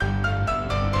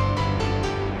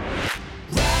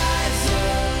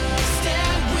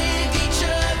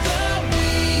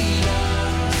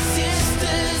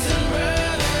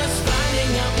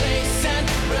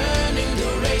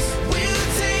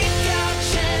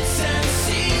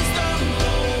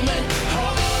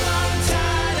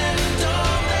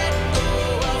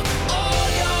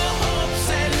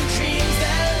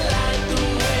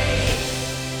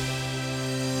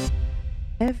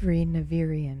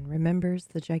Navirian remembers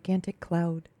the gigantic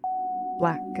cloud,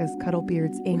 black as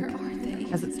Cuddlebeard's ink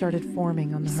as it started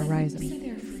forming on the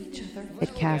horizon.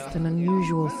 It cast an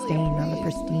unusual stain on the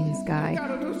pristine sky.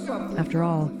 After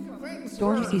all,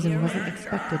 storm season wasn't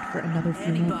expected for another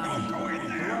few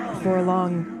months. Before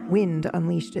long, wind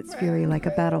unleashed its fury like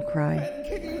a battle cry.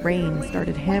 Rain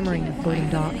started hammering the floating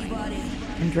dock,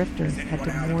 and drifters had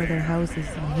to moor their houses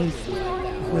in haste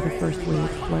before the first wave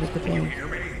flooded the bay.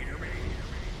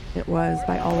 It was,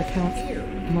 by all accounts,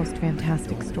 a most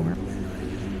fantastic storm.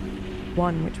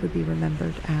 One which would be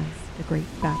remembered as the Great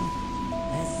Battle.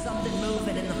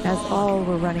 As all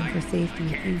were running for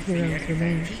safety, a few heroes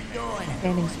remained,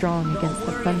 standing strong against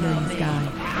the thundering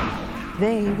sky.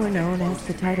 They were known as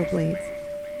the Tidal Blades,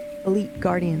 elite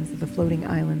guardians of the floating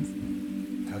islands.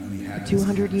 For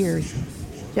 200 years,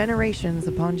 generations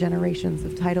upon generations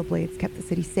of Tidal Blades kept the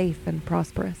city safe and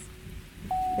prosperous.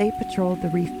 They patrolled the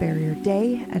reef barrier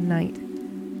day and night,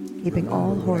 keeping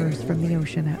all horrors from the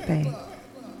ocean at bay.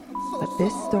 But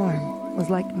this storm was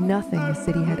like nothing the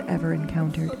city had ever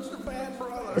encountered.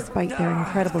 Despite their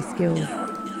incredible skills,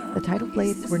 the Tidal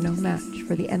Blades were no match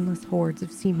for the endless hordes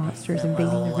of sea monsters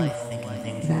invading the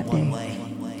reef that day.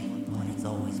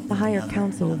 The Higher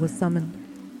Council was summoned.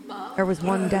 There was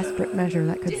one desperate measure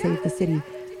that could save the city,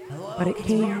 but it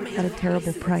came at a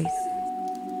terrible price.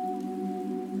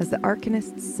 As the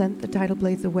Arcanists sent the Tidal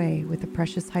Blades away with the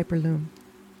precious Hyperloom,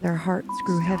 their hearts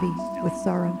grew heavy with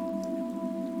sorrow.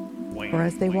 For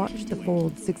as they watched the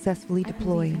Fold successfully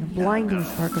deploy in a blinding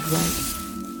spark of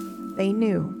light, they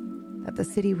knew that the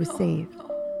city was saved.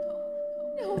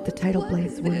 But the Tidal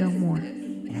Blades were no more.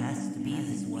 It has to be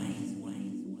this way.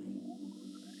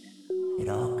 It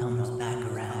all comes back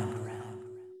around.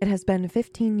 It has been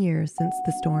 15 years since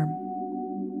the storm.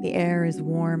 The air is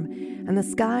warm, and the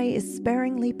sky is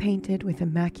sparingly painted with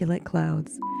immaculate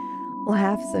clouds.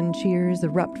 Laughs and cheers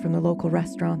erupt from the local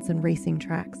restaurants and racing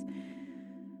tracks.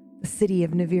 The city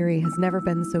of Naviri has never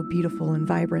been so beautiful and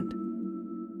vibrant.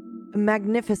 A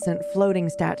magnificent floating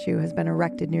statue has been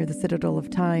erected near the Citadel of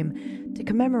Time to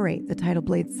commemorate the Tidal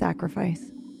Blade's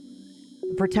sacrifice.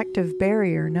 The protective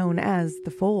barrier known as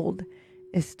the Fold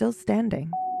is still standing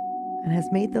and has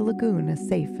made the lagoon as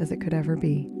safe as it could ever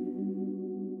be.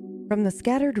 From the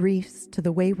scattered reefs to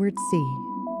the wayward sea,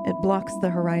 it blocks the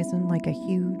horizon like a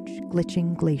huge,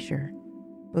 glitching glacier,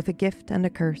 both a gift and a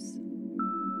curse.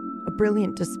 A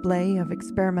brilliant display of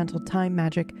experimental time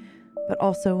magic, but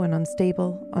also an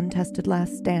unstable, untested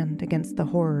last stand against the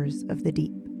horrors of the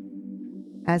deep.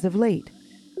 As of late,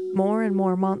 more and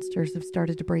more monsters have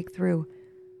started to break through,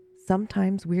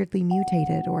 sometimes weirdly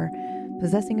mutated or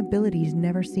possessing abilities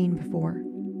never seen before.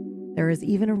 There is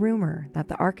even a rumor that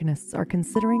the Arcanists are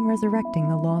considering resurrecting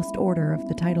the lost order of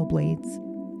the Tidal Blades.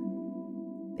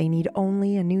 They need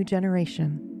only a new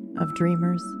generation of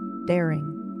dreamers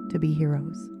daring to be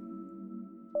heroes.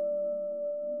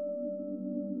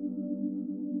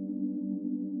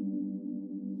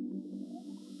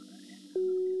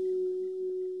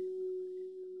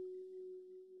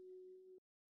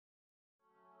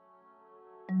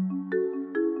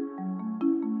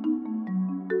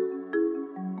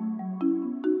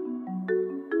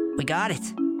 We got it.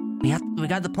 We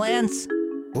got the plans.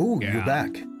 Oh, Yeah. you're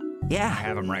back. I Yeah.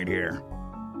 have them right here.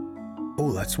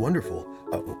 Oh, that's wonderful.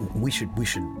 We should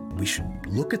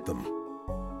look at them.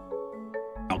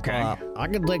 Okay. I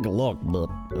can take a look, but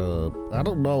I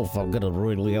don't know if I'm gonna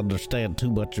really understand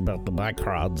too much about the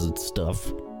microns and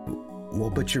stuff.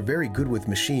 Well, but you're very good with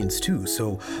machines too,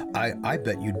 so I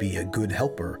bet you'd be a good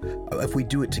helper. If we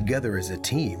do it together as a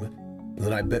team,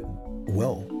 then I bet,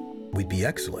 well, we'd be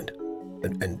excellent.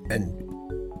 And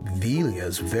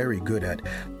Velia's very good at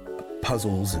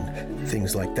puzzles and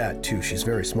things like that too. She's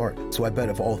very smart. So I bet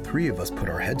if all three of us put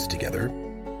our heads together,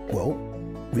 well,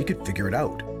 we could figure it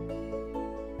out.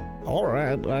 All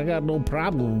right, I got no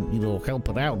problem,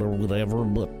 helping out or whatever,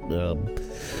 but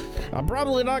I'm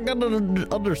probably not gonna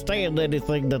understand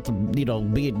anything that's,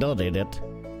 being done in it.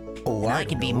 Oh, I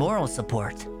can be know. moral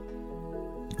support.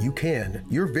 You can.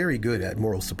 You're very good at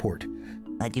moral support.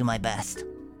 I do my best.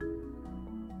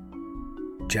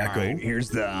 Jacko? All right, here's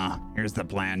the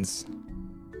plans.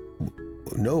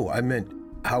 No, I meant,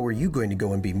 how are you going to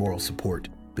go and be moral support?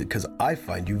 Because I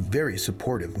find you very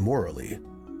supportive morally.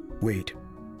 Wait.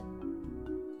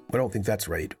 I don't think that's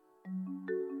right.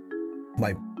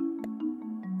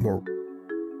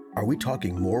 Are we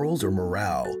talking morals or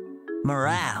morale?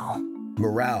 Morale.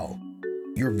 Morale.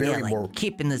 You're very like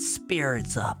keeping the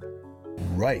spirits up.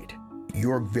 Right.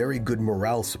 You're very good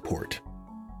morale support.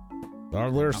 Are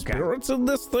there spirits in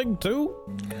this thing too?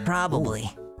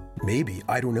 Probably. Maybe.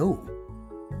 I don't know.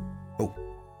 Oh.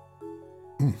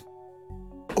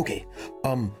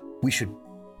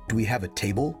 Do we have a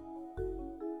table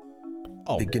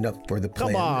Oh, big enough for the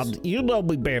plans? come on. You know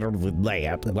me better than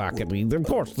that. Like, I mean, of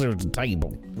course there's a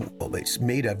table. Well, it's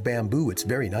made of bamboo. It's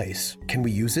very nice. Can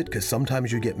we use it? Because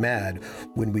sometimes you get mad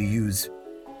when we use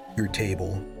your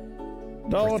table.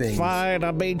 No, for it's things. fine.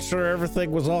 I made sure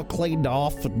everything was all cleaned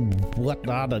off and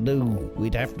whatnot. I knew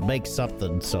we'd have to make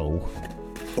something, so...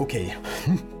 Okay.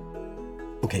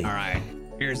 Okay. All right,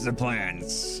 here's the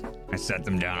plans. I set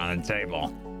them down on the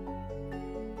table.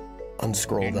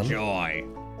 Unscroll them. Enjoy.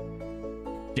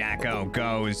 Jacko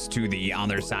goes to the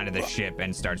other side of the ship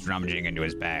and starts rummaging into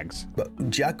his bags. But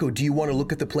Jacko, do you want to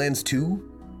look at the plans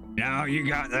too? No, you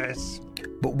got this.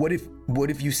 But what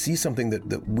if you see something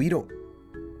that we don't?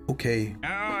 Okay.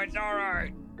 No, it's all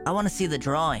right. I want to see the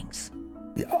drawings.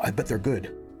 Yeah, I bet they're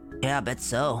good. Yeah, I bet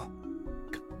so.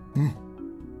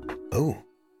 Oh.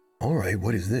 All right.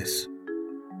 What is this?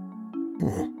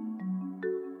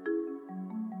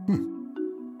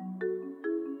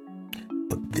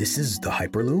 But this is the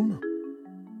Hyperloom?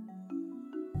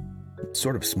 It's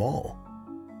sort of small.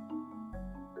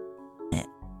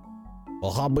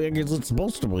 Well, how big is it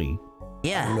supposed to be?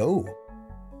 Yeah. No.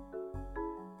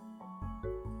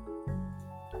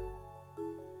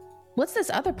 What's this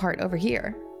other part over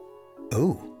here?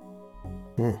 Oh.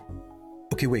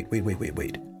 Okay,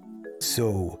 wait.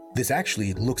 So, this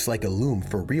actually looks like a loom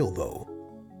for real, though.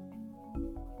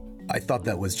 I thought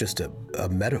that was just a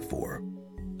metaphor.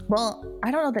 Well,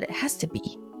 I don't know that it has to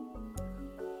be.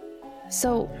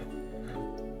 So,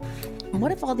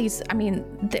 what if all these, I mean,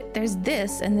 there's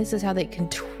this, and this is how they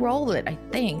control it, I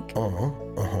think.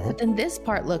 But then this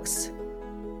part looks,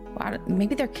 wow,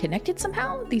 maybe they're connected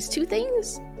somehow, these two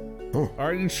things?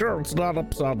 Are you sure it's not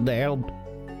upside down?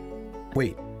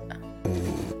 Wait.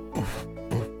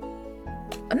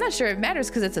 I'm not sure it matters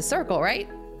because it's a circle, right?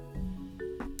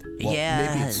 Well,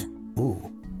 Yeah. Maybe it's.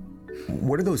 Ooh.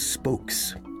 What are those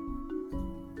spokes?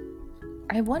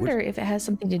 I wonder if it has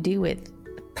something to do with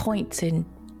points in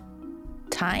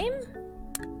time?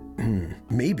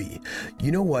 Maybe.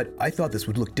 You know what? I thought this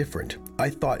would look different. I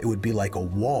thought it would be like a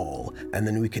wall, and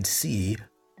then we could see,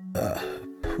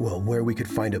 where we could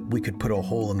find it. We could put a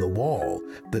hole in the wall.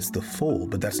 That's the fold,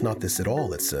 but that's not this at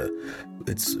all. It's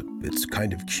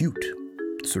kind of cute,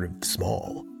 sort of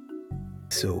small.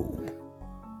 So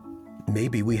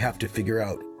maybe we have to figure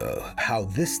out how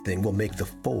this thing will make the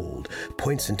fold.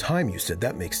 Points in time, you said.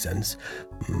 That makes sense.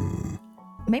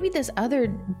 Maybe this other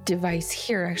device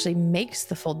here actually makes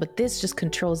the fold, but this just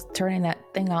controls turning that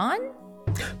thing on?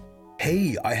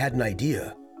 Hey, I had an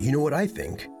idea. You know what I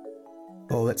think?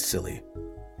 Oh, that's silly.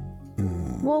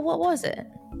 Well, what was it?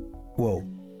 Well,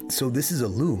 so this is a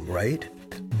loom, right?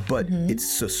 But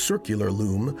it's a circular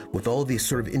loom with all these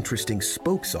sort of interesting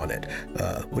spokes on it.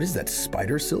 What is that,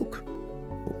 spider silk?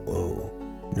 Oh,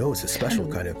 no, it's a special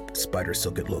kind of spider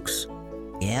silk, it looks.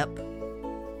 Yep.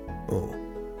 Oh,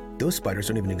 those spiders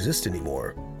don't even exist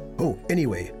anymore. Oh,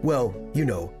 anyway, well,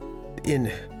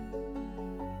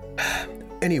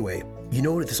 Anyway, you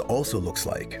know what this also looks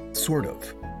like? Sort of.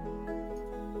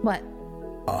 What?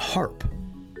 A harp.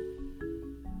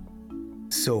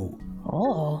 So,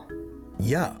 Oh.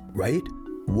 yeah, right?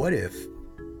 What if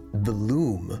the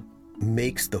loom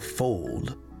makes the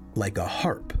fold like a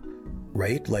harp,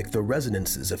 right? Like the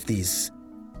resonances of these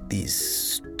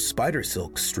spider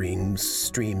silk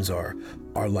streams are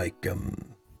like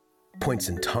points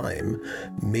in time.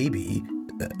 Maybe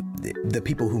the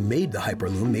people who made the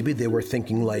Hyperloom, maybe they were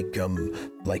thinking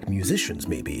like musicians,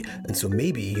 maybe, and so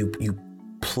maybe you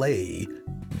play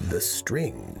the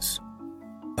strings,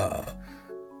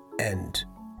 and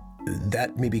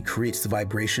that maybe creates the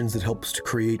vibrations that helps to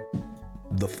create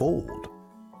the fold.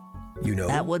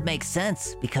 That would make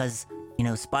sense because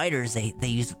spiders they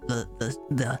use the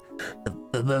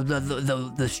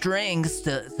strings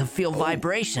to feel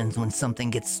vibrations when something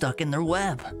gets stuck in their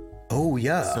web. Oh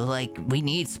yeah. So we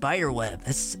need spider web.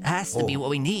 This has to be what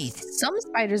we need. Some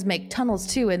spiders make tunnels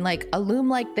too, and like a loom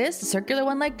like this, a circular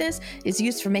one like this, is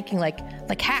used for making like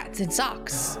hats and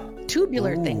socks.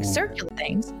 Tubular things, circular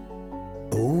things.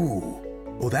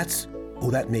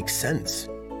 That makes sense.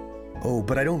 Oh,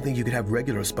 but I don't think you could have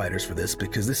regular spiders for this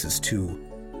because this is too...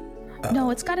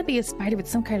 No, it's got to be a spider with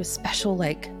some kind of special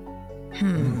I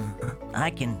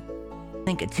can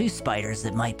think of two spiders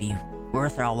that might be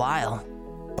worth our while.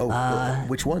 Oh,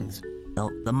 which ones?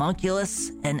 The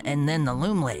munculus and then the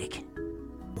loom leg.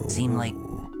 Seem like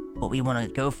what we want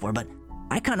to go for, but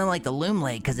I kind of like the loom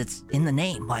leg because it's in the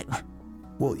name.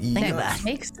 Well, Think about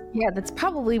it. that's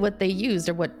probably what they used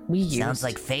or what we used. Sounds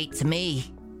like fate to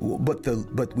me.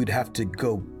 But we'd have to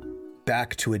go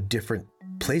back to a different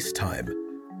place time.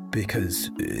 because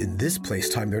in this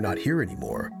place-time, they're not here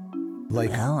anymore. Like,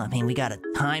 Well, I mean, we got a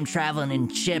time traveling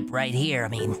ship right here. I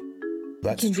mean,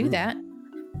 that's Can true. do that.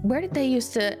 Where did they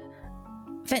used to?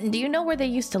 Fenton, do you know where they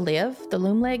used to live? The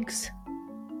loom legs?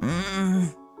 'Cause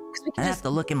we I'd can have just to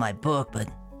look in my book, but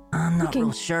I'm not can-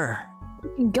 real sure. we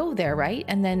can go there, right?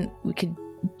 And then we could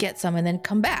get some and then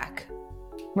come back,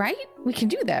 right? We can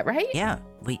do that, right? Yeah,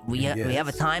 we have a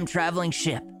Yes. time traveling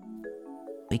ship.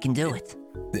 We can do it.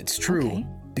 It's true. Okay.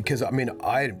 Because, I mean,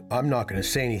 I'm not going to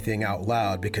say anything out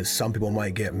loud because some people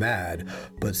might get mad,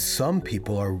 but some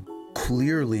people are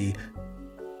clearly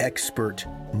expert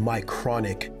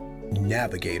micronic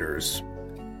navigators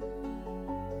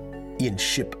in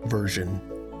ship version.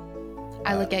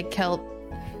 I look at Kelp.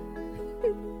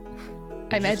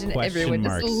 I imagine question everyone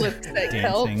just marks looks at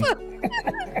Kelp. dancing.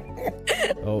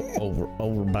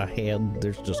 Over my head,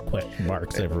 there's just question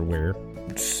marks everywhere.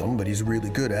 Somebody's really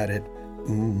good at it.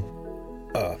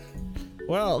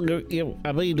 Well,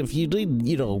 I mean, if you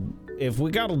need, if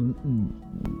we gotta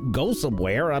go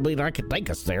somewhere, I mean, I can take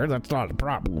us there. That's not a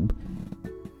problem.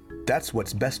 That's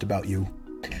what's best about you.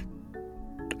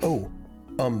 Oh,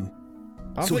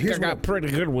 I So think here's I got pretty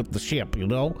good with the ship,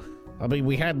 I mean,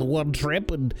 we had the one trip,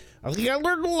 and I think I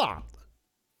learned a lot.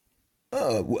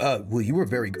 well, you were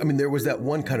very. I mean, there was that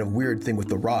one kind of weird thing with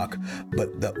the rock,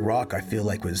 but that rock I feel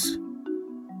like was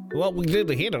Well, we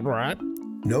didn't hit it, right?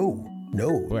 no.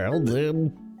 Well,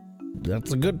 then,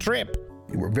 that's a good trip.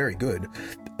 You were very good.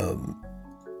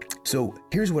 So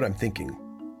here's what I'm thinking.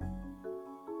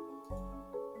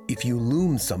 If you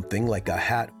loom something like a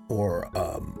hat or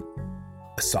a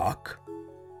sock,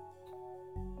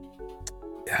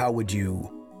 how would you?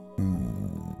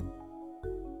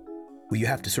 Well, you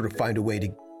have to sort of find a way to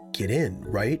get in,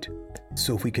 right?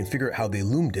 So if we can figure out how they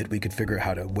loomed it, we could figure out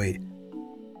how to wait.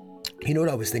 You know what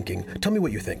I was thinking? Tell me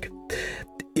what you think.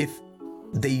 If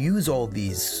they use all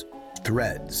these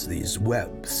threads, these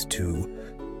webs to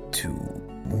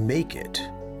make it,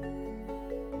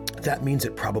 that means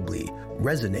it probably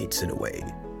resonates in a way.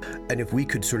 And if we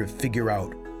could sort of figure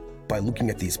out by looking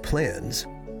at these plans,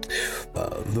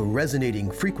 the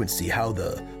resonating frequency, how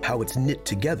it's knit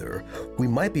together, we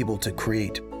might be able to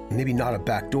create maybe not a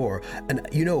back door. And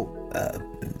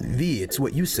V, it's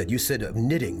what you said. You said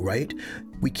knitting, right?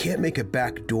 We can't make a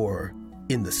back door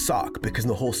in the sock because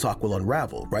the whole sock will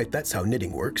unravel, right? That's how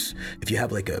knitting works. If you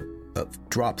have like a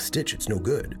drop stitch, it's no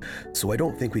good. So I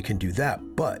don't think we can do that.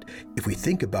 But if we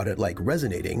think about it like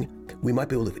resonating, we might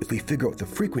be able to, if we figure out what the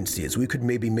frequency is, we could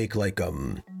maybe make like,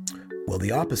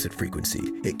 the opposite frequency.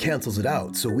 It cancels it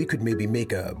out. So we could maybe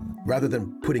make rather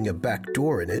than putting a back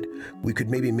door in it, we could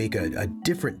maybe make a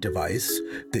different device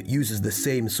that uses the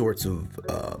same sorts of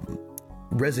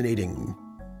resonating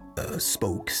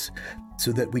spokes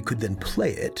so that we could then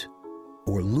play it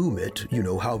or loom it,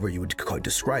 however you would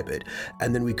describe it,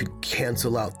 and then we could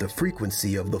cancel out the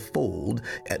frequency of the fold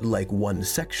at like one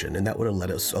section, and that would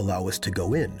allow us to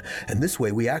go in. And this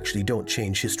way we actually don't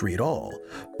change history at all,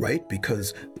 right?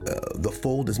 Because the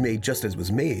fold is made just as it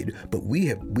was made, but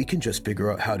we can just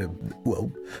figure out how to,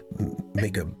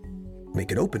 make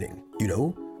an opening,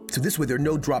 So this way there are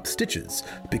no drop stitches,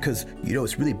 because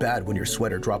it's really bad when your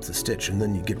sweater drops a stitch and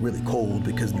then you get really cold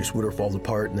because your sweater falls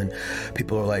apart, and then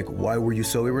people are like, why were you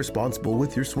so irresponsible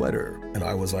with your sweater? And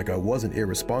I was like, I wasn't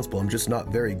irresponsible, I'm just not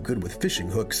very good with fishing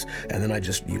hooks. And then I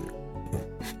just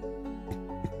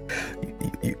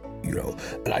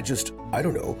and I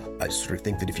don't know, I sort of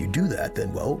think that if you do that,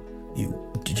 then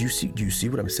do you see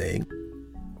what I'm saying?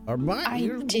 I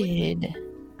did.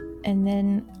 And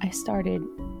then I started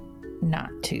not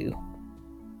to.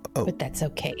 Oh. But that's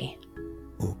okay.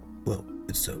 Well,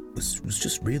 it was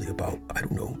just really about, I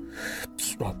don't know,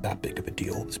 it's not that big of a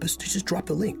deal. It's just drop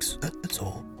the links. That's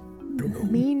all. I don't know.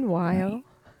 Meanwhile,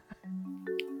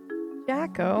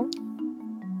 Jacko,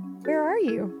 where are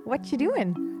you? What you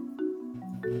doing?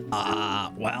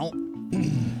 Well,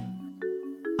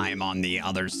 I am on the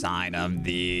other side of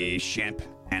the ship,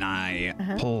 and I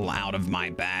pull out of my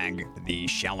bag the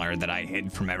sheller that I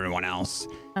hid from everyone else.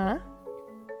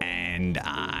 And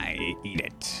I eat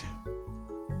it.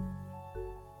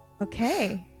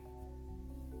 Okay,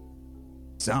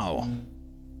 So,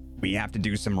 we have to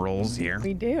do some rolls here.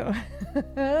 we do.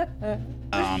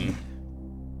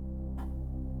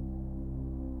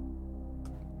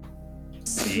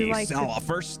 See, like so to-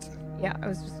 first, Yeah, I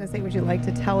was just gonna say, would you like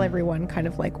to tell everyone kind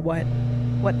of like what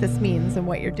this means and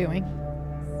what you're doing?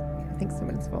 I think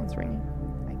someone's phone's ringing.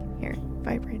 I can hear it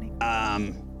vibrating.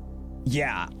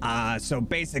 so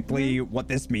basically what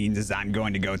this means is I'm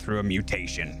going to go through a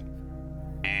mutation.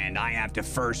 And I have to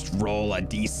first roll a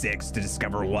d6 to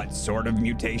discover what sort of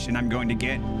mutation I'm going to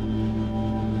get.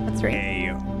 3.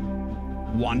 A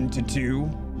 1 to 2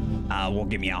 will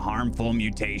give me a harmful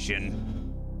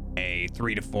mutation. A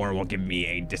 3 to 4 will give me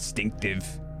a distinctive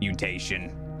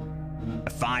mutation. A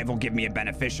 5 will give me a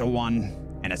beneficial one,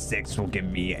 and a 6 will give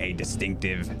me a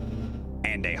distinctive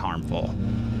and a harmful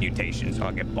mutation, so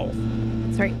I'll get both.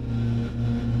 That's right.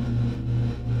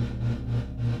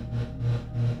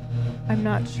 I'm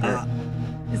not sure.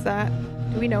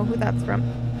 Do we know who that's from?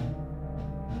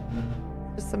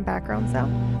 Just some background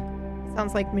sound?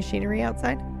 Sounds like machinery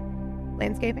outside?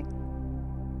 Landscaping?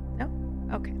 No?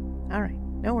 Okay. All right.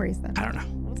 No worries then. I don't know.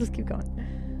 We'll just keep going.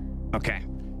 Okay.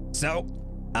 So,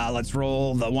 let's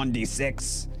roll the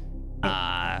 1d6.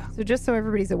 So just so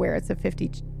everybody's aware, it's a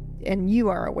 50, and you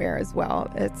are aware as well,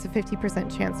 it's a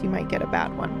 50% chance you might get a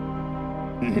bad one.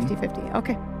 50-50.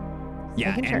 Okay. Yeah,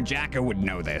 Making and sure. Jacko would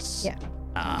know this.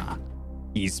 Yeah.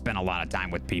 He's spent a lot of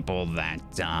time with people that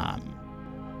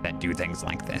do things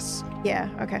like this. Yeah,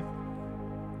 okay.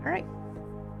 All right.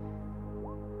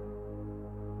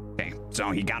 Okay,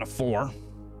 so he got a 4,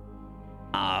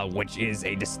 which is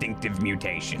a distinctive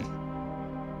mutation.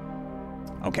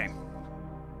 Okay.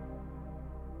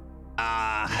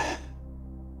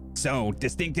 So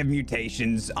distinctive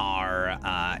mutations are,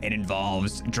 it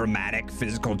involves dramatic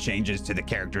physical changes to the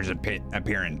character's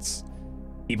appearance.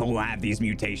 People who have these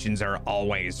mutations are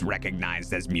always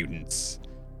recognized as mutants.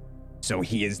 So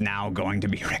he is now going to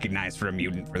be recognized for a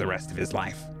mutant for the rest of his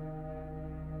life.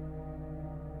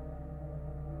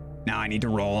 Now I need to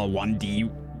roll a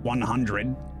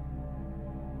 1d100.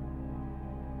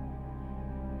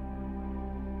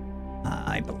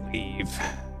 I believe.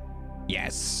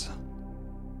 Yes.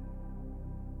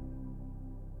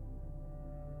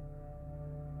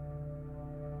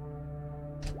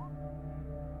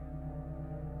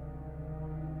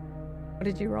 What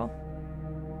did you roll?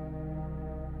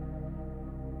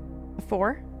 A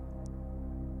 4?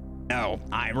 No,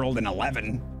 I rolled an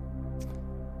 11.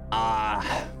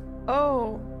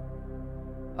 Oh.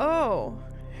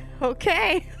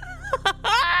 Okay.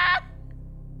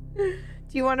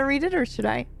 Do you want to read it or should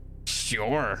I?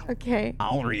 Sure. Okay.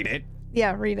 I'll read it.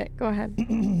 Yeah, read it. Go ahead.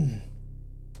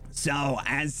 So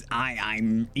as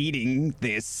I'm eating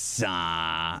this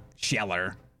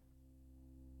sheller,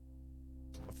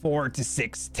 4 to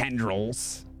 6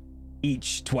 tendrils,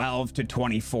 each 12 to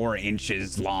 24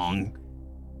 inches long,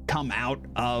 come out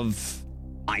of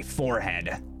my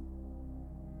forehead.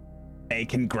 They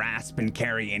can grasp and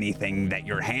carry anything that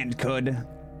your hand could,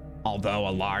 although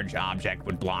a large object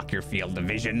would block your field of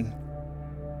vision.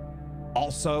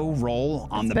 Also roll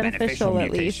on the beneficial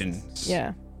at mutations. least.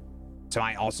 Yeah. So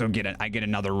I also get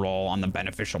another roll on the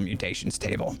beneficial mutations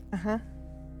table. Uh-huh.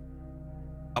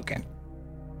 Okay.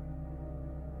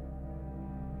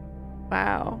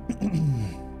 Wow.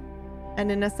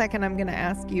 And in a second, I'm going to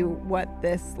ask you what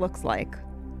this looks like.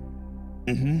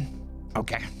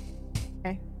 Okay.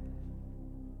 Okay.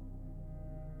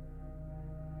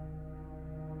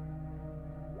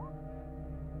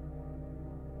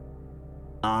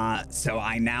 So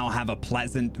I now have a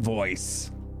pleasant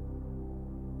voice.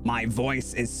 My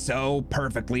voice is so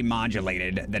perfectly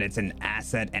modulated that it's an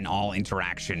asset in all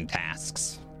interaction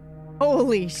tasks.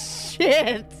 Holy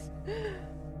shit.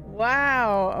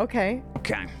 Wow. Okay.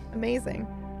 Okay. Amazing.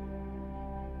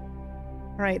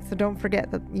 All right. So don't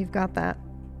forget that you've got that.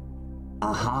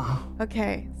 Uh-huh.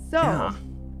 Okay. So, Yeah.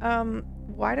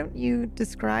 why don't you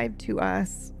describe to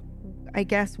us, I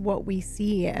guess, what we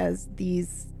see as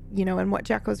these, and what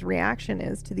Jacko's reaction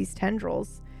is to these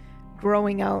tendrils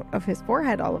growing out of his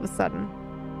forehead all of a sudden.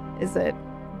 Is it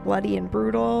bloody and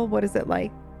brutal? What is it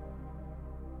like?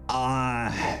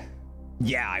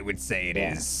 Yeah, I would say it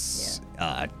is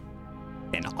an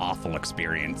awful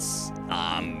experience.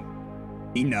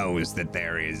 He knows that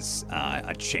there is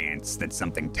a chance that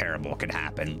something terrible could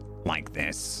happen like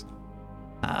this.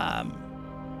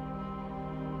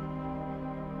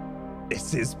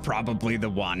 This is probably the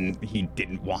one he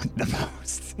didn't want the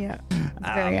most. Yeah.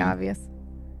 It's very obvious.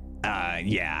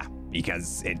 Yeah,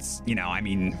 because it's, it's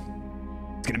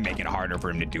gonna make it harder for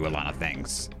him to do a lot of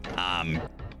things.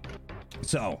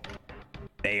 So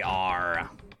they are,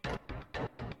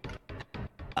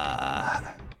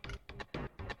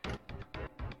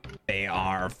 they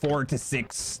are 4 to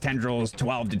 6 tendrils,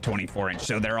 12 to 24 inch.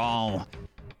 So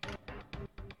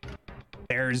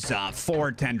there's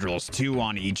 4 tendrils, 2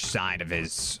 on each side of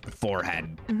his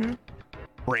forehead,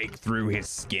 break through his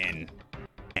skin.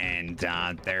 And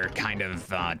they're kind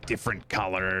of different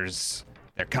colors.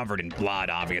 They're covered in blood,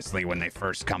 obviously, when they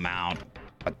first come out,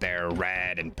 but they're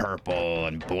red and purple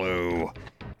and blue,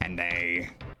 and they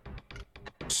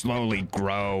slowly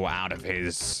grow out of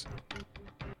his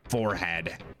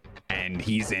forehead and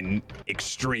he's in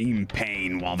extreme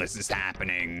pain while this is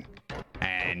happening,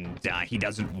 and he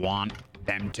doesn't want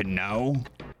them to know,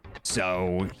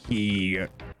 so he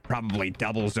probably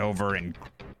doubles over and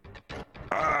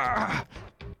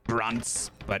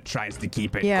grunts, but tries to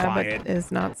keep it quiet. But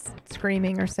is not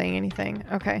screaming or saying anything.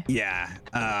 Okay. Yeah.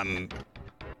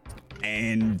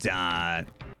 And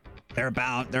they're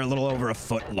a little over a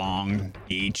foot long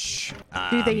each.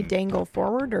 Do they dangle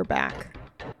forward or back?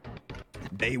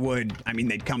 They would,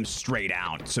 they'd come straight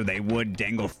out, so they would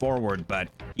dangle forward, but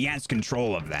he has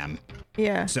control of them.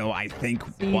 Yeah. So I think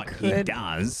what he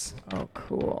does. Oh,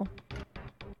 cool.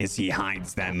 Is he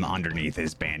hides them underneath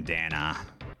his bandana,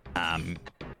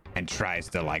 and tries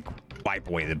to wipe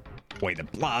away the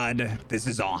blood. This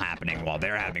is all happening while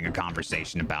they're having a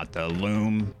conversation about the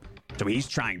loom. So he's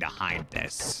trying to hide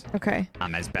this. Okay.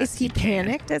 As best is he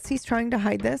panicked as he's trying to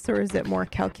hide this, or is it more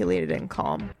calculated and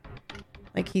calm?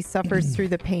 Like he suffers through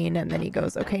the pain and then he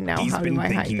goes, okay, now how do I hide this? He's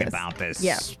been thinking about this.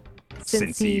 Yeah.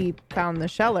 Since he found the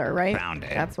sheller, right? Found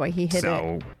it. That's why he hid it.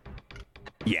 So,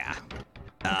 yeah.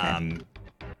 Okay.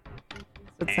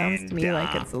 So it sounds to me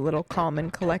like it's a little calm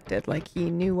and collected, like he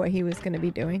knew what he was going to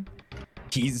be doing.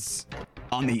 He's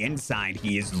on the inside,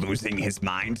 he is losing his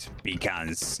mind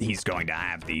because he's going to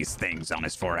have these things on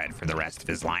his forehead for the rest of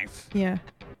his life. Yeah.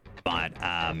 But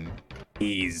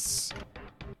he's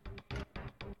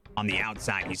on the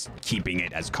outside, he's keeping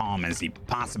it as calm as he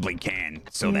possibly can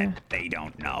so that they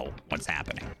don't know what's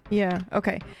happening. Yeah.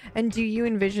 Okay. And do you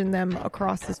envision them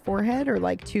across his forehead, or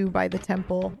like two by the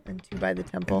temple and two by the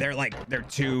temple? They're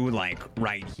two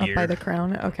right here. Up by the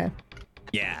crown. Okay.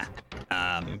 Yeah.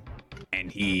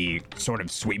 And he sort of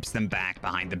sweeps them back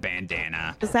behind the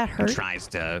bandana. Does that hurt? And tries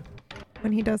to.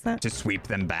 When he does that? To sweep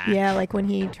them back. Yeah, like when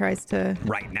he tries to.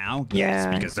 Right now?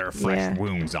 Yes, because there are fresh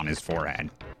wounds on his forehead.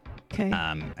 Okay.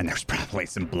 And there's probably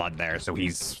some blood there, so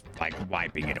he's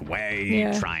wiping it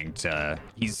away, trying to.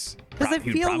 Does it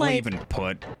feel like? Even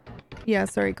put. Yeah.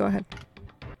 Sorry. Go ahead.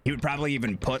 He would probably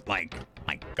even put like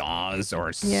gauze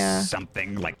or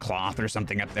something, like cloth or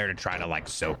something up there to try to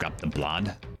soak up the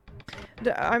blood.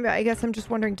 I guess I'm just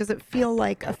wondering, does it feel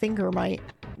like a finger might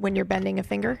when you're bending a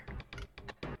finger?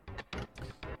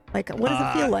 What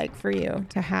does it feel like for you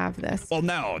to have this? Well,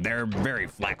 no, they're very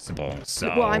flexible.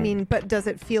 So. Well, but does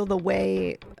it feel the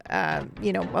way,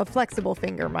 a flexible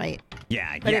finger might?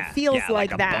 Yeah, but it feels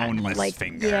like a that, boneless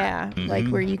finger. Yeah, like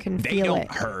where you can feel it. They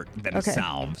don't hurt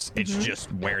themselves. Okay. It's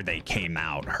just where they came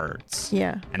out hurts.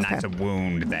 Yeah, and that's a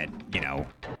wound that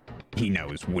he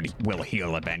knows will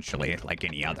heal eventually, like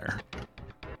any other.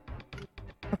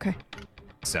 Okay.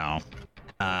 So,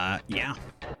 yeah.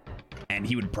 And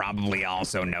he would probably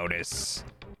also notice,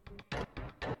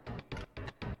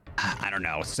 I don't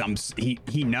know,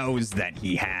 he knows that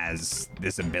he has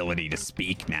this ability to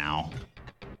speak now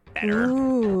better.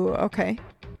 Ooh, okay.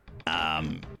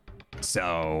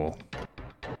 So.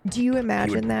 Do you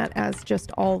imagine that as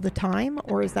just all the time,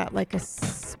 or is that like a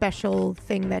special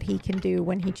thing that he can do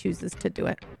when he chooses to do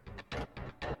it?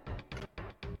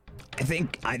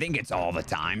 I think it's all the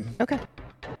time. Okay.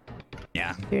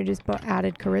 Yeah. You're just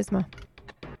added charisma.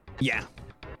 Yeah.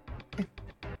 Okay.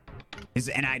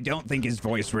 And I don't think his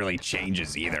voice really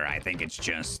changes either. I think it's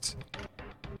just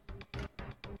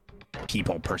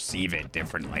people perceive it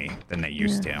differently than they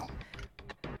used to.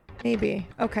 Maybe.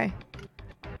 Okay.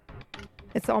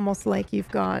 It's almost like you've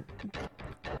got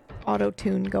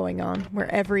auto-tune going on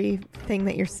where everything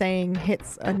that you're saying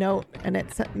hits a note and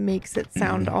it makes it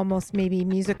sound almost maybe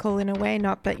musical in a way.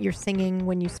 Not that you're singing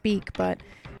when you speak, but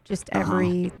just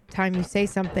every time you say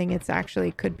something, it's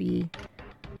actually could be,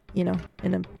 in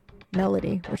a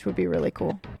melody, which would be really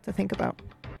cool to think about.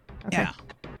 Okay. Yeah.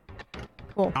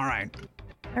 Cool. All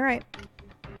right.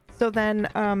 So then,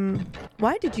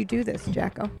 why did you do this,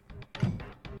 Jacko?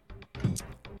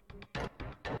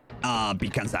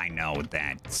 Because I know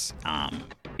that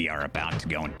we are about to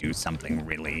go and do something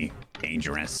really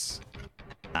dangerous.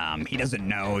 He doesn't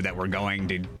know that we're going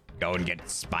to go and get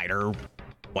spider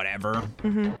whatever.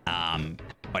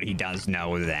 But he does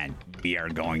know that we are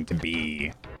going to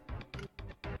be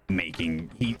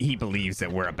he believes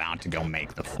that we're about to go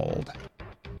make the fold.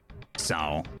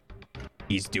 So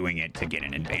he's doing it to get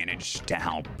an advantage to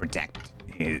help protect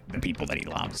the people that he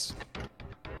loves.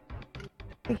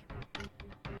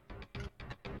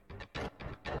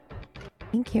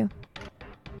 Thank you.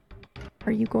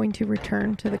 Are you going to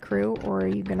return to the crew, or are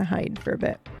you going to hide for a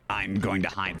bit? I'm going to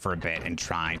hide for a bit and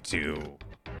try to,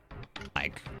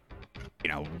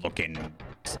 look in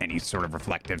any sort of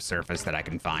reflective surface that I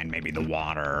can find. Maybe the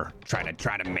water. Try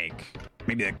to make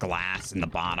maybe the glass in the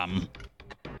bottom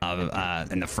of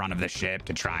in the front of the ship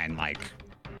to try and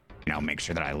make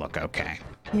sure that I look okay.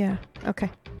 Yeah. Okay.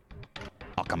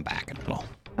 I'll come back in a little.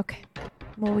 Okay.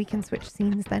 Well, we can switch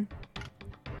scenes then.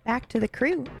 Back to the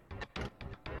crew.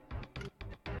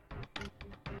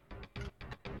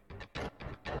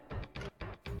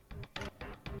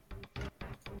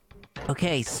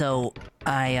 Okay, so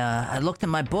I looked at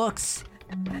my books,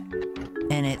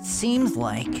 and it seems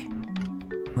like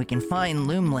we can find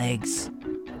loom legs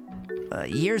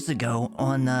years ago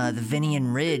on the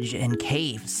Vinian Ridge and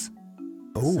caves.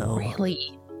 Oh, So,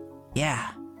 Really? yeah,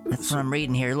 that's what I'm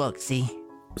reading here. Look, see?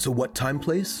 so what time,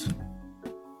 place?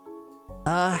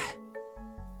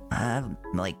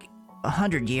 Like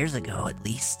 100 years ago at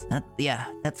least.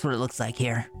 That's what it looks like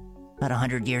here. About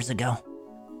 100 years ago.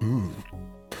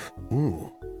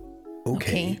 Ooh.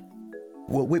 Okay.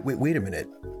 Well, wait a minute.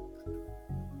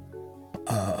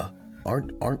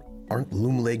 Aren't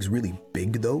loom legs really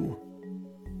big though?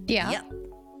 Yeah. Yep,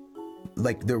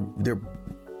 Like they're.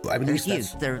 I mean, they're at least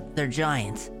huge. They're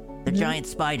giant. They're giant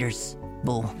spiders,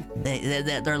 Bull.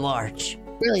 They're large.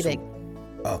 Really big.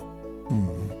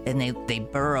 And they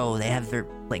burrow. They have their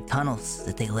like tunnels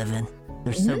that they live in.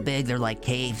 They're so big. They're like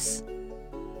caves.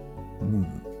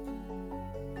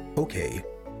 Okay.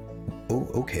 Oh,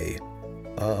 okay.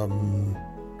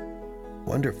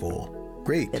 Wonderful.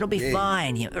 Great. It'll be Yay.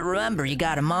 fine. Remember, you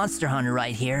got a monster hunter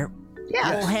right here.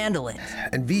 Yeah. We'll handle it.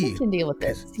 And V, We can deal with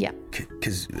this. Yeah.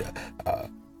 because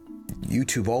you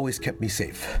two've always kept me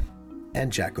safe.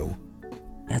 And Jacko.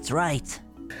 That's right.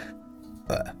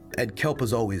 And Kelp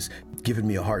has always given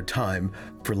me a hard time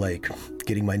for, like,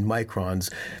 getting my microns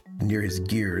near his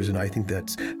gears, and I think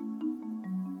that's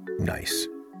nice.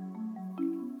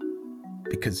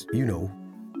 Because,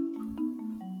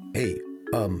 hey,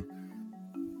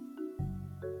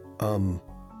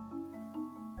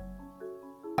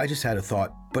 I just had a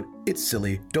thought, but it's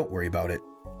silly. Don't worry about it.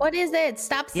 What is it?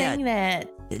 Stop saying that.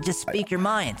 Just speak your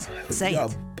mind. Say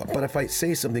it. But if I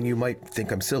say something, you might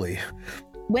think I'm silly.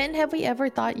 When have we ever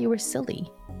thought you were silly?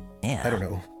 Yeah. I don't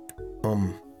know.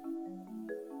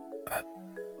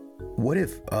 What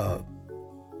if,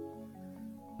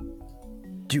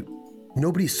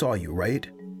 nobody saw you, right?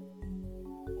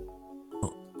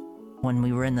 When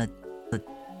we were in the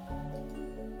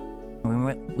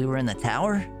we were in the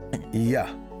tower?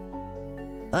 Yeah.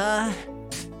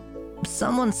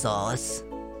 Someone saw us.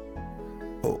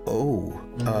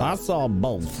 I saw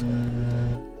both.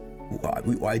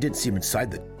 I didn't see him inside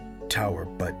the tower,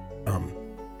 but,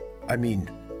 I mean,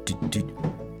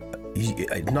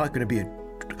 it's not gonna be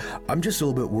I'm just a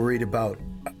little bit worried about,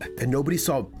 and nobody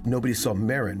saw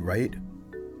Marin, right?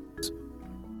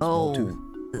 Oh, tooth.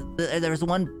 there was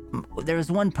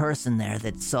one person there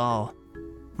that saw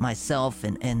myself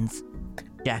and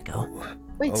Jacko.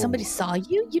 Wait, somebody saw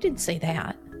you? You didn't say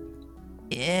that.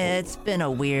 It's been a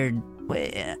weird.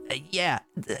 Yeah,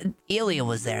 Elia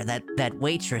was there. That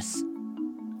waitress.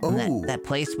 From that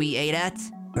place we ate at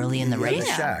early in the Yeah, race.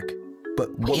 the shack.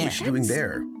 But what was she doing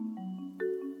there?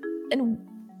 And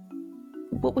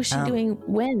what was she doing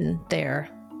when there?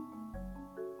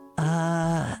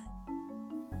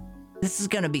 This is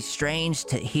gonna be strange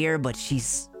to hear, but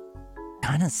she's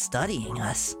kind of studying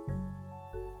us.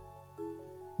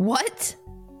 What?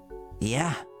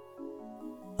 Yeah.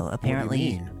 Well, What do you apparently,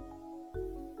 mean?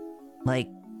 like,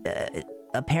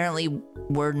 apparently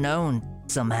we're known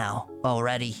somehow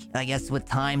already. I guess with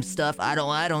time stuff. I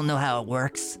don't know how it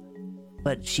works,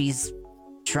 but she's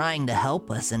trying to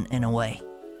help us in a way.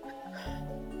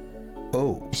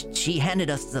 Oh, She handed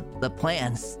us the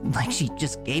plans, like she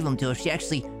just gave them to us. She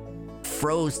actually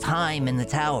froze time in the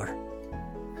tower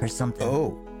or something.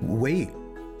 wait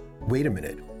a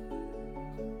minute.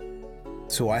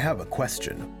 So I have a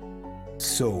question.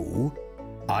 So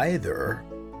either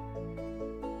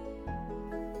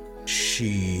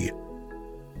she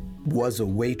was a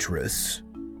waitress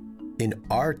in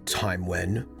our time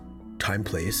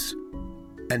place,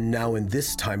 and now in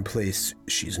this time place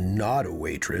she's not a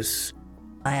waitress.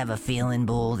 I have a feeling,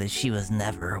 Bull, that she was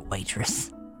never a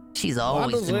waitress. She's Why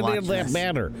always does been any watching of that us.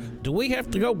 matter? Do we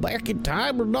have to go back in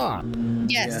time or not?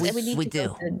 Yes, and we need we to do.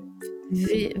 go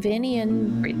to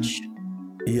Vinian Ridge.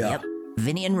 Yeah. Yep,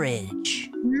 Vinian Ridge.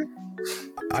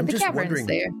 I'm The just cavern's wondering.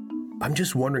 there. I'm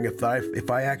just wondering if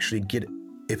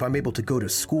I'm able to go to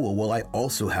school, will I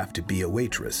also have to be a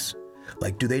waitress?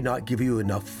 Like, do they not give you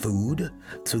enough food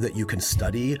so that you can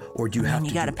study, or do you have And to?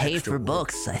 you gotta do pay extra for work?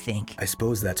 books, I think. I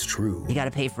suppose that's true. You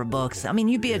gotta pay for books. I mean,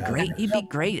 you'd be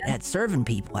great at serving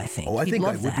people, I think. Oh, I You'd think I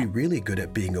love would that. be really good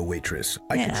at being a waitress.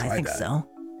 I Yeah, can try I think that. so.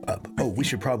 We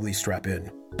should probably strap in.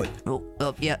 But Oh,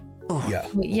 yeah. Oh, yeah,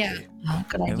 Yeah. Oh,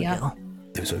 good there we idea. go.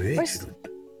 there's a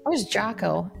Where's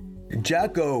Jocko?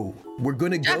 Jacko, we're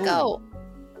gonna go. Jacko!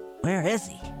 Where is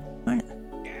he? Where?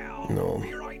 No.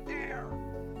 Right there.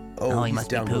 Oh, he he's must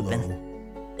be down pooping. below.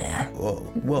 Yeah,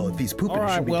 Well, if he's pooping, All he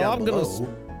right, should be well, down I'm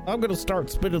below. gonna start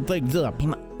spinning things up. he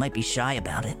might be shy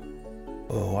about it.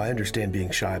 Oh, I understand being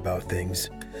shy about things.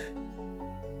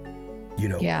 You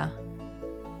know. Yeah.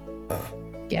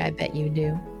 Yeah, I bet you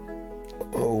do.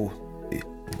 Oh,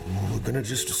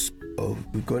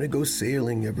 we're gonna go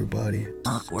sailing, everybody.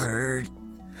 Awkward.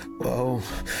 Oh,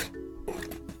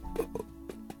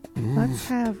 Let's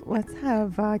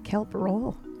have Kelp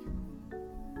roll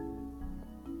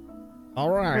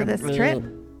All right. for this trip.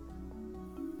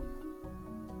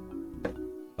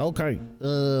 Okay.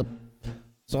 So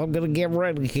I'm gonna get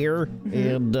ready here,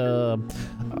 and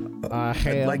I have.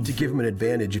 I'd like to give him an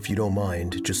advantage if you don't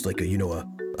mind, just like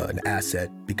an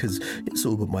asset, because it's a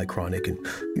little bit micronic and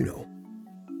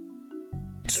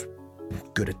it's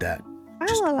good at that.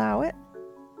 I'll allow it.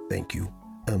 Thank you.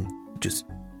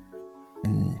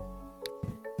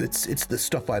 It's the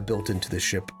stuff I built into the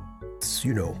ship. It's,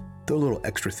 there are little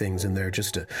extra things in there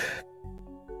just to,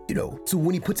 so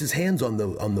when he puts his hands on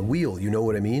the wheel, you know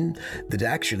what I mean? That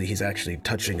he's actually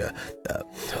touching a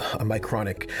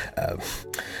micronic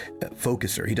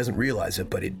focuser. He doesn't realize it,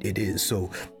 but it is. So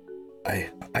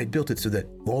I built it so that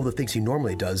all the things he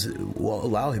normally does will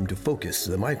allow him to focus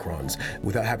the microns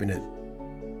without having to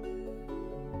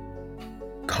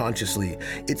consciously.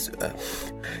 It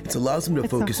allows him to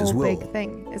focus it's a as whole well. big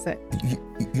thing, is it?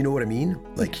 You know what I mean?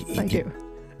 Like I do.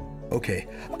 Okay,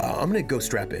 I'm gonna go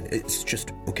strap in. It's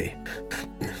just okay.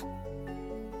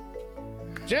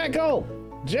 Jacko,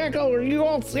 are you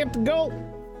all set to go?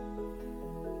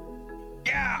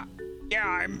 Yeah,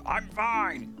 I'm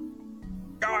fine.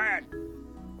 Go ahead.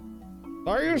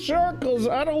 Are you sure? Cause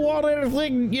I don't want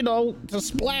anything, to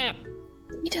splat.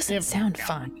 He doesn't sound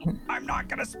fine. I'm not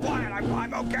gonna splat.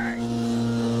 I'm okay.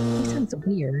 He sounds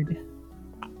weird.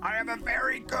 I have a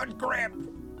very good grip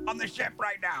on the ship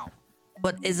right now.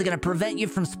 But is it gonna prevent you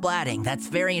from splatting? That's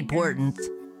very important.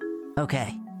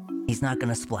 Okay, he's not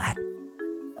gonna splat.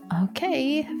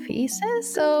 Okay, if he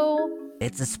says so.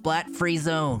 It's a splat-free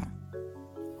zone.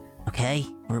 Okay,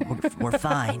 we're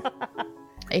fine.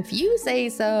 If you say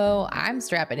so, I'm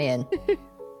strapping in.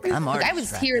 I'm already I was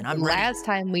strapped here in. the I'm ready. last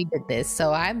time we did this,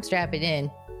 so I'm strapping in.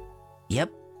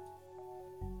 Yep.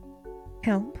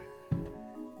 Kelp.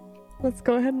 Let's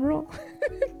go ahead and roll.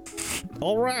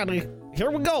 Alrighty,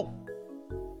 here we go.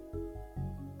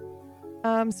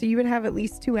 So you would have at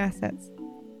least 2 assets.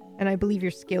 And I believe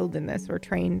you're skilled in this or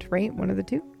trained, right? One of the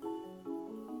 2?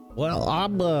 Well,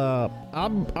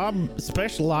 I'm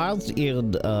specialized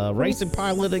in racing,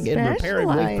 piloting, and repairing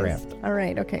Specialized. waycraft. All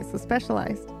right, okay, so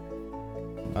specialized.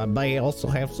 I may also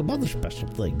have some other special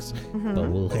things, but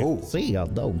we'll have to see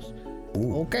on those.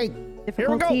 Okay,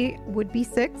 Difficulty would be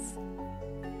 6.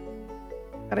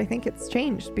 But I think it's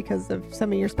changed because of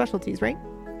some of your specialties, right?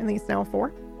 I think it's now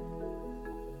 4.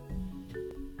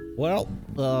 well,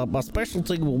 my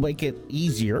specialty will make it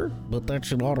easier, but that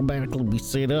should automatically be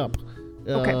set up.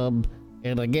 Okay.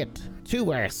 And I get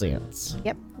 2 assets.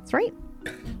 Yep, that's right.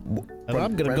 And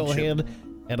I'm going to go ahead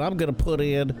and I'm going to put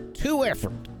in 2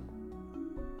 effort.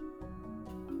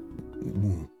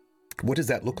 What does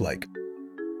that look like?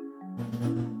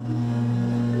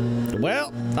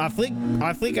 Well, I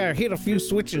think I hit a few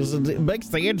switches and it makes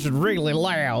the engine really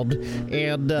loud,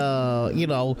 and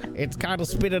it's kind of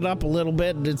spinning up a little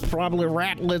bit, and it's probably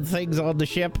rattling things on the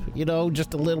ship,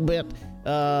 just a little bit.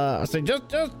 I said, just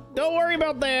don't worry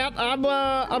about that.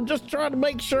 I'm just trying to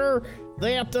make sure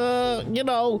that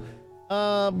that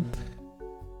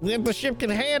the ship can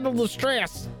handle the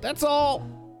stress. That's all.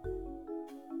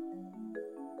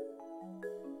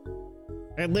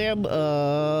 And then,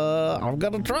 I'm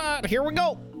gonna try it. Here we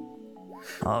go.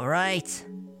 All right.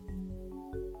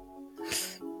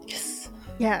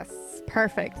 Yes,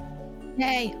 perfect.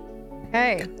 Hey,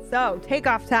 Okay, so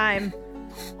takeoff time.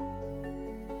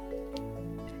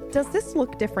 Does this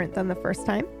look different than the first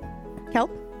time?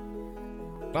 Kelp?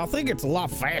 I think it's a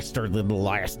lot faster than the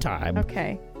last time.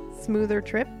 Okay. Smoother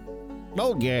trip?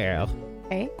 Oh, yeah.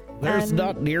 Okay. There's And-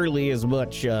 not nearly as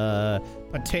much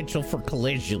potential for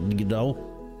collision,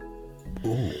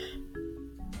 Ooh.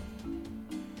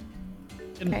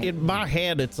 Okay. In my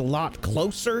head, it's a lot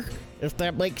closer, if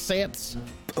that makes sense.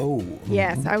 Oh.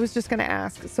 Yes, I was just going to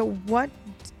ask. So, what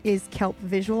is Kelp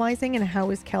visualizing and how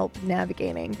is Kelp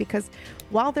navigating? Because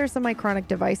while there's a micronic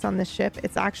device on the ship,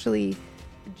 it's actually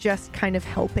just kind of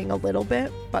helping a little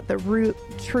bit, but the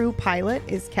true pilot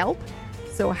is Kelp.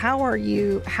 So, how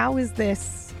is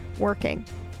this working?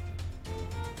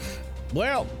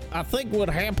 Well, I think what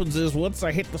happens is once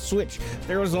I hit the switch,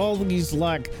 there was all these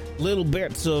like little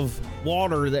bits of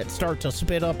water that start to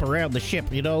spit up around the ship.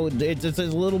 You know, it's a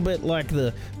little bit like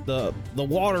the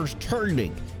water's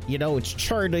churning. You know, it's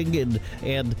churning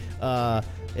and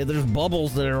there's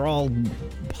bubbles that are all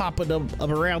popping up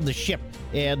around the ship.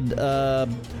 And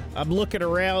I'm looking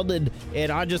around and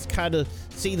I just kind of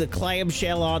see the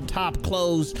clamshell on top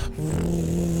close.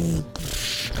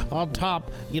 On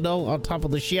top, on top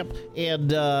of the ship,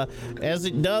 and as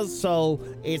it does so,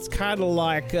 it's kind of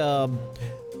like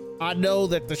I know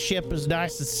that the ship is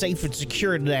nice and safe and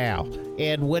secure now,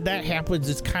 and when that happens,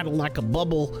 it's kind of like a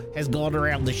bubble has gone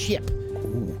around the ship.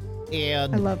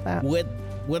 And I love that.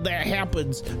 When that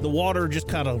happens, the water just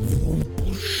kind of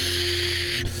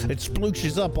it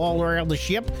splooshes up all around the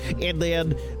ship, and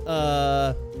then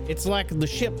it's like the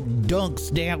ship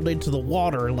dunks down into the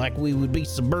water like we would be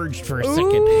submerged for a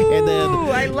second. And then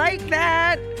I like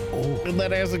that. And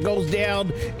then as it goes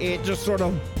down, it just sort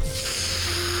of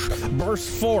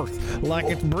bursts forth like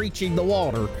it's breaching the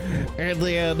water. And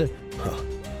then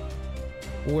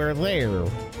we're there.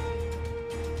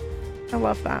 I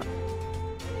love that.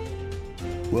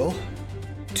 Well,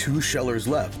 2 shellers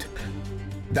left.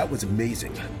 That was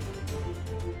amazing.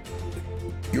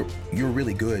 You're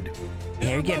really good.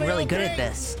 Yeah, you're getting really good at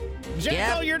this.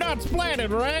 Jacko, Yep. you're not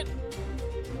splatted, right?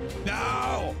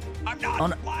 No, I'm not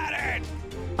splatted.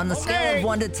 On the scale of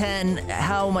 1 to 10,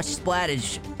 how much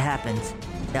splattage happened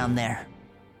down there?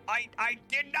 I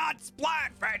did not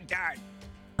splat, Fenton.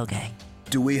 Okay.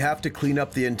 Do we have to clean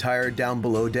up the entire down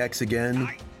below decks again?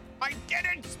 I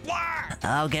didn't splat.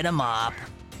 I'll get a mop.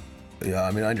 Yeah,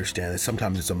 I mean, I understand that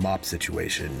sometimes it's a mop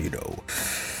situation,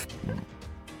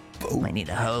 Might need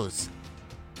a hose.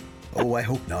 Oh, I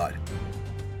hope not.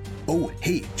 Oh,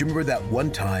 hey, do you remember that one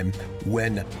time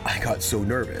when I got so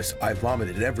nervous, I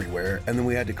vomited everywhere, and then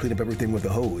we had to clean up everything with a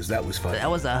hose? That was fun. That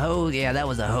was a hose. Yeah, that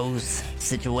was a hose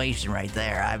situation right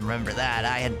there. I remember that.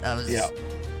 I was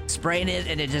spraying it,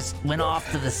 and it just went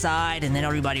off to the side, and then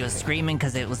everybody was screaming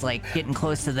because it was like getting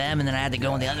close to them, and then I had to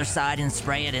go on the other side and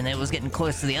spray it, and it was getting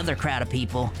close to the other crowd of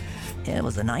people. Yeah, it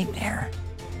was a nightmare.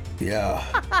 Yeah.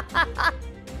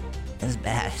 It was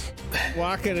bad.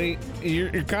 Walking,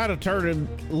 you're kind of turning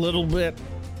a little bit.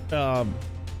 Are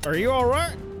you all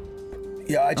right?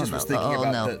 Yeah, I just was thinking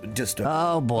about no.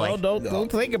 Oh boy. Oh, don't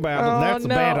think about it. That's a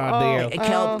bad idea. Hey,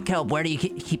 Kelp, where do you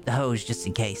keep the hose just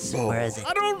in case? Where is it?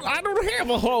 I don't have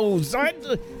a hose.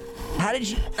 How did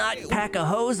you not pack a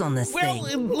hose on this thing?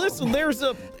 Well, listen, there's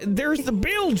the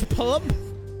bilge pump.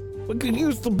 We could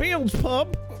use the bilge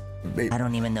pump. I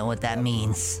don't even know what that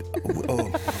means. Oh.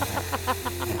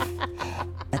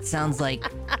 That sounds like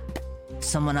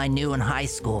someone I knew in high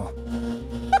school.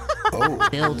 Oh.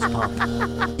 Bilge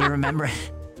pump. Do you remember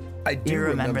it? I do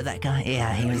remember that guy?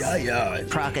 Yeah, he was Yeah.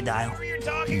 crocodile. What are you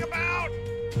talking about?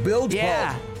 Bilge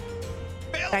Yeah,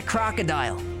 pump. that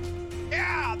crocodile.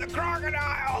 Yeah, the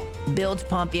crocodile. Bilge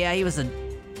pump, yeah, he was a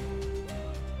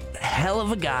hell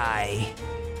of a guy.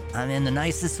 I mean, in the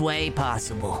nicest way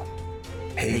possible.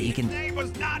 Hey, That you His can. name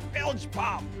was not Bilge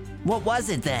Pump. What was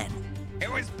it then?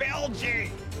 It was Bilgy.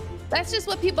 That's just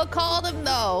what people called him,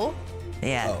 though.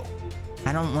 Yeah, oh.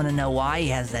 I don't want to know why he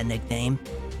has that nickname.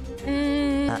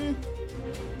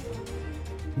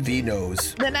 V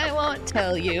knows. Then I won't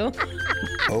tell you.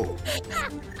 Oh.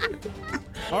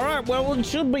 All right, well, it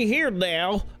should be here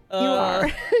now. You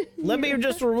are. Let me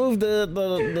just remove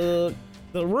the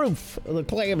roof of the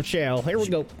clamshell. Here we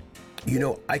go.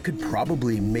 I could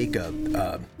probably make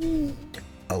a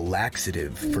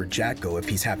laxative for Jacko if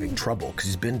he's having trouble, because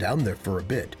he's been down there for a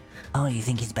bit. Oh, you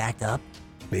think he's backed up?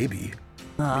 Maybe.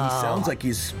 He sounds like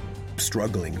he's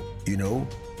struggling,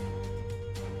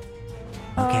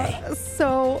 Okay.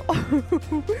 So,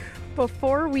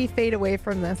 before we fade away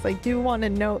from this, I do want to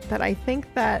note that I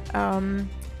think that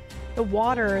the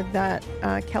water that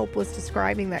Kelp was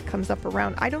describing that comes up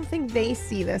around, I don't think they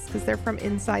see this because they're from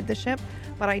inside the ship,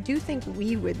 but I do think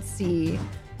we would see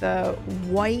the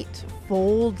white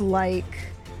fold-like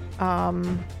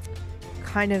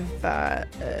kind of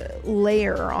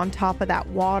layer on top of that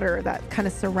water that kind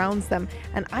of surrounds them.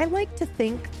 And I like to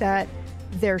think that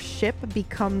their ship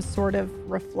becomes sort of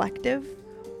reflective,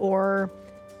 or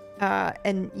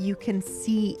and you can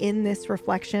see in this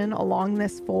reflection along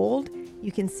this fold,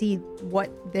 you can see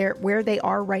where they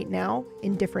are right now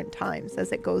in different times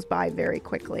as it goes by very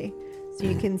quickly. So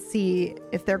you can see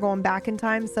if they're going back in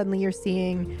time, suddenly you're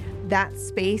seeing that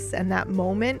space and that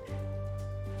moment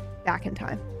back in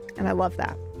time. And I love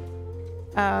that.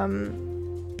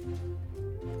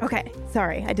 Okay,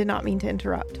 sorry, I did not mean to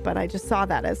interrupt, but I just saw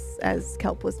that as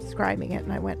Kelp was describing it,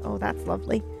 and I went, oh, that's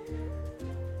lovely.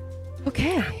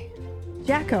 Okay.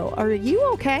 Jacko, are you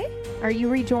okay? Are you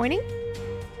rejoining?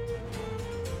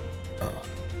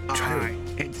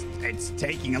 It's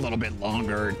taking a little bit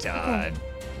longer to,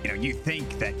 you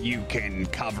think that you can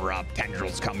cover up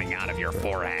tendrils coming out of your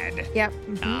forehead. Yep.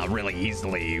 Really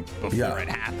easily before it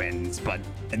happens, but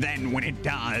then when it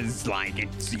does, like,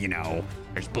 it's,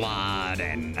 there's blood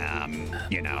and,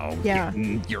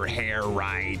 getting your hair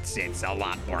right, it's a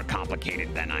lot more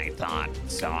complicated than I thought,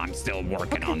 so I'm still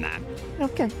working on that.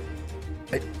 Okay.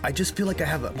 I just feel like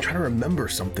I'm trying to remember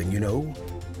something,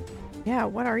 Yeah,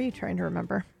 what are you trying to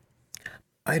remember?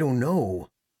 I don't know.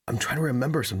 I'm trying to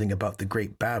remember something about the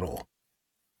great battle.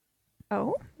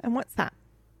 Oh, and what's that?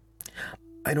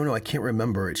 I don't know. I can't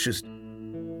remember. It's just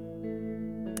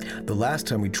the last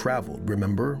time we traveled,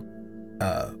 remember?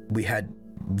 We had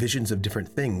visions of different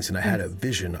things, and I had a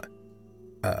vision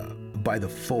by the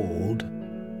fold,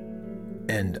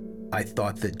 and I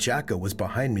thought that Jacko was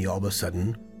behind me all of a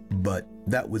sudden, but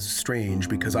that was strange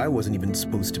because I wasn't even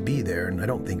supposed to be there, and I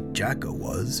don't think Jacko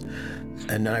was.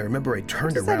 And then I remember I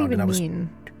turned around and I was...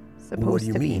 What do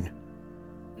you mean?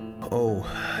 Oh,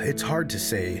 it's hard to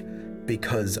say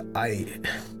because I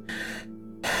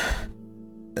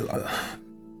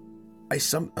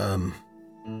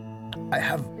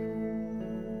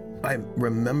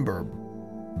remember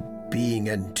being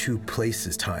in two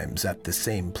places times at the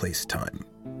same place time.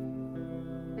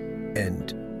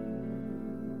 And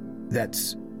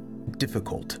that's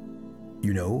difficult,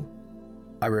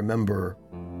 I remember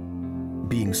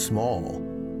being small,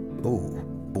 4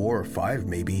 or 5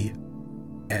 maybe,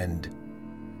 and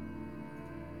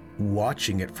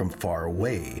watching it from far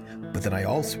away. But then I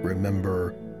also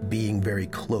remember being very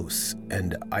close,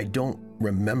 and I don't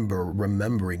remember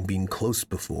remembering being close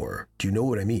before. Do you know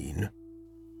what I mean?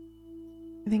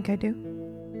 I think I do.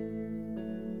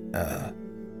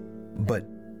 But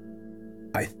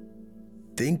I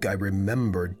think I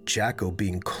remember Jacko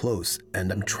being close,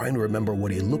 and I'm trying to remember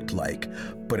what he looked like,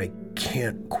 but I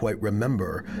can't quite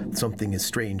remember. Something is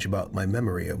strange about my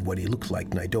memory of what he looked like,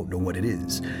 and I don't know what it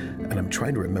is. And I'm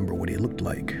trying to remember what he looked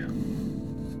like,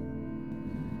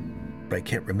 but I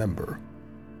can't remember.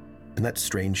 And that's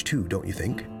strange too, don't you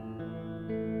think?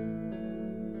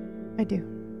 I do.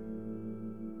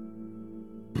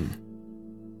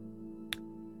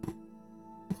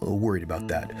 A little worried about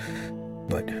that,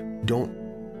 but don't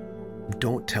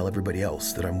tell everybody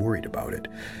else that I'm worried about it,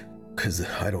 because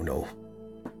I don't know.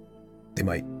 They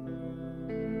might,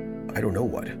 I don't know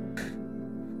what.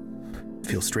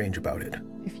 Feel strange about it.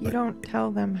 If you don't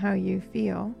tell them how you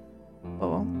feel,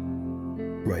 well,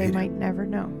 they might never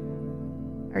know.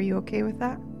 Are you okay with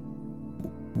that?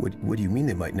 What do you mean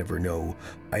they might never know?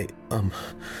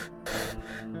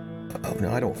 Oh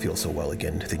no, I don't feel so well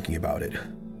again thinking about it.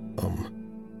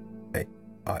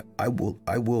 I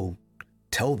will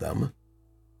tell them.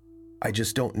 I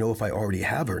just don't know if I already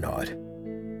have or not.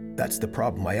 That's the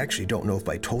problem. I actually don't know if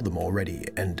I told them already,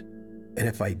 and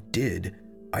if I did,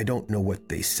 I don't know what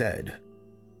they said.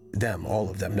 Them, all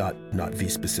of them, not V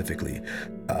specifically.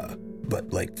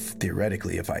 But like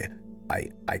theoretically, if I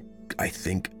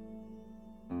think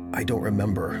I don't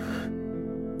remember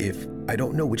if I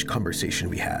don't know which conversation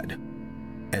we had.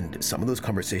 And some of those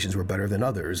conversations were better than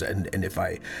others, and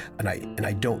I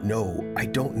don't know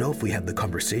if we had the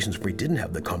conversations, if we didn't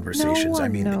have the conversations. No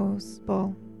one knows,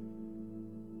 Bull.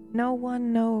 No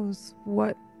one knows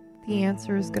what the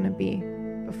answer is going to be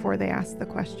before they ask the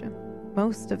question,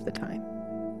 most of the time.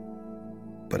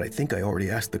 But I think I already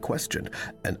asked the question,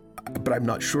 but I'm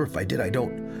not sure if I did.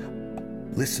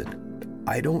 Listen,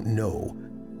 I don't know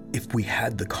if we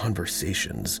had the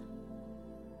conversations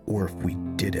or if we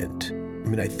didn't. I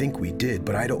mean, I think we did,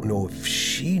 but I don't know if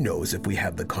she knows if we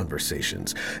had the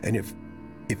conversations. And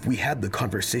if we had the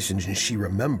conversations and she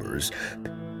remembers,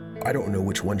 I don't know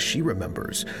which one she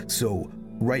remembers. So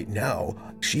right now,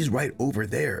 she's right over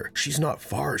there. She's not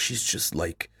far. She's just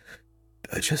like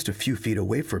just a few feet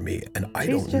away from me, and I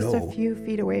don't know. She's just a few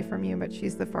feet away from you, but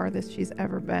she's the farthest she's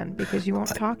ever been because you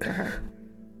won't talk to her.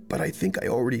 But I think I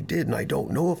already did, and I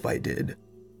don't know if I did.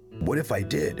 What if I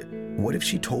did? What if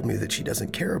she told me that she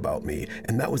doesn't care about me,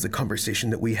 and that was the conversation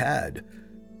that we had?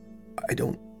 I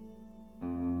don't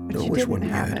know which one we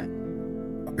had.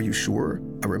 Are you sure?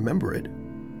 I remember it.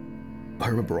 I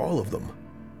remember all of them.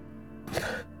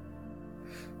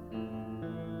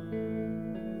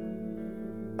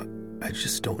 I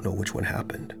just don't know which one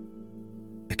happened.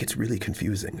 It gets really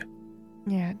confusing.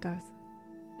 Yeah, it does.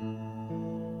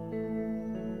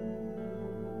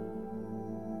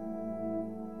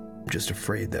 I'm just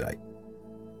afraid that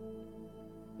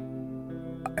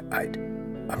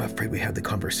I'm afraid we had the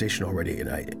conversation already, and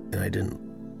I didn't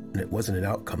and it wasn't an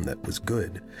outcome that was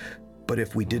good. But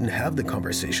if we didn't have the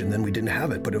conversation, then we didn't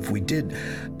have it. But if we did,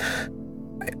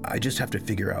 I just have to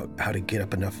figure out how to get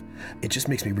up enough. It just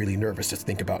makes me really nervous to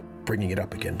think about bringing it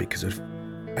up again because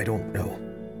I don't know.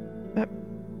 But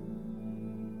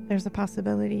there's a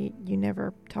possibility you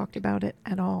never talked about it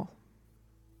at all.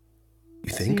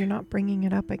 You think? So you're not bringing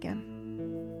it up again.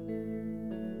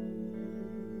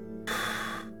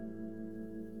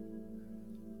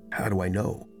 How do I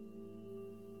know?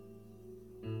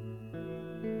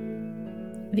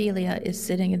 Velia is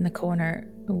sitting in the corner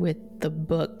with the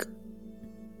book,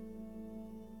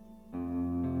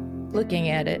 looking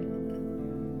at it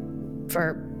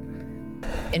for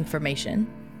information.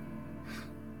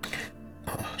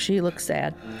 She looks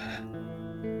sad.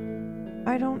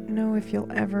 I don't know if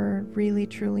you'll ever really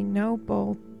truly know,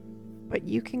 Bull, but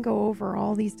you can go over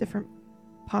all these different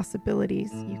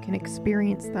possibilities. You can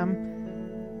experience them,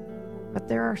 but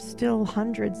there are still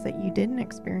hundreds that you didn't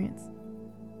experience.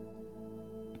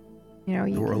 You know,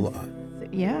 There were a lot.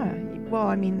 Yeah. Well,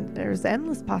 I mean, there's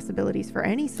endless possibilities for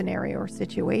any scenario or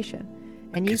situation.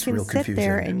 And you It's can real sit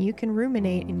there confusing. and you can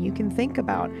ruminate and you can think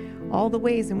about all the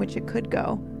ways in which it could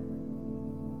go.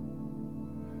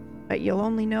 But you'll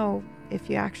only know if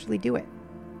you actually do it.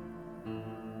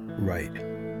 Right.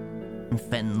 And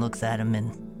Fenton looks at him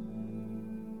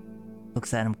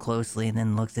closely, and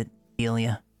then looks at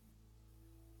Delia.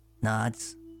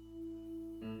 Nods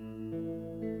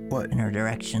What? in her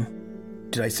direction.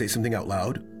 Did I say something out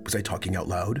loud? Was I talking out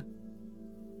loud?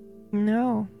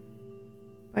 No.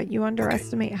 But you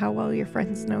underestimate how well your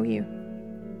friends know you.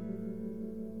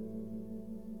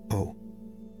 Oh,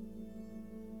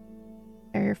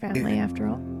 They're your family, after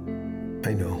all.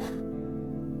 I know.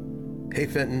 Hey,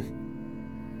 Fenton.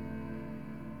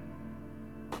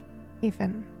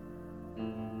 Ethan,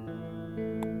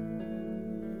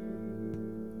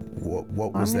 What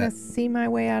I'm was gonna that? see my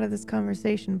way out of this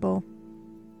conversation, Bull.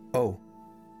 Oh,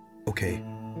 okay.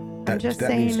 I'm just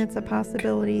saying means- it's a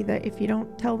possibility that if you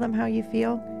don't tell them how you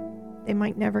feel, they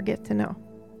might never get to know.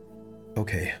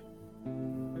 Okay.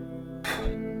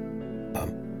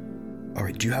 All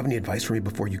right, do you have any advice for me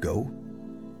before you go?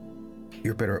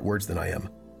 You're better at words than I am.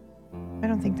 I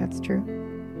don't think that's true.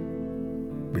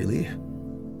 Really?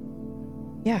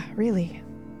 Yeah, really.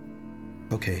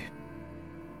 Okay.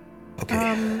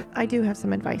 Okay. I do have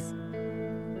some advice.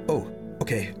 Oh,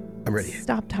 okay. I'm ready.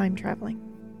 Stop time traveling.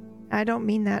 I don't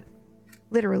mean that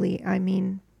literally. I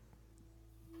mean,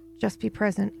 just be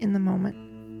present in the moment.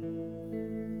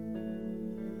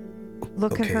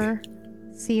 Look at Okay. her,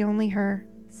 see only her,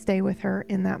 stay with her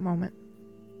in that moment.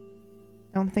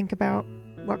 Don't think about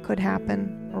what could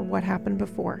happen or what happened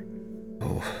before.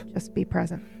 Oh, Just be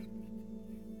present.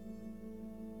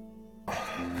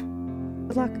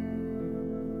 Good luck.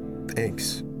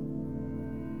 thanks.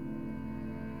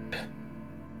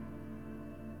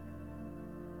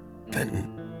 Fenton,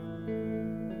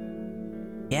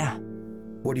 Yeah,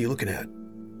 what are you looking at?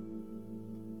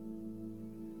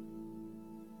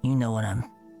 you know what I'm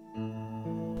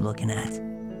looking at.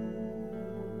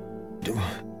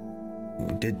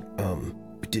 Did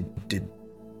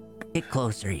Get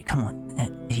closer. Come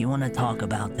on. If you want to talk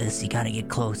about this, you gotta get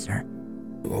closer.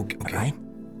 okay, Alright?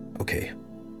 okay.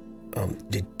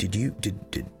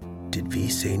 Did V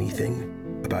say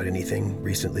anything about anything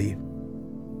recently?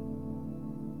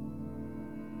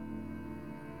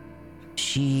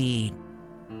 She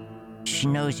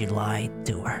knows you lied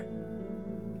to her.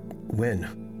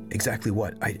 When? Exactly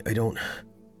what? I don't...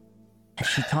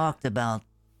 She talked about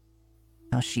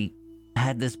how she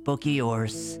had this book of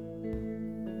yours,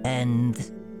 and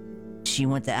she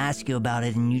went to ask you about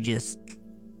it, and you just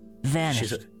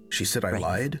vanished. She said I Right.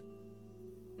 lied?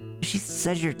 She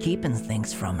says you're keeping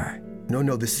things from her.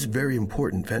 No, this is very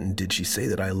important, Fenton. Did she say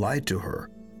that I lied to her?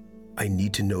 I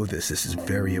need to know this. This is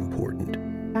very important.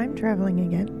 Time traveling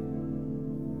again.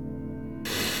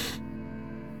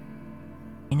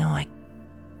 You know, I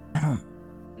don't...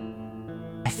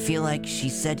 I feel like she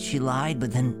said she lied,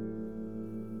 but then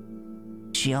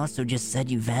she also just said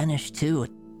you vanished too.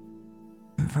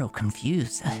 I'm real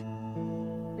confused. I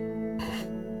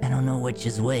don't know which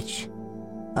is which.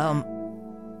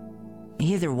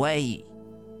 Either way,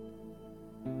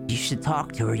 you should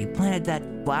talk to her. You planted that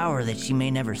flower that she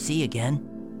may never see again.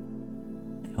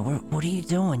 What are you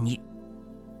doing?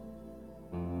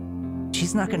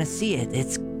 She's not gonna see it.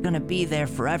 It's gonna be there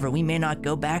forever. We may not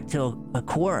go back to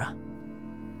Akora.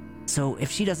 So if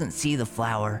she doesn't see the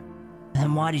flower,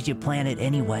 then why did you plant it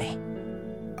anyway?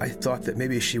 I thought that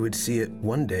maybe she would see it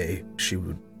one day. She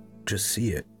would just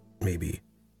see it, maybe.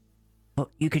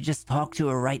 Well, you could just talk to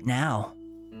her right now.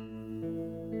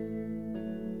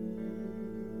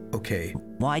 Okay.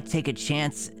 Why take a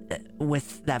chance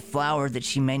with that flower that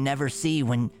she may never see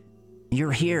when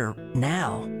you're here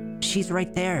now? She's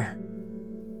right there.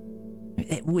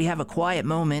 We have a quiet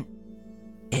moment.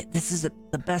 This is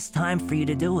the best time for you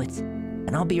to do it.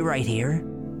 And I'll be right here.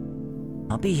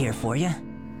 I'll be here for you.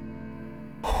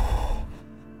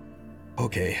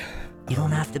 Okay. You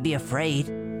don't have to be afraid.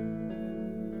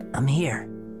 I'm here.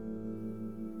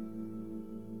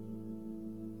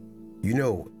 You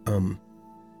know,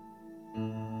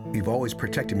 you've always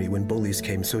protected me when bullies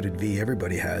came, so did V.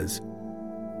 Everybody has.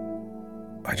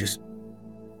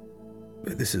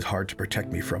 This is hard to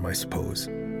protect me from, I suppose.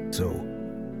 So...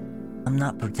 I'm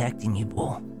not protecting you,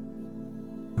 Bull.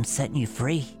 I'm setting you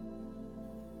free.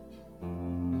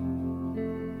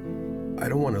 I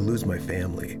don't want to lose my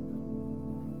family.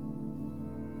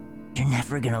 You're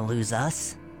never gonna lose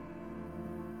us.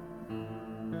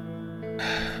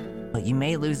 But you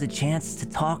may lose a chance to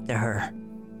talk to her.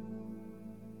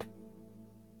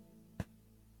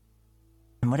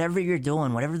 And whatever you're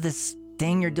doing, whatever this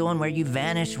thing you're doing where you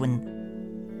vanish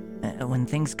when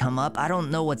things come up, I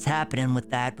don't know what's happening with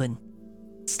that, but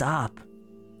stop.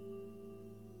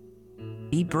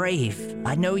 Be brave.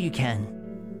 I know you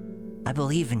can. I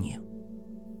believe in you.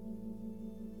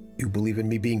 You believe in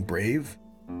me being brave?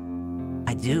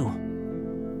 I do.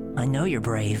 I know you're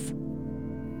brave.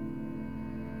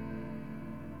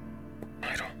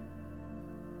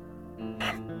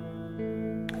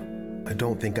 I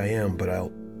don't think I am, but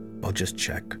I'll just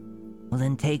check. Well,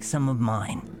 then take some of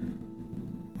mine.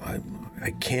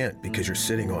 I can't because you're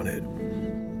sitting on it.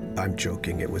 I'm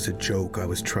joking. It was a joke. I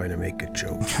was trying to make a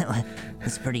joke.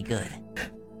 That's pretty good.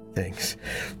 Thanks.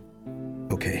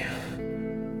 Okay.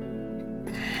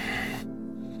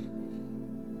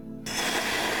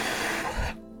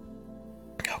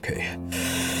 Okay.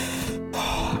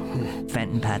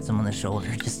 Fenton pats him on the shoulder.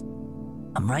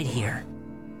 I'm right here.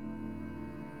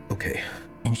 Okay.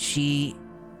 And she,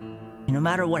 no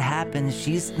matter what happens,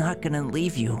 she's not gonna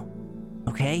leave you.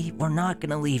 Okay? We're not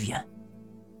gonna leave you.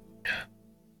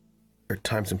 There are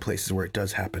times and places where it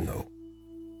does happen, though.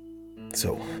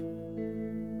 So.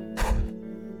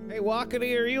 Hey,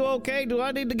 Walkity, are you okay? Do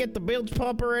I need to get the bilge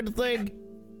pump or anything?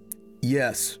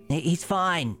 Yes. He's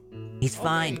fine. He's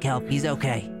fine, Kelp. He's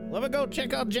okay. Let me go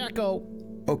check on Jacko.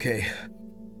 Okay.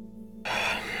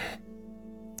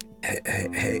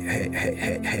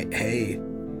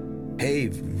 Hey,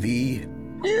 V.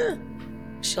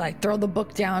 Should I throw the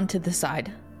book down to the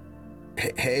side?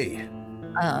 Hey.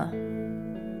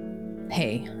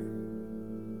 Hey.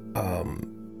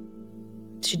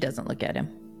 She doesn't look at him.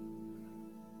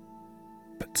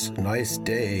 It's a nice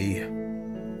day.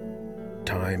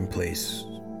 Time, place.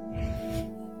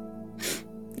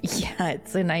 Yeah,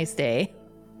 it's a nice day.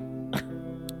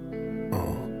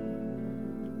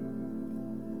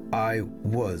 I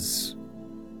was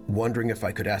wondering if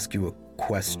I could ask you a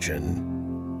question.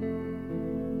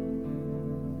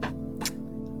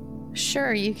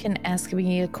 Sure, you can ask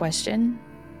me a question.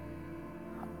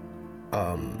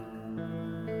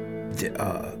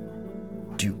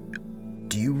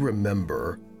 Do you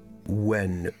remember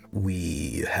when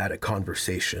we had a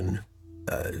conversation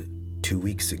 2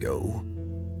 weeks ago,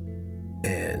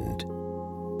 and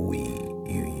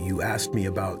you asked me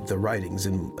about the writings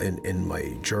in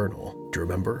my journal? Do you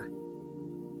remember?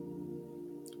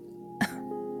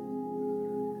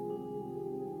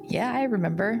 Yeah, I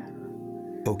remember.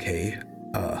 Okay.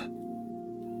 Of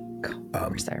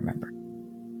course I remember.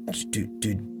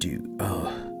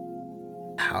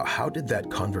 How did that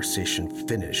conversation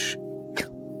finish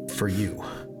for you?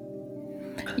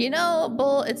 You know,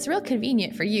 Bull, it's real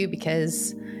convenient for you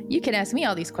because you can ask me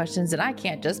all these questions and I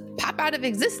can't just pop out of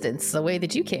existence the way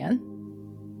that you can.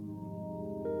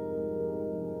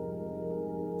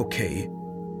 Okay,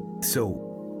 so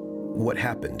what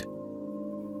happened?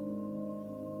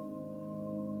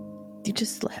 You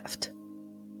just left.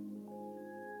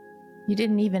 You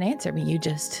didn't even answer me.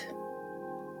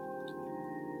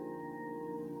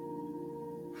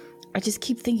 I just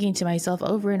keep thinking to myself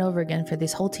over and over again for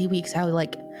this whole 2 weeks how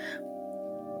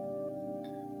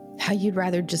you'd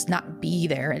rather just not be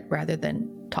there rather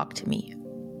than talk to me.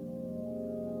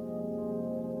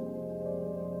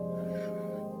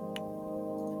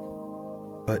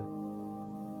 But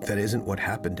that isn't what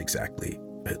happened exactly,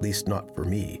 at least not for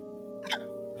me.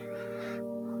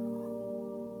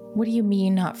 What do you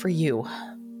mean, not for you?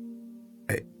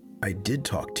 I did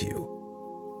talk to you.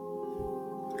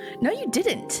 No, you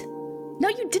didn't. No,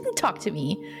 you didn't talk to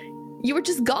me. You were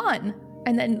just gone.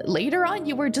 And then later on,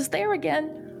 you were just there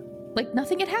again. Like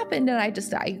nothing had happened. And I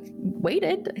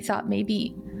waited. I thought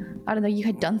maybe, I don't know, you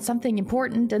had done something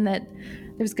important and that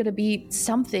there's gonna be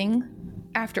something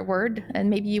afterward, and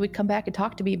maybe you would come back and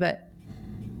talk to me, but...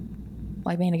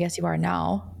 Well, I mean, I guess you are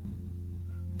now.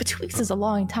 But 2 weeks is a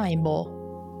long time, Bull.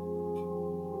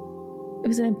 It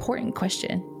was an important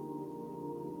question.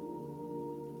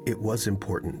 It was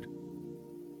important.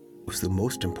 It was the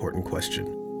most important question.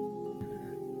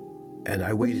 And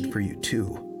I waited for you too.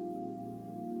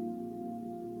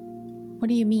 What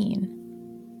do you mean?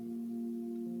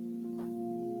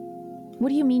 What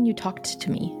do you mean you talked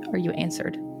to me, or you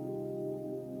answered?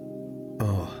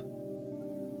 Oh.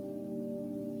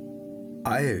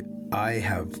 I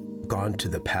have gone to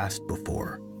the past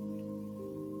before.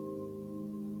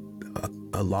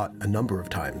 A number of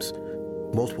times.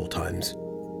 Multiple times.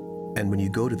 And when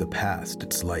you go to the past,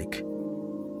 it's like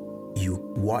you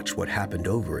watch what happened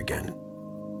over again.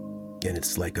 And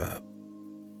it's like a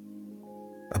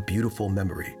beautiful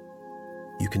memory.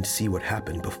 You can see what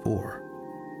happened before.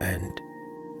 And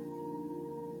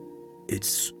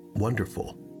it's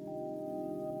wonderful.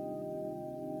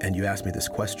 And you asked me this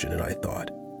question, and I thought,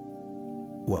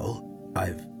 well,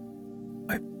 I've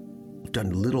done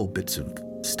little bits of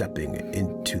stepping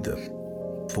into the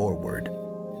forward.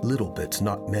 Little bits,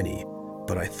 not many,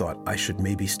 but I thought I should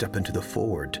maybe step into the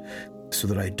forward so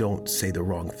that I don't say the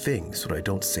wrong thing,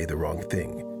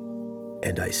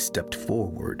 And I stepped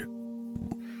forward.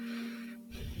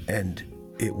 And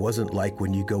it wasn't like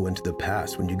when you go into the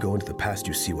past. When you go into the past,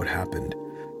 you see what happened.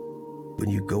 When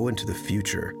you go into the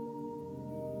future,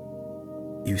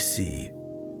 you see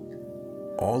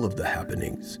all of the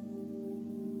happenings.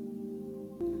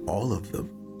 All of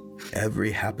them.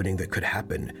 Every happening that could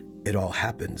happen, it all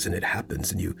happens, and it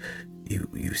happens, and you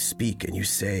speak and you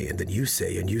say, and then you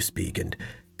say and you speak, and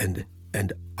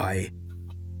I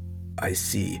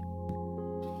see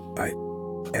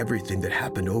everything that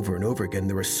happened over and over again.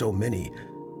 There were so many,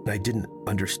 and I didn't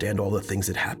understand all the things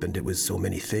that happened. It was so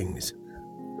many things.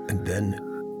 And then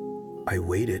I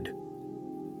waited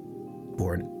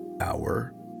for an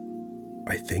hour,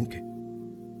 I think,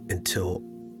 until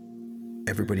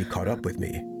everybody caught up with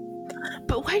me.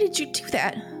 But why did you do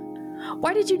that?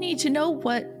 Why did you need to know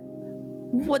what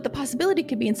the possibility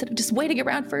could be instead of just waiting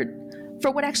around for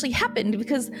what actually happened?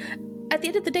 Because at the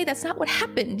end of the day, that's not what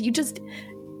happened. You just...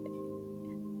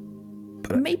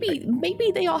 But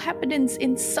maybe they all happened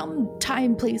in some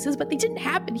time places, but they didn't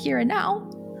happen here and now.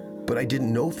 But I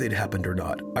didn't know if they'd happened or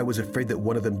not. I was afraid that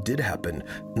one of them did happen,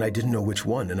 and I didn't know which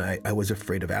one, and I was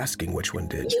afraid of asking which one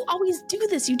did. You always do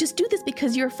this. You just do this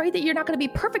because you're afraid that you're not going to be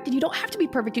perfect, and you don't have to be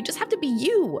perfect. You just have to be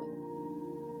you.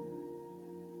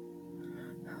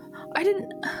 I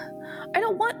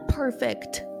don't want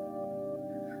perfect.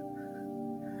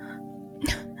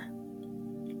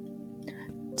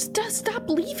 Stop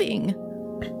leaving.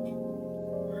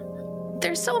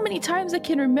 There's so many times I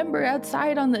can remember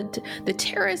outside on the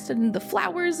terrace and the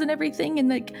flowers and everything, and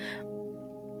like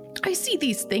I see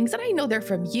these things and I know they're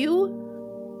from you,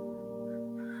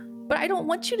 but I don't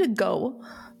want you to go.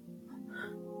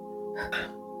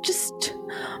 Just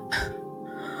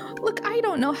look, I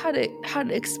don't know how to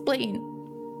explain,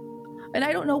 and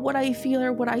I don't know what I feel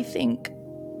or what I think.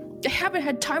 I haven't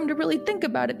had time to really think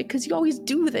about it because you always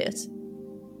do this.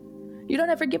 You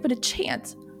don't ever give it a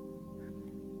chance.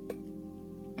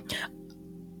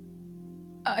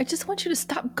 I just want you to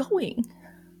stop going.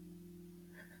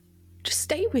 Just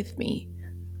stay with me.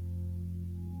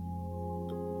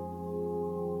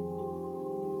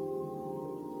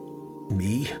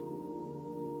 Me?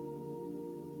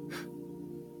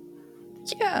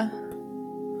 Yeah.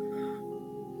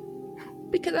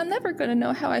 Because I'm never gonna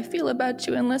know how I feel about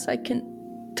you unless I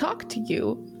can talk to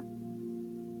you.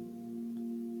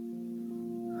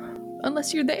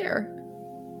 Unless you're there.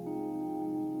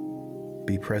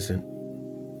 Be present.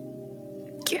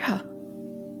 Yeah.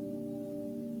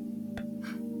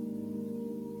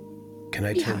 Can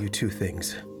I tell you two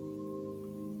things?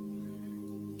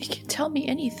 You can tell me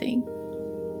anything.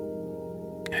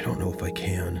 I don't know if I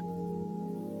can.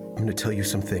 I'm going to tell you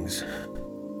some things.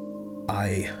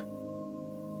 I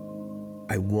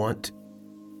want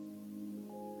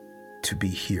to be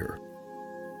here.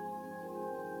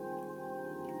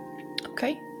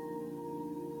 Okay.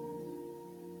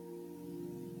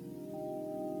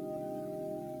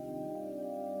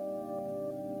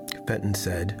 Fenton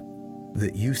said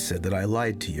that you said that I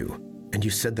lied to you, and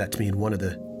you said that to me in one of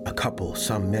a couple,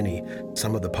 many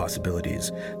of the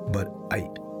possibilities, but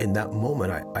in that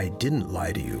moment, I didn't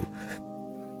lie to you.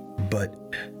 But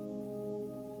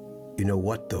you know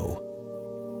what, though?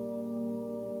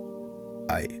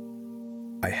 I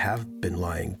have been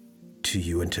lying to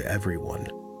you and to everyone.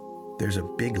 There's a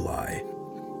big lie.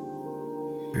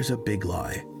 There's a big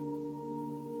lie.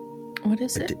 What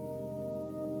is it?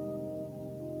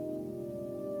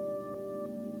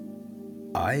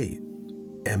 I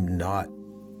am not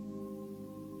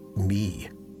me.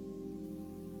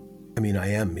 I mean, I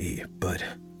am me, but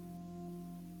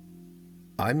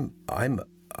I'm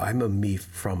a me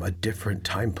from a different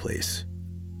time place.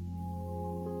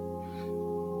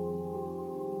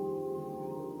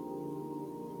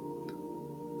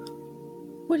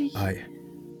 What do you?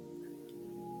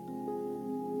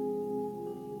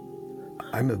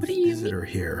 I'm a visitor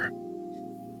here.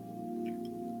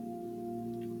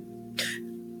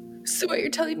 So what you're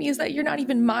telling me is that you're not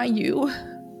even my you?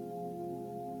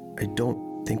 I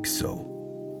don't think so.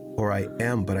 Or I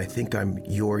am, but I think I'm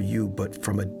your you, but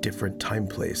from a different time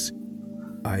place.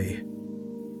 Benton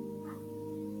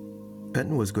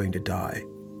was going to die.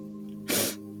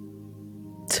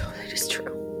 So that is true.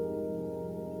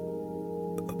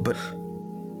 But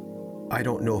I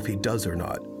don't know if he does or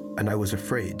not, and I was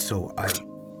afraid, so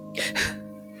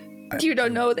You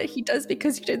don't know that he does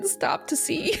because you didn't stop to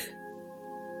see.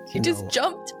 You just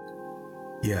jumped.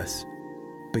 Yes,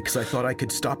 because I thought I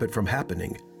could stop it from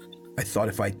happening. I thought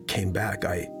if I came back,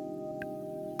 I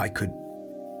could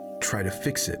try to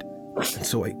fix it. And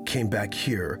so I came back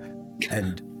here,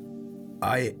 and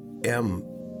I am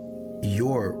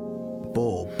your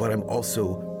bull, but I'm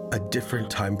also a different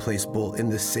time, place bull in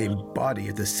the same body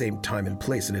at the same time and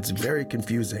place, and it's very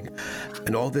confusing.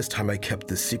 And all this time I kept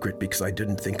this secret because I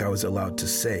didn't think I was allowed to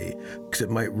say, because it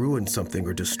might ruin something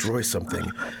or destroy something.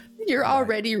 You're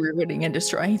already ruining and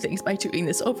destroying things by doing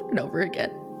this over and over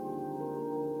again.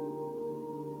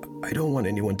 I don't want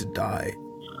anyone to die.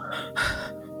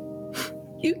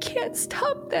 You can't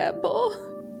stop that, Bull.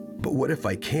 But what if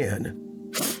I can?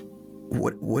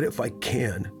 What if I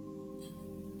can?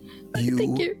 I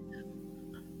think you're...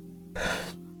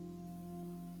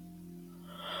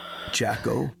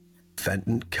 Jacko,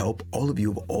 Fenton, Kelp, all of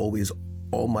you have always,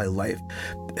 all my life,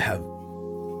 have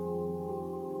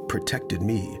protected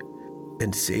me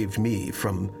and saved me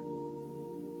from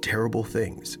terrible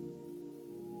things.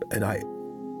 And I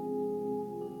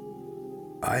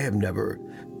have never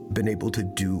been able to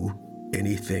do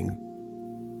anything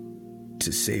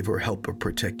to save or help or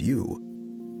protect you.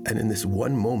 And in this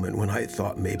one moment when I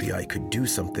thought maybe I could do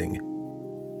something,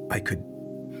 I could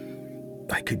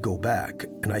go back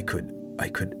and I could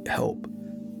help.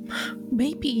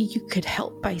 Maybe you could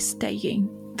help by staying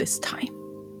this time.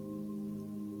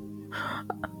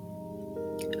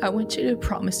 I want you to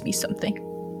promise me something.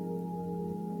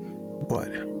 What?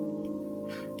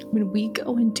 When we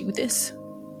go and do this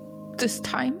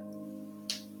time,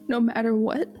 no matter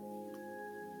what,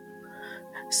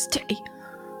 stay.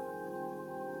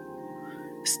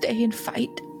 Stay and fight.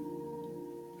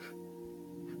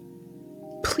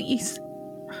 Please.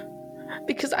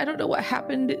 Because I don't know what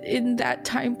happened in that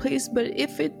time place, but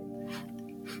if it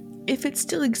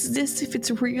still exists, if it's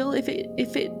real, if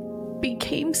it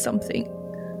became something,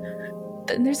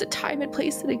 then there's a time and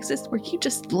place that exists where you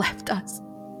just left us.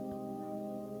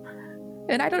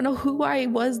 And I don't know who I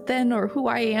was then or who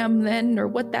I am then or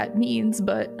what that means,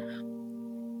 but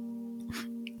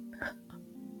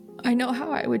I know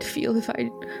how I would feel if I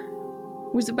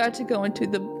was about to go into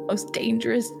the most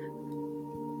dangerous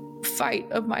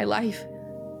fight of my life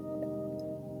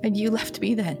and you left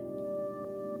me then.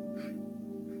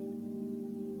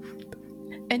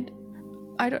 And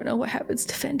I don't know what happens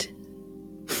to Fenton.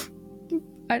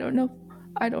 I don't know.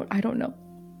 I don't know.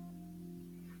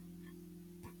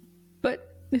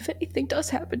 But if anything does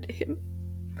happen to him,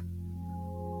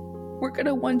 we're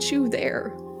gonna want you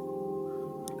there,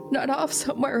 not off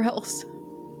somewhere else.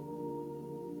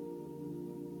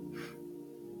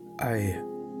 I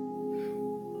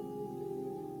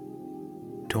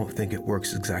don't think it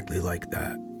works exactly like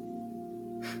that.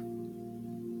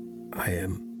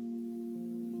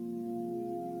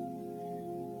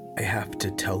 I have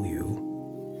to tell you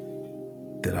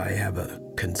that I have a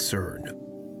concern.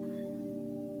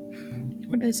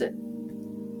 What is it?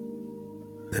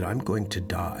 That I'm going to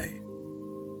die.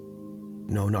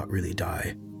 No, not really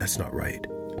die. That's not right.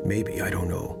 Maybe, I don't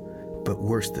know. But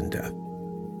worse than death.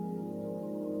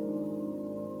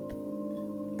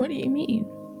 What do you mean?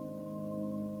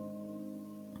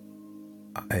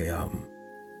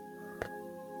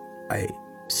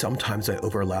 Sometimes I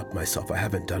overlap myself. I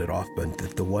haven't done it often.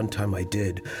 The one time I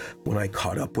did, when I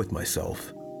caught up with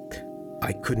myself,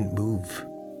 I couldn't move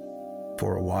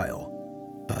for a while.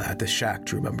 At the shack,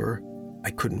 do you remember? I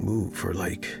couldn't move for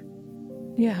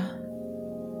Yeah.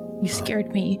 You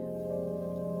scared me.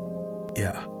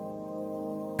 Yeah.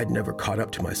 I'd never caught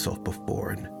up to myself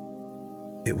before, and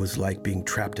it was like being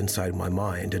trapped inside my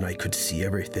mind, and I could see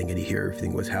everything and hear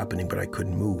everything was happening, but I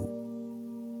couldn't move.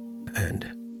 And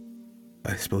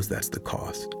I suppose that's the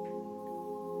cost.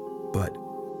 But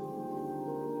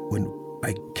when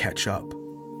I catch up,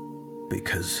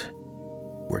 because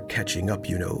we're catching up,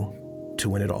 to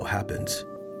when it all happens,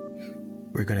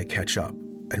 we're gonna catch up.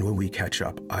 And when we catch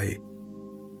up,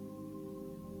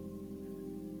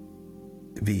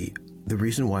 the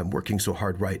reason why I'm working so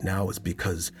hard right now is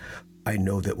because I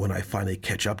know that when I finally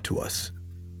catch up to us,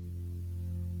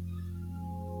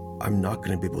 I'm not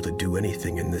going to be able to do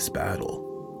anything in this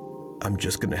battle. I'm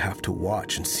just going to have to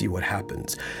watch and see what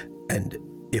happens. And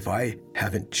if I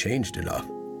haven't changed enough,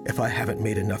 if I haven't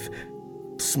made enough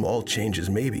small changes,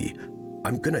 maybe,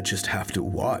 I'm going to just have to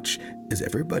watch as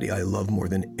everybody I love more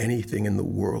than anything in the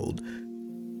world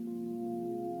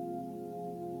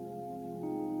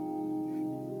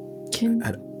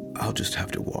and I'll just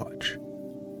have to watch.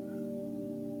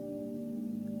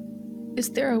 Is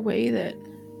there a way that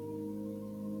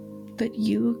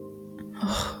you...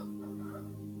 Oh,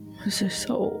 this is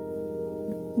so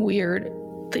weird.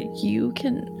 That you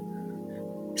can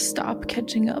stop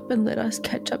catching up and let us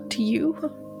catch up to you?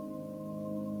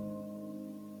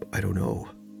 I don't know.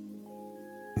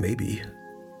 Maybe.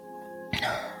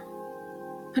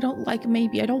 I don't like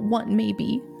maybe. I don't want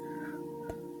maybe.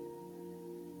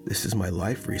 This is my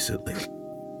life recently.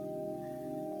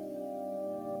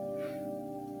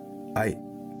 I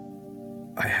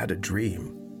had a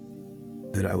dream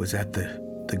that I was at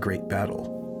the great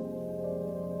battle.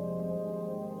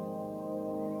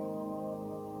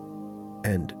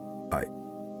 And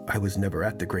I was never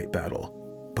at the great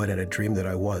battle, but at a dream that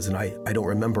I was, and I don't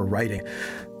remember writing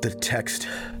the text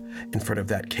in front of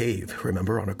that cave,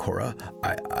 remember, on Akora?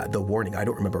 The warning, I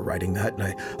don't remember writing that,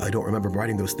 and I don't remember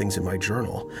writing those things in my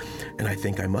journal, and I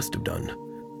think I must have done,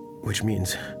 which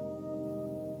means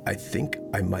I think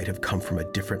I might have come from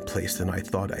a different place than I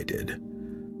thought I did.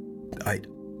 I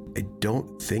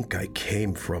don't think I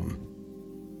came from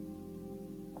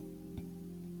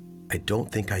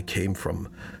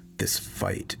this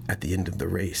fight at the end of the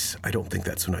race. I don't think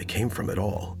that's when I came from at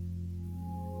all.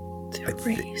 The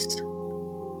race?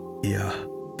 Yeah,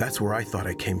 that's where I thought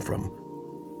I came from.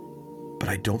 But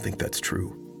I don't think that's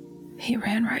true. He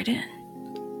ran right in.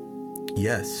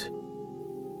 Yes.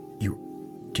 Do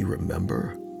you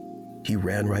remember? He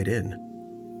ran right in.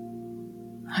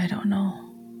 I don't know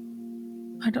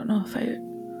if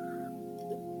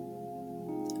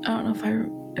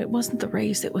it wasn't the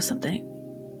race, it was something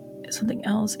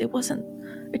else. It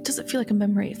doesn't feel like a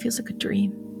memory, it feels like a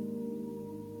dream.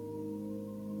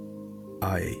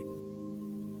 I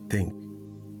think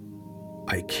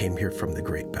I came here from the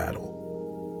great battle.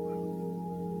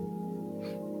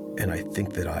 And I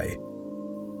think that I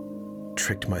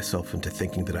tricked myself into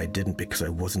thinking that I didn't because I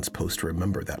wasn't supposed to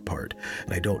remember that part.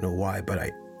 And I don't know why, but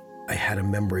I had a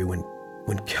memory when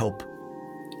Kelp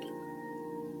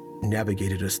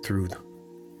navigated us through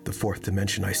the fourth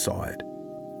dimension. I saw it.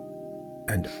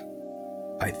 And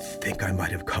I think I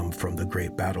might have come from the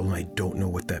great battle, and I don't know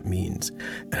what that means.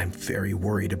 And I'm very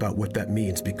worried about what that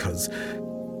means, because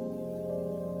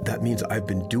that means I've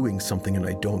been doing something and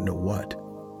I don't know what.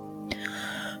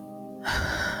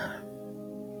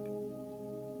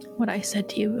 What I said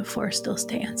to you before still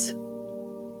stands.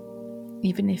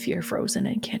 Even if you're frozen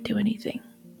and can't do anything,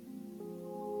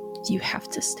 you have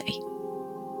to stay.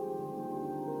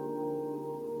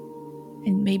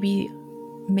 And maybe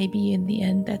in the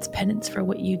end that's penance for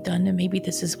what you've done, and maybe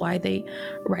this is why they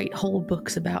write whole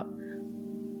books about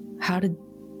how to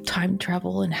time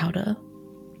travel and how to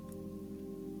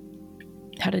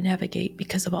navigate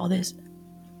because of all this.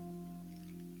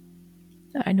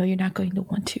 I know you're not going to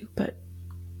want to, but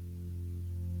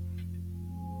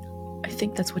I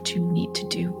think that's what you need to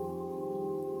do.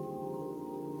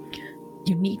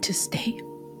 You need to stay.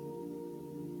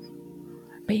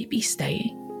 Maybe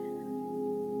staying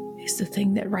is the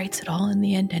thing that writes it all in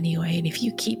the end anyway. And if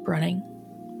you keep running,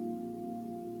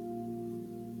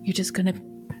 you're just gonna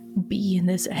be in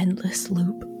this endless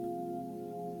loop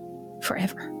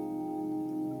forever.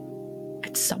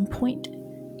 At some point,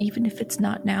 even if it's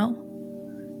not now,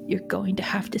 you're going to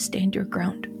have to stand your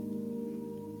ground.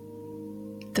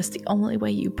 That's the only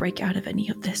way you break out of any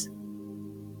of this.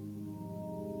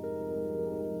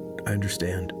 I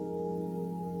understand.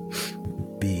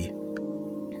 B,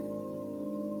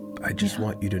 I just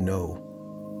want you to know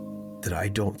that I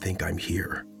don't think I'm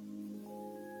here.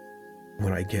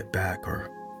 When I get back or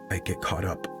I get caught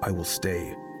up, I will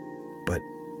stay. But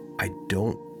I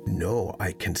don't know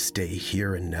I can stay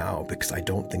here and now, because I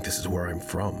don't think this is where I'm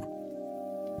from.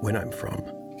 When I'm from.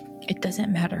 It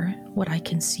doesn't matter what I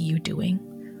can see you doing.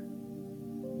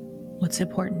 What's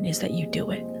important is that you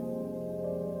do it.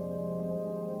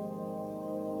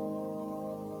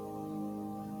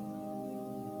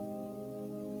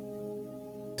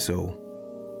 So,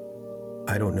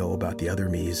 I don't know about the other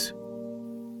me's,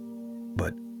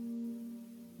 but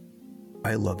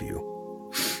I love you.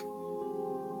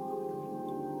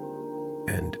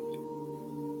 And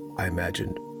I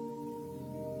imagined,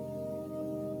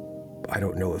 I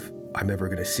don't know if I'm ever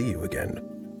going to see you again,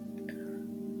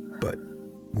 but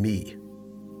me,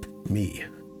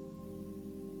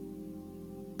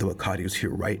 the Wakati who's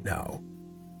here right now,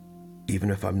 even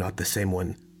if I'm not the same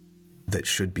one that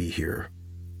should be here,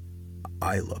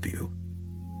 I love you.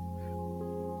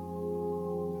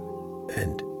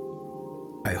 And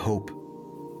I hope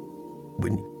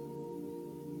when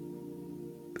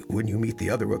you meet the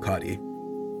other Wakati,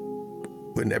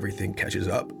 when everything catches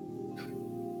up,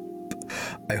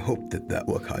 I hope that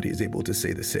Wakati is able to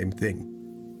say the same thing.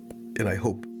 And I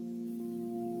hope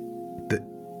that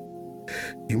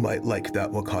you might like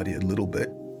that Wakati a little bit.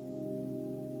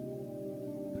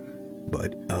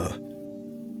 But,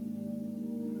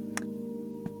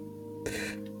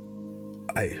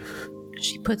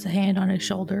 She puts a hand on his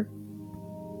shoulder.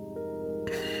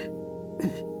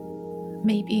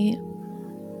 Maybe,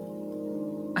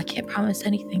 I can't promise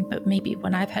anything, but maybe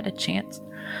when I've had a chance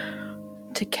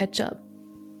to catch up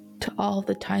to all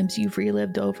the times you've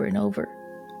relived over and over,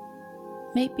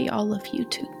 maybe I'll love you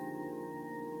too.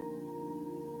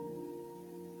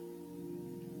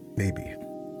 Maybe.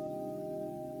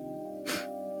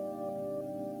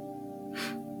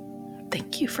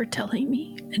 Thank you for telling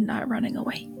me and not running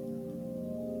away.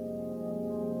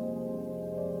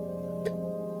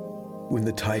 When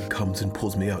the tide comes and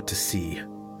pulls me out to sea,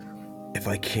 if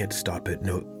I can't stop it,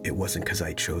 no, it wasn't because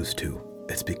I chose to.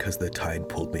 It's because the tide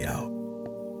pulled me out.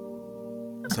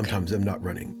 Okay. Sometimes I'm not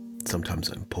running. Sometimes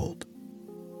I'm pulled.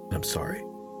 I'm sorry.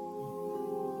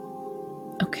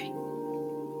 Okay.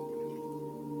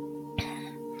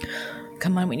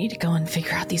 Come on, we need to go and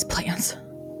figure out these plans.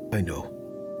 I know.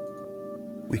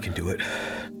 We can do it.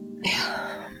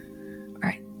 Yeah. All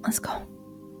right, let's go.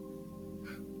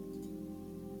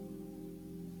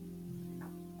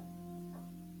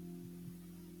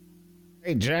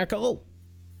 Hey, Jacko.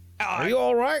 Are you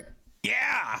all right?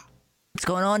 Yeah. What's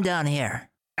going on down here?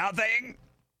 Nothing.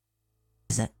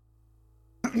 Is that...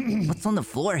 What's on the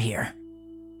floor here?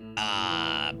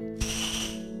 I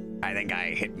think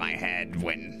I hit my head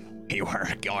when we were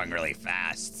going really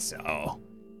fast, so...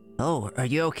 Oh, are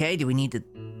you okay? Do we need to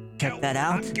check that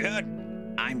out? I'm good.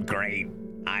 I'm great.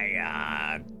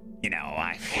 I've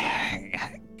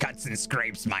cuts and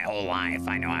scrapes my whole life.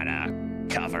 I know how to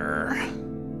cover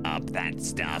up that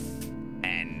stuff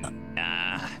and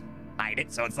hide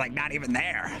it so it's like not even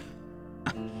there.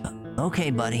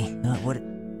 Okay, buddy. What?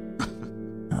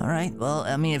 All right. Well,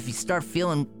 I mean, if you start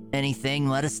feeling anything,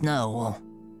 let us know.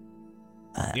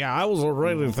 Yeah, I was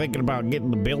already thinking about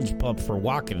getting the bilge pump for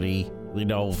Wakati. You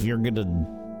know, if you're gonna...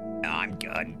 No, I'm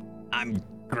good. I'm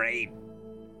great.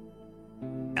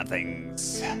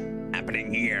 Nothing's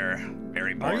happening here.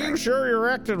 Very boring. Are you sure you're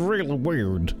acting really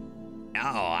weird? No,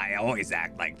 I always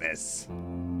act like this.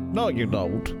 No, you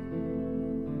don't.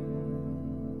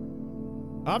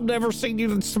 I've never seen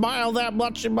you smile that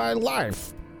much in my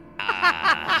life.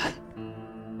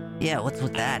 Yeah, what's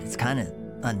with that? It's kind of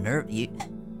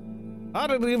unnerving. I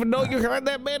didn't even know you had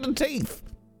that many teeth.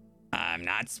 I'm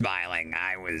not smiling.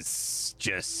 I was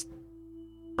just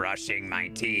brushing my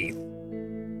teeth.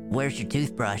 Where's your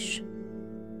toothbrush?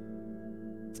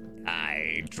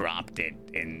 I dropped it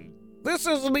in... This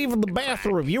isn't even the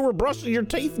bathroom. You were brushing your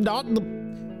teeth, not in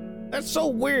the... That's so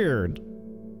weird.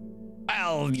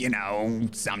 Well, you know,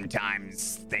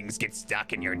 sometimes things get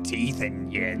stuck in your teeth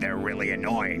and they're really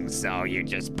annoying, so you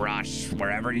just brush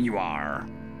wherever you are.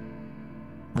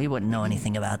 We wouldn't know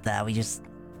anything about that. We just...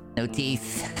 No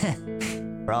teeth.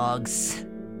 Frogs.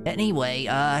 Anyway,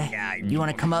 Yeah, you want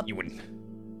to come up? You wouldn't...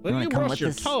 Well, you come brush with your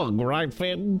us? tongue, right,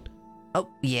 Fenton? Oh,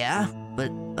 yeah,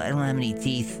 but I don't have any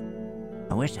teeth.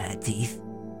 I wish I had teeth.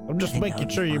 I'm just I think that making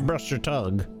would sure be you fun. brush your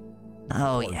tongue.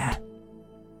 Oh, yeah.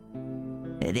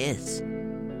 It is.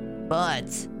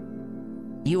 But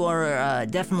you are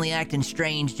definitely acting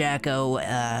strange, Jacko.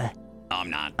 No, I'm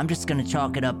not. I'm just gonna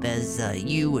chalk it up as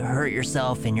you hurt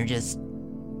yourself and you're just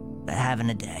having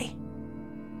a day.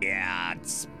 Yeah,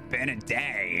 it's been a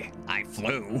day. I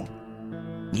flew.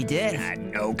 You did? Had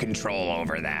no control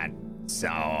over that. So,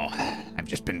 I've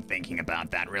just been thinking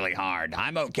about that really hard.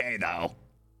 I'm okay, though.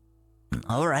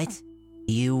 All right.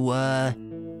 You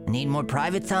need more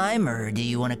private time, or do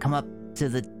you want to come up to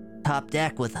the top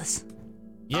deck with us?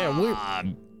 Yeah, we're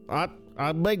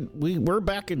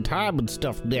back in time and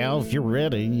stuff now. If you're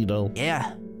ready, you know.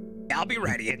 Yeah. I'll be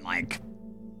ready in, like,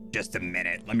 just a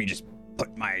minute. Let me just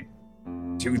put my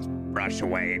toothbrush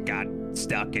away. It got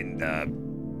stuck in the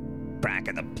crack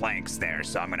in the planks there,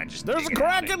 so I'm gonna just. There's a dig it out.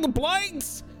 crack in the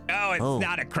planks? No, it's Oh.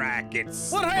 not a crack.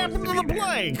 It's. What supposed happened to be the there.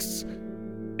 planks?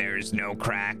 There's no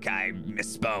crack. I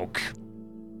misspoke.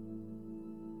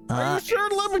 Are you sure?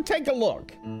 Let me take a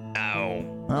look. Oh.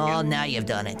 Oh, now you've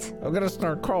done it. I'm gonna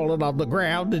start crawling on the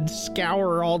ground and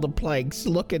scour all the planks,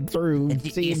 looking through, Do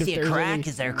you seeing if see a there's crack? any...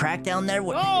 Is there a crack down there?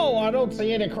 Oh, I don't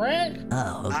see any crack.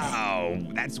 Oh, okay.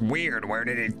 Oh, that's weird. Where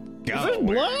did it go? Is this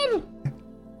blood?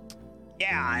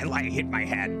 Yeah, I hit my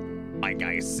head, like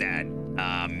I said.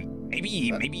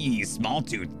 Maybe Small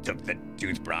Tooth took the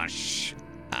toothbrush.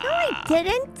 I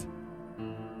didn't.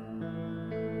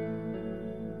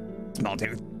 Small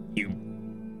Tooth, you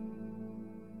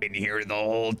been here the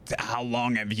whole how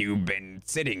long have you been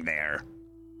sitting there?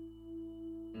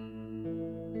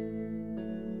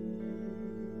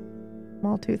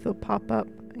 Smalltooth will pop up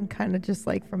and kind of just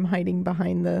like from hiding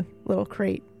behind the little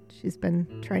crate. She's been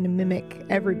trying to mimic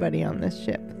everybody on this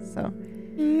ship, so.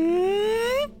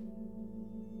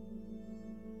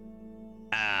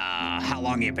 How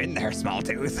long you been there, Small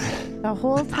Tooth? The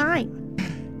whole time.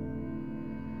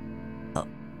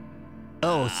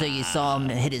 Oh, so you saw him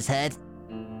hit his head?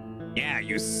 Yeah,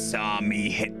 you saw me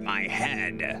hit my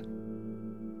head.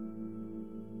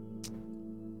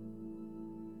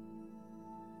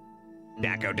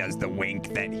 Jacko does the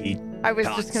wink that he I was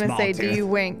taught just going to say, do Smalltooth. you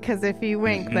wink? Because if you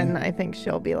wink, then I think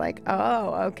she'll be like,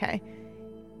 oh, okay.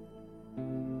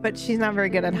 But she's not very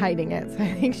good at hiding it, so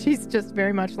I think she's just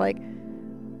very much like,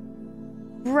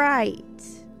 Right.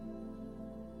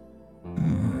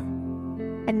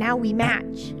 And now we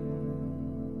match.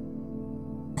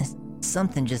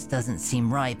 Something just doesn't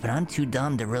seem right, but I'm too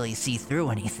dumb to really see through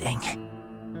anything.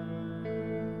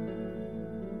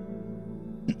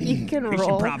 you can We should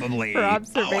roll probably for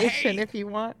observation Oh, hey. if you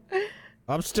want.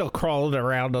 I'm still crawling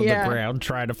around on Yeah. the ground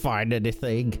trying to find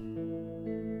anything.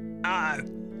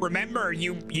 Remember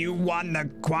you won the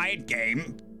quiet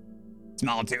game,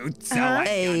 Small Tooth. So I got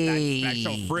Hey. that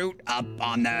special fruit up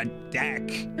on the deck.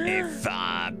 If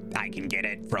I can get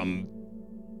it from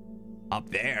up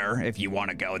there, if you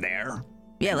want to go there.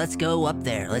 Yeah, let's go up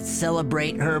there. Let's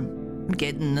celebrate her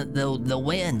getting the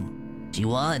win. She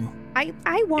won.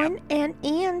 I won, and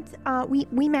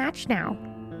we match now.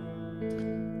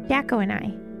 Jacko and I.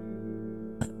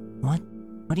 What?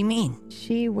 What do you mean?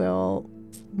 She will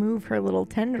move her little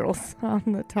tendrils on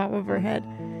the top of her head.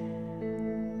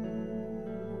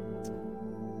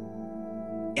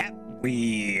 Yep,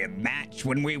 we match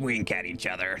when we wink at each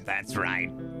other. That's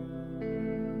right.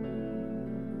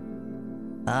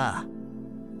 Ah.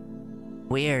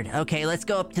 Weird. Okay, let's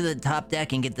go up to the top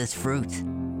deck and get this fruit.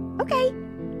 Okay.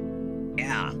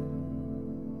 Yeah.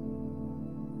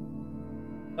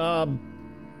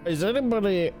 Is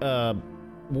anybody, a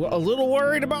little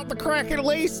worried about the crack at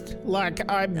least? Like,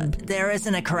 I'm... There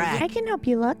isn't a I crack. can help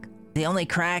you look. The only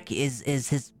crack is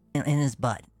his in his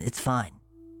butt. It's fine.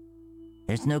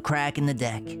 There's no crack in the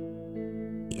deck.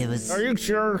 It was. Are you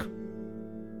sure?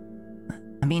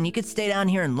 I mean, you could stay down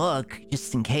here and look,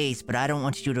 just in case, but I don't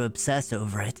want you to obsess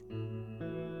over it.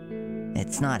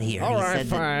 It's not here. All He right, said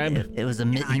fine. that it was a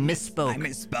he I misspoke.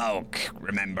 misspoke,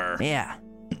 remember? Yeah.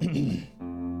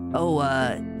 Oh,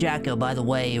 Jacko, by the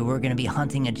way, we're gonna be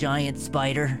hunting a giant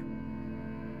spider.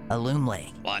 A loom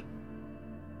leg. What?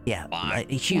 Yeah, Why?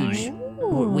 huge.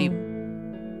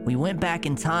 We went back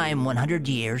in time 100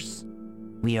 years.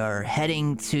 We are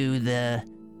heading to the...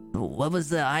 What was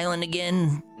the island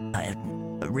again?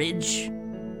 Ridge?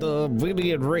 The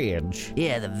Vinian Ridge.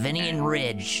 Yeah, the Vinian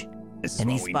Ridge. This is And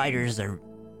what these we spiders are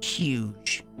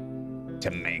huge. need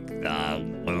to make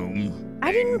the loom.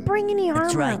 I didn't bring any armor.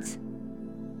 That's right.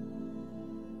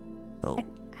 Oh,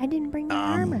 I didn't bring my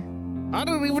armor. I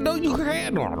didn't even know you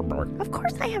had armor. Of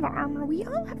course I have armor. We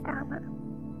all have armor.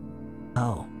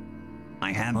 oh.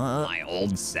 I have What? my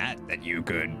old set that you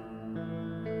could.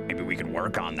 Maybe we could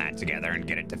work on that together and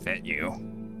get it to fit you.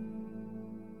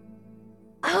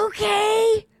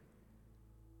 Okay.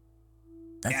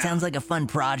 That Yeah. sounds like a fun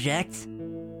project.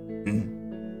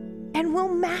 And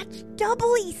we'll match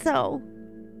doubly so.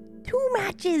 2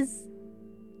 matches.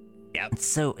 Yep.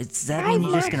 So, is that Five mean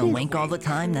you're just gonna matches. wink all the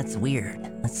time? That's weird.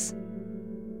 That's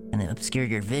gonna obscure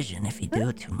your vision if you do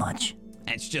it too much.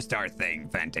 It's just our thing,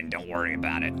 Fenton. Don't worry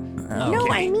about it. No,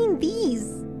 I mean these.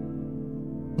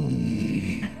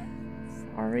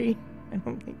 Sorry. I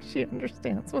don't think she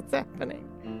understands what's happening.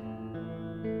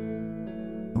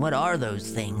 What are those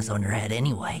things on your head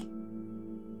anyway?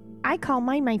 I call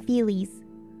mine my feelies.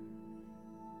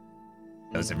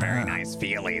 Those are very nice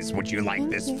feelies. Would you like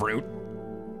this Thank you. fruit?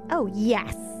 Oh,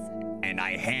 yes. And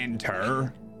I hand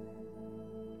her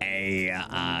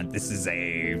a, this is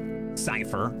a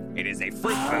Cypher. It is a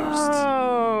fruit boost.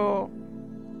 Oh.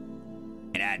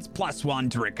 It adds +1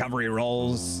 to recovery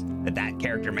rolls that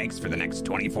character makes for the next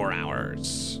 24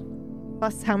 hours.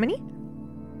 Plus how many?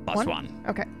 +1.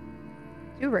 Okay.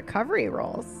 2 recovery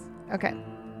rolls. Okay.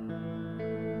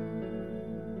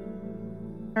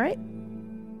 All right.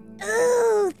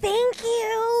 Ooh, thank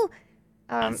you.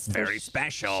 That's very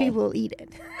special. She will eat it.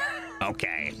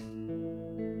 Okay.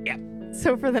 Yep.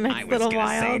 So for the I next was little gonna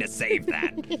while. say to save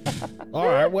that. All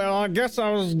right, well, I guess I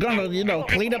was gonna,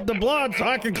 clean up the blood so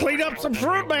I can clean up some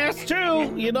fruit mess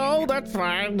too. That's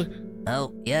fine.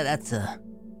 Oh, yeah, that's a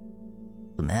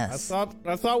mess.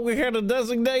 I thought we had a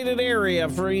designated area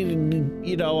for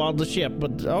eating, on the ship,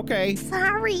 but okay.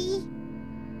 Sorry.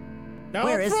 No,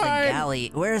 Where it's is fine. the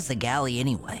galley? Where is the galley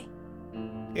anyway?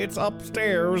 It's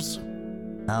upstairs.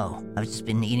 Oh, I've just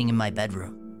been eating in my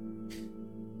bedroom.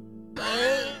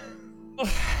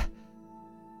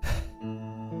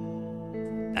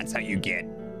 That's how you get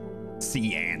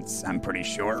sea ants, I'm pretty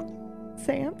sure.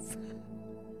 Sans.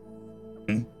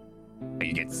 How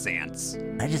you get sants.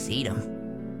 I just eat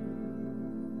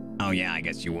them. Oh yeah, I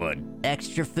guess you would.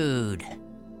 Extra food.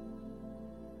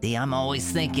 See, I'm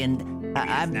always thinking.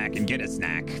 A snack and get a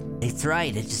snack. It's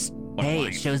right. It just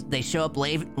they show up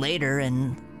later,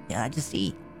 and yeah, I just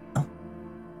eat. Oh.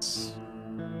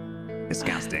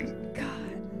 Disgusting.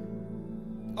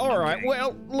 All right,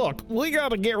 well, look, we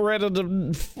gotta get ready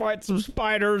to fight some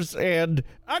spiders, and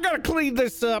I gotta clean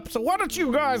this up, so why don't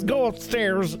you guys go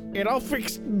upstairs, and I'll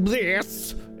fix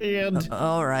this, and...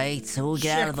 All right, so we'll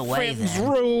get out of the way Fenton's then.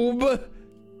 room,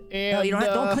 and... No, you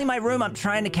don't clean my room. I'm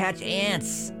trying to catch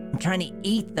ants. I'm trying to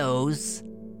eat those.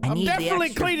 I'm need definitely the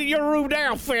extra... cleaning your room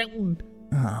now, Fenton.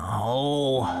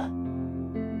 Oh.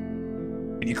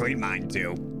 And you clean mine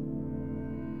too.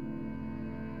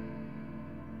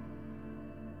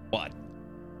 What?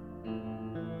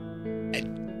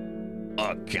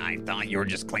 Look, I thought you were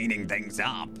just cleaning things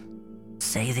up.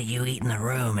 Say that you eat in the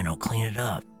room and I'll clean it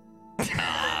up.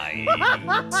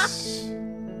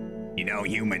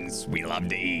 Humans, we love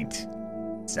to eat.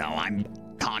 So I'm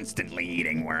constantly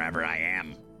eating wherever I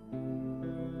am.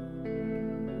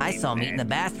 I saw me in the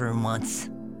bathroom once.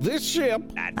 This ship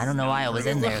I don't know why I was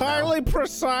in is a there, though. highly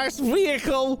precise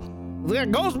vehicle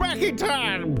that goes back in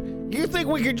time. You think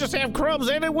we could just have crumbs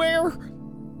anywhere?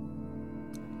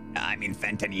 I mean,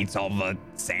 Fenton eats all the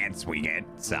sants we get,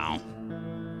 so...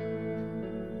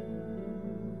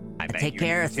 I bet take you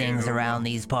care do of things too. around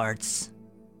these parts.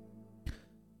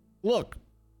 Look,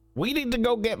 we need to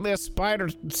go get this spider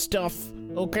stuff,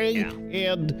 okay? Yeah.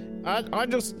 And I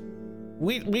just...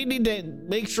 We need to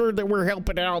make sure that we're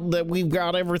helping out and that we've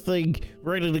got everything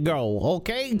ready to go,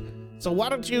 okay? So why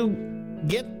don't you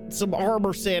get some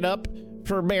armor set up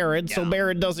for Marin so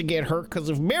Marin doesn't get hurt, because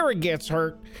if Marin gets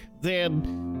hurt,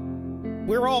 then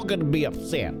we're all going to be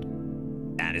upset.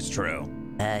 That is true.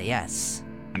 Yes.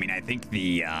 I mean, I think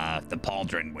the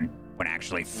pauldron would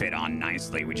actually fit on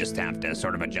nicely. We just have to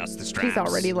sort of adjust the straps. She's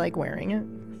already wearing it.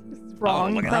 It's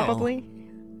wrong, look at that. probably.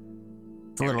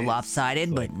 It's a little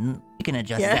lopsided, but you can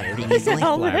adjust Yeah. that pretty easily.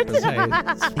 Helmet.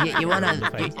 you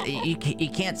wanna, you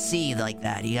can't see like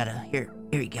that. You gotta, here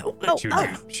you go.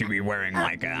 Should be wearing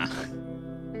like a...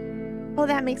 Oh,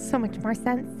 that makes so much more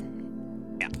sense.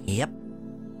 Yep.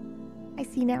 I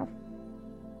see now.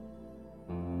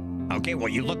 Okay, well,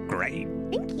 you look great.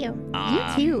 Thank you. Um,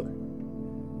 You too.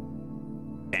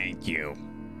 Thank you.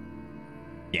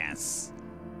 Yes.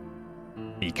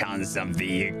 Because of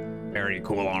the very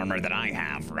cool armor that I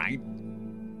have, right?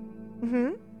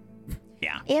 Mm-hmm.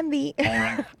 Yeah. And the... All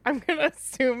right. I'm gonna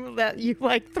assume that you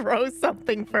throw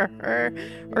something for her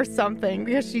or something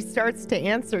because she starts to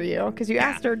answer you because you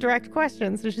asked her direct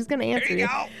questions, so she's gonna answer There you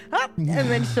go. Up, and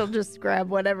then she'll just grab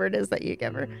whatever it is that you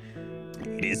give her.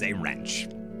 It is a wrench.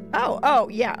 Oh,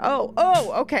 yeah.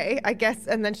 Oh, okay. I guess,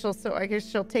 and then I guess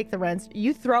she'll take the wrench.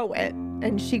 You throw it,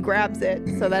 and she grabs it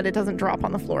so that it doesn't drop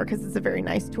on the floor because it's a very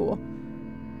nice tool.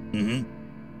 Mm-hmm.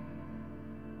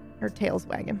 Her tail's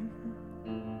wagging.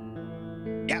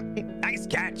 Yep. Nice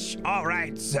catch. All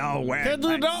right, so where... Can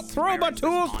you not throw my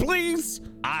tools, please?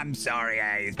 I'm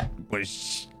sorry,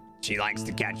 she likes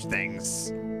to catch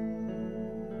things.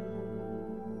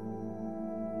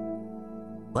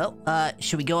 Well,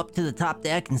 should we go up to the top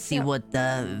deck and see what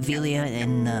Velia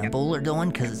and Bull are doing?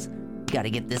 Because we gotta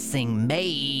get this thing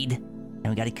made, and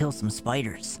we gotta kill some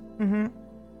spiders. Mm-hmm.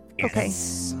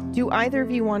 Yes. Okay. Do either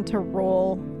of you want to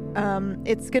roll?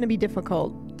 It's going to be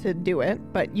difficult to do it,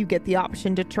 but you get the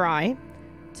option to try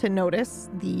to notice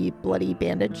the bloody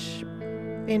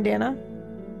bandana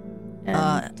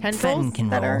and Fenton tendrils can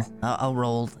that roll. are... I'll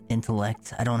roll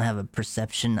intellect. I don't have a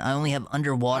perception. I only have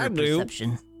underwater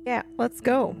perception. Yeah, let's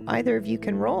go. Either of you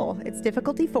can roll. It's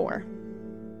difficulty 4.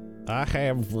 I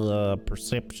have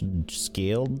perception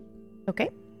skill. Okay.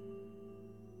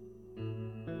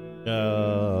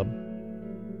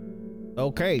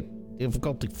 Okay,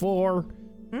 difficulty 4,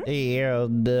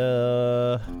 and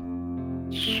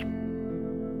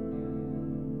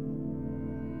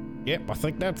yep, I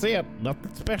think that's it.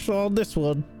 Nothing special on this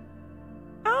one.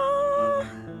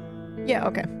 Yeah,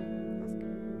 okay.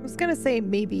 I was gonna say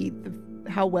maybe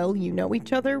how well you know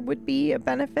each other would be a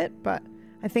benefit, but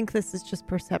I think this is just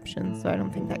perception, so I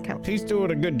don't think that counts. He's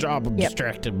doing a good job of Yep.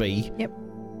 distracting me. Yep.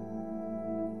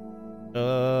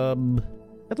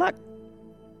 Good luck.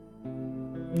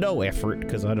 No effort,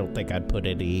 because I don't think I'd put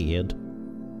any in.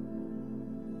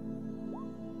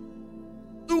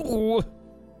 Ooh,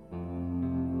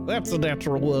 that's a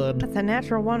natural one. That's a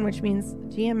natural 1, which means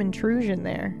GM intrusion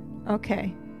there.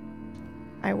 Okay.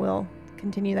 I will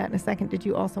continue that in a second. Did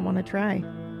you also want to try?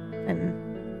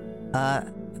 And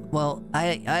Well,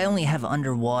 I only have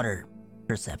underwater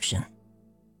perception.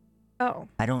 oh,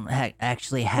 I don't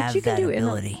actually but have you can that do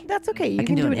ability. That's okay. You I can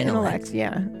can do do an an intellect, intellect.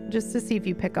 yeah, just to see if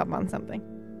you pick up on something.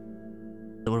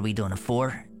 So what are we doing, a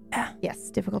 4? Yeah. Yes,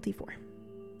 difficulty 4.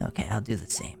 Okay, I'll do the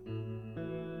same.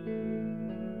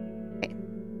 Okay.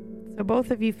 So both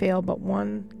of you fail, but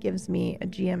one gives me a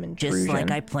GM intrusion. Just like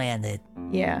I planned it.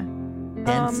 Yeah.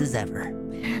 Dense as ever.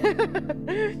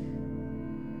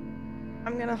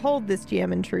 I'm gonna hold this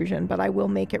GM intrusion, but I will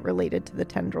make it related to the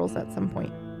tendrils at some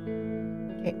point.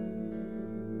 Okay.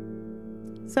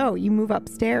 So you move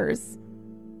upstairs.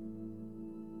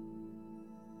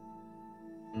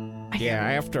 Yeah,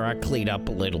 after I clean up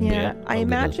a little Yeah, bit. I I'll get a-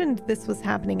 imagined this was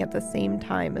happening at the same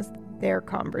time as their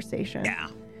conversation. Yeah.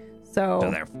 So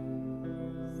So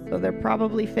there. they're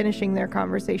probably finishing their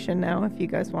conversation now. If you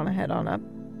guys want to head on up.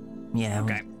 Yeah,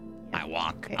 Okay. I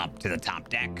walk Okay. up to the top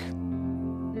deck.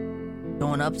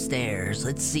 going upstairs.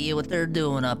 Let's see what they're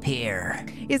doing up here.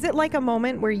 Is it like a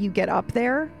moment where you get up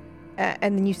there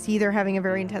and then you see they're having a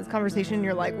very intense conversation and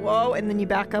you're like, whoa, and then you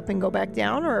back up and go back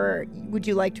down? Or would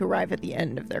you like to arrive at the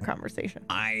end of their conversation?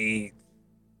 I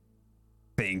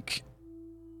think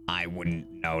I wouldn't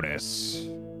notice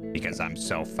because I'm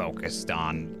so focused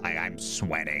on. I'm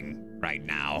sweating right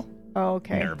now. Oh,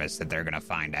 okay. Nervous that they're gonna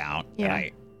find out Yeah. that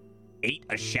I ate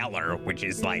a sheller, which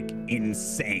is like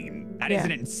insane. That is Yeah.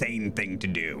 an insane thing to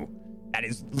do. That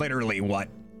is literally what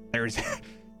there's.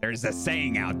 There's a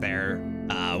saying out there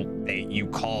that you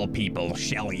call people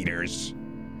shell eaters.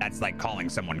 That's like calling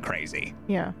someone crazy.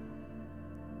 Yeah.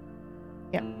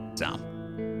 So,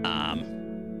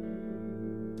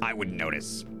 I wouldn't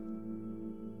notice.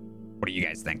 What do you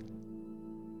guys think?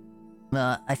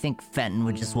 I think Fenton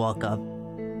would just walk up.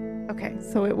 Okay,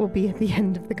 so it will be at the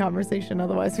end of the conversation,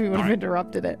 otherwise we would have Alright.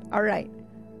 interrupted it. All right.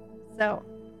 So,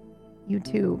 you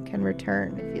two can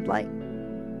return if you'd like.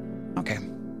 Okay.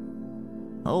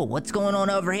 Oh, what's going on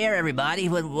over here, everybody?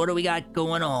 What do we got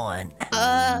going on?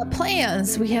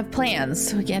 Plans. We have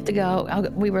plans. We have to go.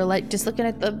 We were like just looking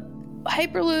at the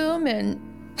Hyperloom, and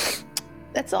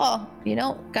that's all. You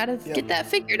know, gotta get that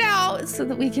figured out so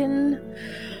that we can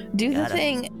do the Gotta-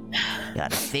 thing.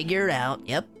 Gotta figure it out.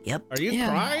 Yep. Are you Yeah.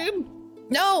 crying?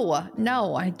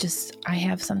 No. I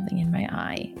have something in my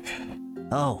eye.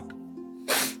 Oh.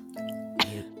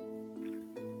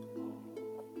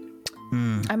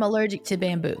 I'm allergic to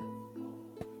bamboo.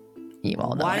 You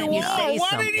all know. Why that. didn't you say Why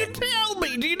something? didn't you tell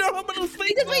me? Do you know how many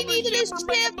things Because we on the needed a ship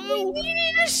are ship. bamboo? We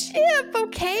needed a ship,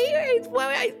 okay?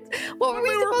 What were we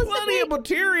There were supposed to plenty make? of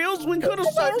materials. We could have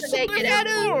Supposed sourced to some make it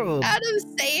different out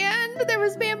of sand, but there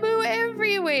was bamboo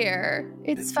everywhere.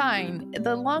 It's fine.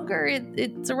 The longer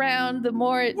it's around, the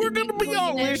more it. We're gonna be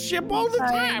on this ship all the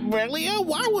time, Relia.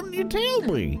 Why wouldn't you tell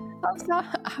me? It's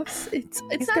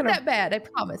He's not gonna- that bad. I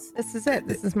promise. This is it.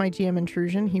 This is my GM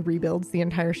intrusion. He rebuilds the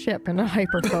entire ship in a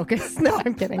hyper focus. No,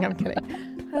 I'm kidding.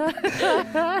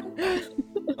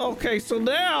 Okay, so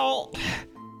now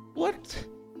what?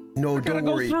 No, We're gonna don't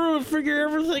go worry. through and figure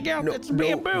everything out. No, It's no,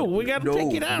 bamboo. We gotta no,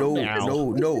 take it out no,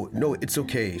 now. no, it's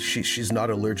okay. She's not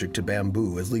allergic to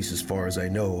bamboo, at least as far as I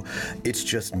know. It's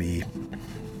just me.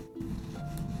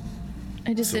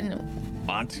 I just didn't.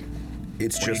 What?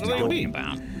 It's What are just you what do you talking mean?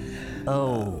 about?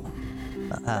 Oh.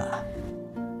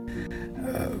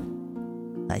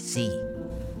 I see.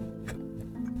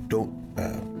 don't.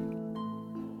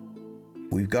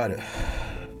 We've got a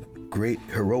great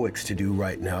heroics to do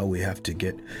right now. We have to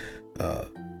get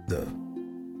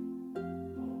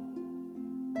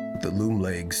the loom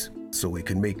legs so we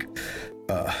can make.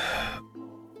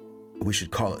 We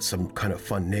should call it some kind of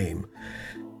fun name.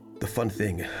 The fun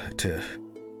thing that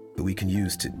we can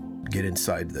use to get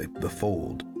inside the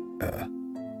fold.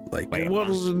 Like, Wait. What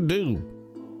does it do?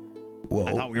 well,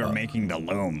 I thought we were making the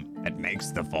loom that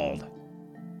makes the fold.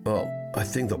 well, I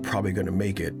think they're probably going to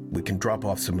make it. We can drop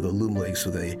off some of the loom legs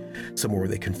somewhere where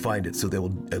they can find it, so they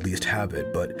will at least have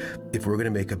it. But if we're going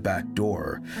to make a back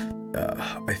door,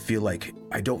 I feel like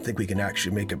I don't think we can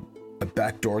actually make a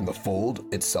back door in the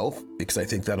fold itself, because I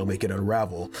think that'll make it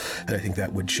unravel, and I think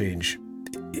that would change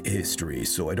history.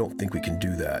 So I don't think we can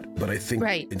do that. But I think,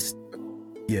 Right.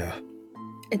 Yeah.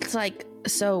 It's like,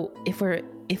 so if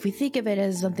we think of it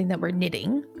as something that we're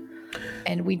knitting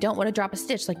and we don't want to drop a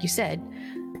stitch, like you said,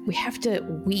 we have to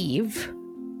weave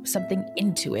something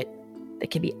into it that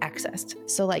can be accessed.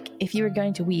 So like if you were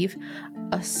going to weave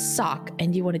a sock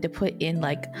and you wanted to put in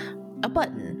like a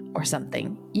button or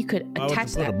something, you could Why would you attach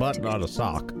put that a button to on a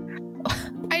sock?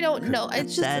 I don't know.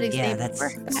 It's just an Yeah, example.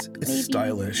 that's- It's Maybe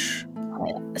stylish.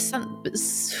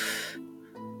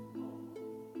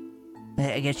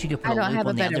 I guess you could put I a don't loop have a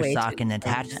on the better other way to sock and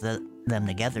attach explain them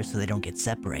together so they don't get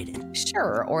separated.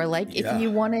 Sure, or like if Yeah. you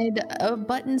wanted a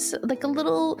button, like a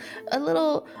little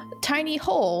tiny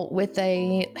hole with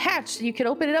a hatch, so you could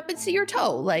open it up and see your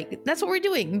toe. Like that's what we're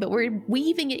doing, but we're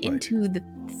weaving it Right. into the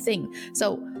thing.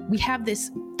 So we have this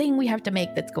thing we have to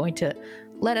make that's going to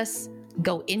let us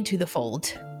go into the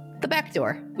fold, the back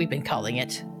door. We've been calling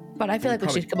it, but I feel like we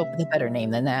should come up with a better name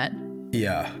than that.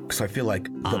 Yeah, because I feel like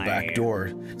the back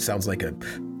door sounds like a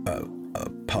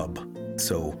pub.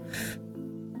 So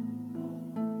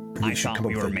I should thought come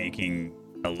we up were with making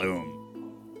the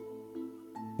loom.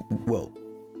 well,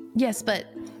 Yes, but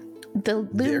the loom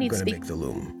they're needs going to to be make the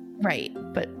loom. right.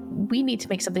 But we need to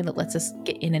make something that lets us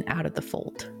get in and out of the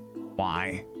fold.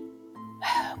 Why?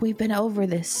 We've been over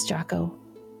this, Jocko.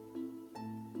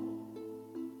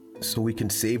 So we can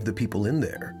save the people in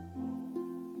there.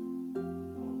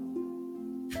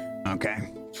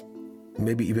 Okay.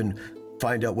 Maybe even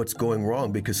find out what's going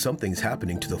wrong, because something's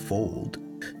happening to the fold.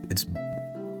 It's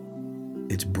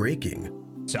breaking.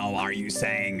 So are you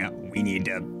saying we need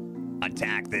to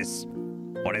attack this?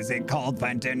 What is it called,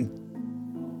 Fenton?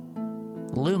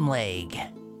 Loom leg.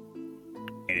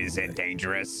 Is it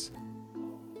dangerous?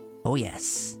 Oh,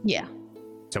 yes. Yeah.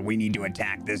 So we need to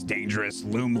attack this dangerous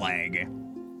loom leg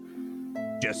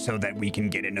just so that we can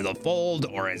get into the fold,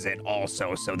 or is it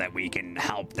also so that we can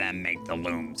help them make the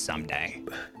loom someday?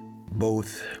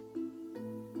 Both.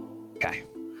 Okay.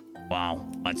 Well,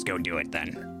 let's go do it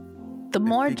then. The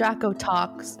more Jocko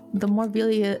talks, the more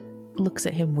Velia looks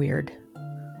at him weird.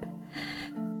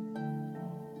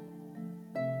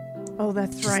 Oh,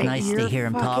 that's It's right. nice to You're hear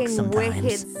him talk fucking sometimes.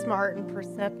 wicked, smart, and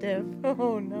perceptive.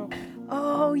 Oh no.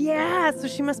 Oh yeah. So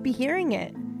she must be hearing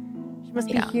it. She must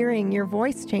Yeah. be hearing your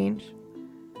voice change.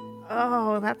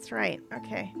 Oh, that's right.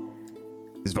 Okay.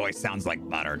 His voice sounds like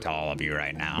butter to all of you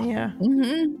right now. Yeah.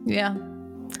 Mm-hmm. Yeah.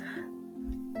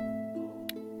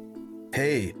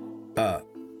 Hey,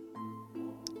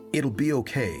 it'll be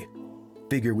okay.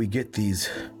 Figure we get these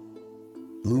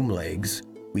loom legs,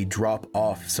 we drop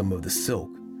off some of the silk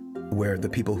where the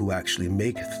people who actually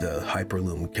make the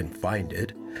hyperloom can find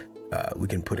it. We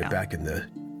can put it back in the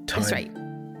time. That's right.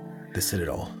 The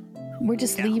Citadel. We're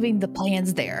just leaving the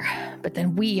plans there, but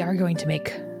then we are going to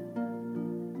make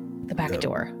the back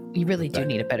door. We really do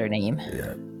need a better name.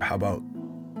 Yeah. How about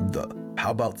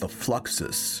the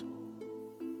Fluxus?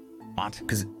 What?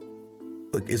 Because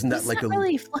isn't that It's like not a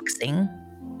really fluxing.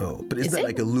 oh? But isn't Is that it?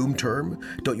 like a loom term?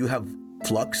 Don't you have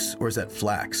flux, or is that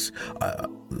flax?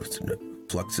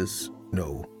 Fluxus?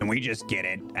 No. Can we just get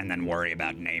it and then worry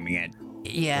about naming it?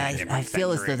 Yeah, Different I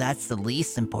feel as though century. that's the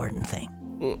least important thing.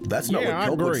 That's not Yeah, I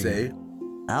what Kelp would agree. say.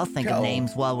 I'll think Cal. of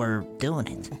names while we're doing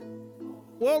it.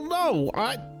 Well, no,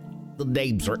 the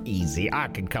names are easy. I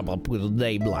can come up with a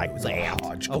name like that.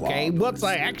 Hodge Okay, glob. once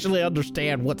I actually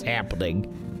understand what's happening.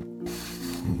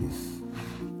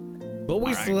 But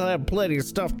we still have plenty of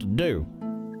stuff to do.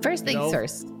 First things No.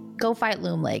 first, go fight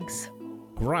loom legs.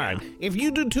 Right. If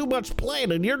you do too much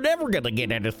planning, you're never going to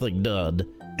get anything done.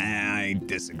 I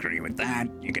disagree with that.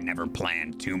 You can never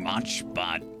plan too much,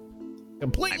 but I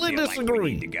Completely feel like we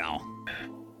disagree. need to go.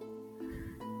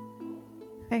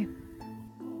 Hey.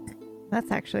 That's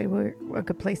actually a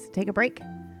good place to take a break.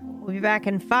 We'll be back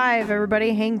in 5.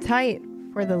 Everybody hang tight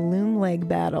for the loom leg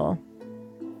battle.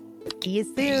 See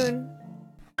you soon.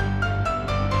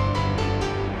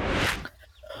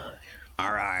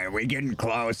 All right, we getting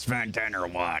close, Fenton, or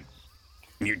what?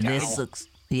 You tell. This looks,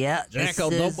 yeah, this Jacko,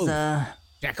 don't is, move.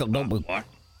 Jackal, don't move. What?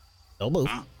 Don't move.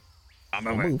 Huh? I'm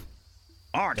Don't moving. move.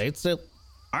 Art, Stay still.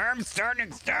 I'm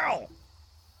standing still.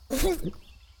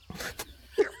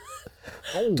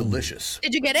 Oh, Delicious.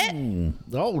 Did you get it?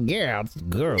 oh yeah, it's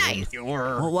good. Nice.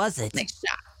 what was it? Nice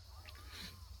shot.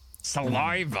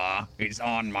 Saliva is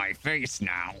on my face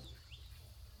now.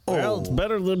 Well, it's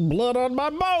better than blood on my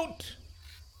boat.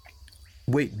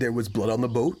 Wait, there was blood on the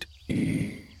boat?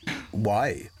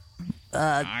 Why?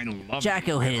 I love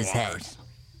Jacko hit his head. waters.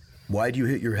 Why'd you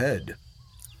hit your head?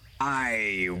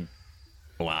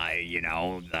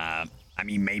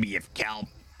 Maybe if Kelp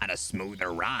had a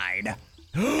smoother ride,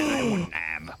 then I wouldn't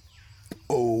have.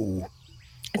 Oh.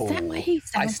 Is that why he I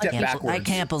sounds stepped like backwards. I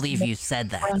can't believe you said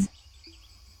that.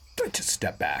 Just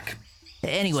step back.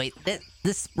 Anyway,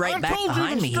 this right I back told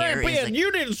behind you me to strap here is in. a...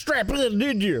 You didn't strap in,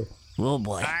 did you? Oh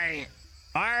boy.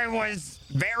 I was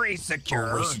very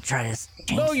secure. Oh, we should try to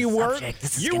change No, the you weren't. subject.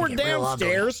 This is You gonna were get real ugly.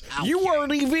 downstairs. You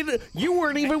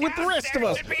weren't even with the rest of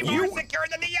us. Downstairs should be more secure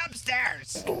than the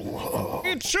upstairs.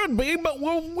 It should be, but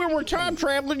when we're time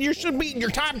traveling, you should be in your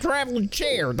time traveling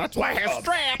chair. That's why it has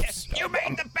straps. You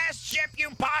made the best ship you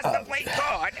possibly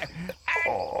could, and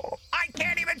I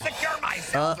can't even secure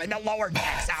myself in the lower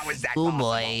decks. How is that Oh possible?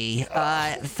 boy,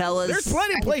 fellas. There's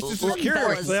plenty of places to secure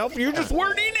fellas. yourself. You just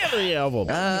weren't in any of them.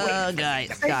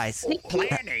 Guys.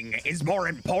 Planning is more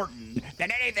important than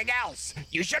anything else.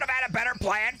 You should have had a better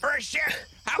plan for a ship.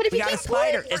 How But if We you got a keep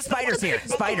spider. playing- Spider's here.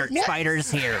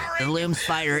 Spider's here. The loom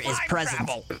spider is Time present.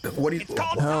 travel. What do you? It's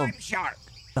called Oh. Time Shark.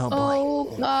 Oh boy.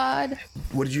 Oh God!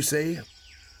 What did you say?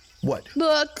 What?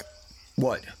 Look!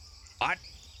 What? What?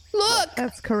 Look!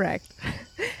 That's correct.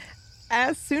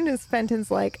 As soon as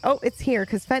Fenton's like, oh, it's here,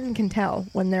 because Fenton can tell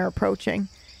when they're approaching,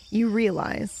 you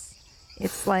realize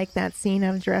it's like that scene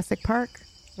of Jurassic Park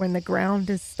when the ground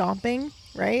is stomping,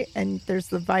 right? And there's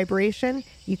the vibration.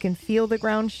 You can feel the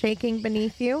ground shaking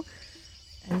beneath you.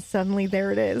 And suddenly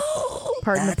there it is.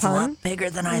 Pardon That's the a pun. lot bigger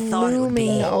than I thought it would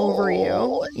Looming be. over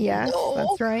you. Yes,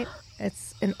 that's right.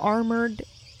 It's an armored,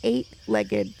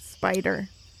 8-legged spider.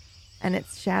 And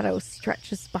its shadow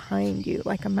stretches behind you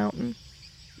like a mountain.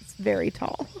 It's very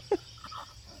tall.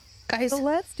 Guys, So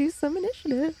let's do some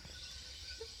initiative.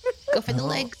 go for the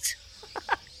legs.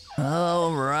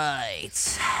 All right.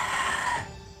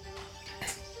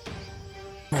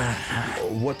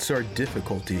 What's our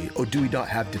difficulty? Oh, do we not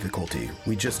have difficulty?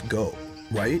 We just go,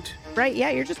 right? Right, yeah,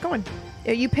 you're just going.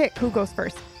 You pick who goes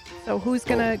first. So who's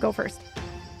gonna go first?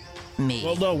 Me.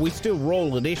 Well, no, we still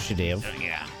roll initiative.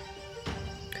 Yeah.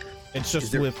 It's Is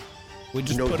just there with we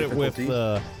just no put it with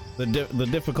difficulty? the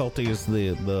difficulty is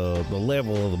the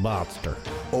level of the monster.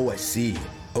 Oh, I see.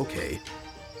 Okay.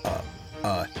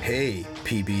 Hey,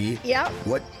 PB. Yeah.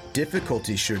 What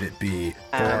difficulty should it be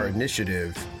for our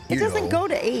initiative? It doesn't go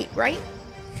to 8, right?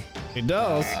 It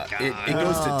does. It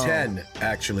goes to 10,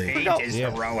 actually. 8 is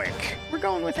Yeah. heroic. We're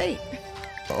going with 8.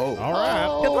 Oh, All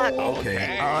right. Good luck.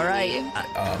 okay. All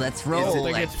right. Let's roll.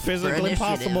 I think it's for physically initiative.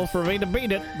 impossible for me to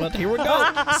beat it, but here we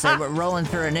go. So we're rolling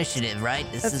for initiative, right?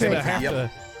 This That's is right. Gonna have Yep.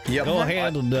 to Yep. go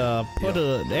ahead and put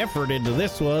an effort into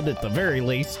this one at the very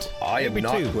least. I am Maybe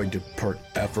not 2. going to put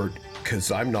effort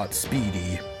because I'm not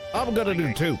speedy. I'm gonna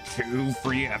do 2. 2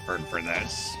 free effort for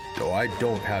this. So I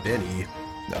don't have any.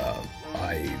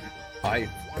 I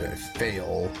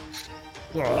fail.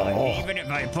 Even if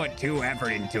I put 2 effort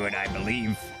into it, I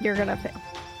believe. You're gonna fail.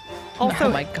 Also, Oh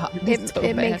my God, it, it's so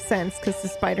it bad. makes sense because the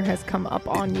spider has come up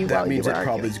on you That while means you it were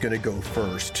probably arguing. is going to go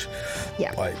first.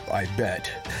 Yeah. I bet.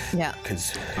 Yeah.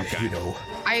 Because, Okay. you know.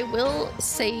 I will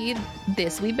say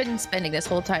this. We've been spending this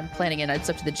whole time planning, and it's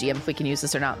up to the GM if we can use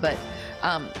this or not. But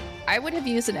I would have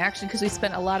used an action because we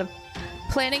spent a lot of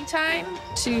planning time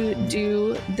to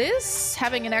do this.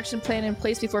 Having an action plan in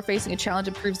place before facing a challenge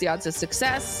improves the odds of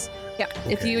success. Yeah.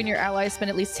 If Okay. you and your allies spend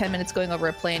at least 10 minutes going over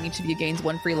a plan, each of you gains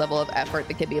 1 free level of effort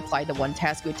that can be applied to one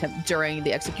task you attempt during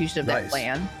the execution of that Nice.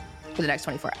 plan for the next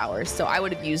 24 hours. So I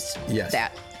would have used Yes.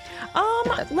 that.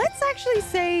 Let's actually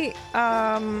say,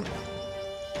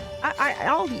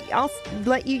 I'll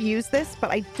let you use this, but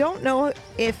I don't know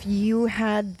if you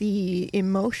had the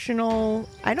emotional.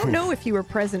 I don't know if you were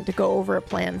present to go over a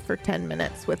plan for 10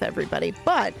 minutes with everybody,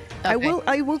 but I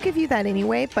Okay. will give you that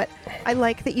anyway. But I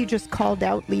like that you just called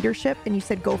out leadership and you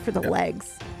said go for the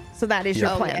legs. So that is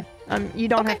your Yeah. plan. You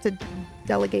don't have to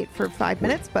delegate for 5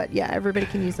 minutes, but yeah, everybody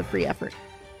can use a free effort.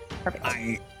 Perfect.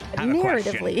 I have a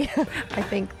question. Narratively, I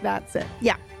think that's it.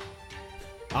 Yeah.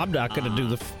 I'm not gonna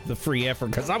do the free effort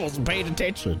because I wasn't paying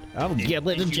attention. I was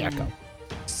yelling at Did you Jacko.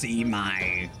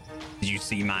 Did you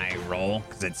see my roll?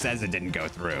 Because it says it didn't go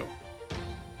through.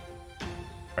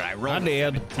 But I rolled. I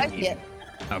did. 17.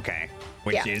 Okay.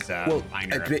 Which Yeah. is a Well,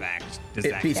 minor it- effect. Does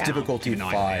it that beats count, difficulty even though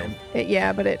I 5. failed?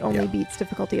 Yeah, but it only Yeah. beats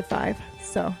difficulty of 5.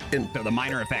 So So the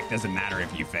minor effect doesn't matter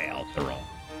if you fail the roll.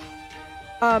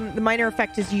 the minor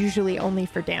effect is usually only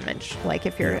for damage. Like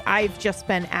if you're, I've just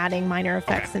been adding minor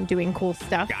effects Okay. and doing cool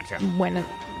stuff Gotcha. when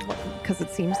because it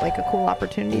seems like a cool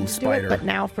opportunity to do spider. it. But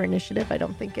now for initiative, I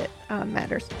don't think it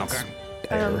matters. Okay.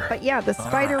 But yeah, the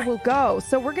spider will go.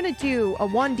 So we're going to do a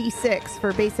 1d6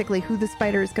 for basically who the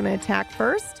spider is going to attack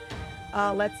first.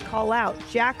 Let's call out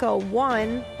Jacko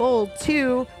 1, Bull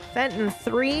 2, Fenton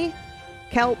 3,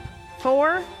 Kelp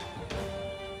 4,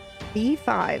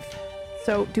 B5.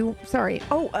 So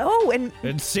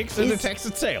and 6 in the text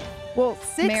itself. well,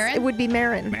 6 Marin? it would be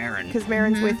Marin. Marin. Because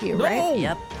Marin's with you, right? No.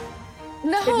 Yep.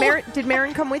 No. Did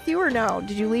Marin come with you or no?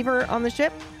 Did you leave her on the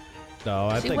ship? No,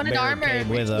 I She think wanted Mary armor. came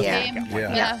with us. Yeah.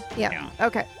 Yeah. Yeah.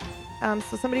 Okay.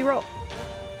 So somebody roll.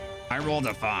 I rolled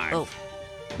a 5. Oh,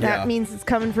 That Yeah. means it's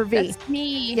coming for V. That's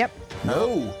me. Yep.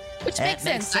 No. Which That makes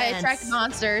makes sense. I attract sense.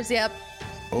 monsters. Yep.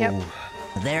 Oh. Yep.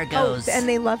 there goes. Oh, and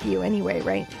they love you anyway,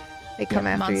 right? They come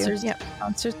after monsters. you. Yep.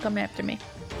 Monsters come after me.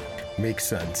 Makes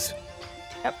sense.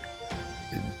 Yep.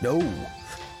 No.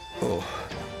 Oh.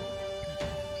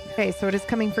 Okay, so it is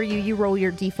coming for you. You roll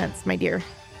your defense, my dear.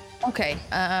 Okay.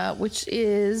 Which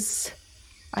is,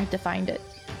 I have to find it.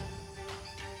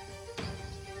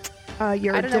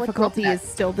 Your I don't know what to roll for difficulty that. is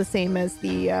still the same as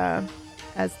the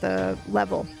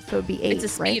level, so it'd be 8. It's a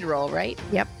speed roll, right?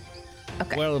 Yep.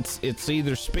 Okay. Well, it's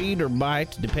either speed or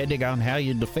bite, depending on how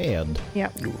you defend.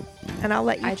 Yep. And I'll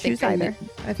let you I choose think I either.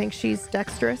 I think she's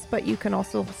dexterous, but you can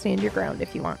also stand your ground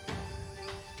if you want.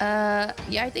 Yeah,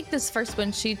 I think this first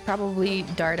one she'd probably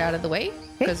dart out of the way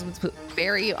because it's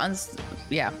very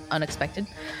unexpected.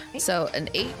 So an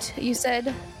 8, you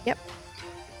said? Yep.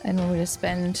 And we're gonna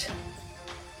spend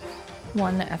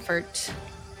 1 effort.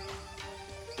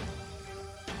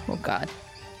 Oh God.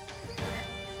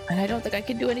 And I don't think I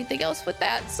can do anything else with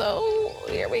that. So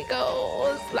here we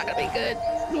go. It's not gonna be good.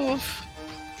 Oof.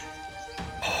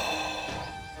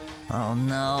 Oh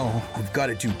no. We've got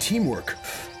to do teamwork.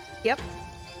 Yep.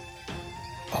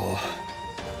 Oh.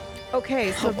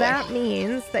 Okay, so boy. that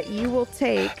means that you will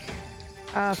take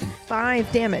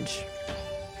 5 damage.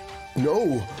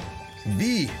 No.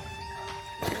 V.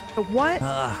 So what?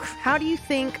 Ugh. How do you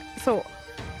think? So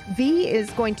V is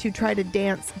going to try to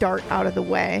dart out of the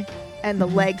way, and the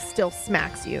leg still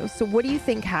smacks you. So what do you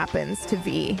think happens to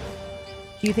V?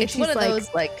 Do you think It's she's one of like,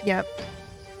 those like yep,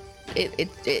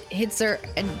 it hits her,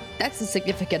 and that's a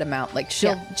significant amount. Like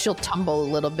she'll tumble a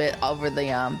little bit over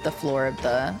the floor of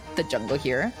the jungle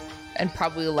here, and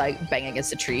probably like bang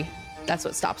against a tree. That's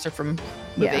what stops her from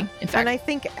moving. yeah. In fact, And I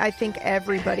think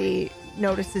everybody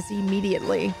notices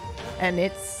immediately, and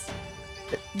it's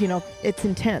it's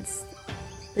intense.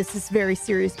 This is very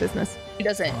serious business. she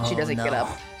doesn't Oh, get no.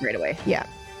 up right away. Yeah.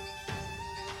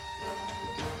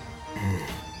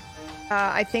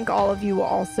 I think all of you will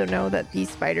also know that these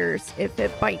spiders, if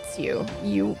it bites you,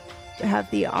 you have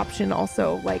the option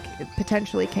also, like, it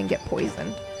potentially can get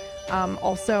poisoned.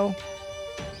 Also,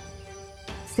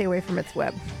 stay away from its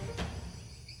web.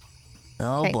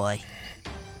 Oh Okay. boy.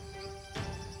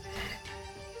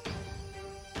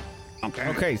 Okay.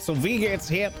 Okay, so V gets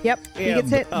hit. Yep, he gets And,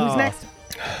 hit. Who's next?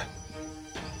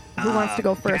 Who wants to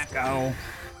go first? Jacko,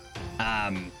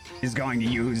 is going to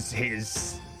use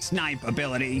his snipe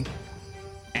ability,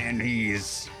 and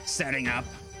he's setting up.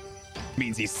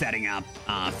 Means he's setting up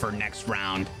for next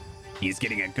round. He's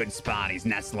getting a good spot. He's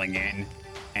nestling in.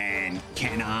 And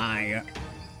can I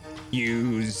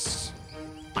use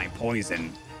my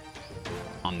poison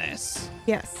on this?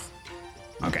 Yes.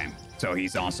 Okay. So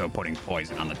he's also putting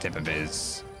poison on the tip of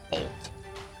his bolt.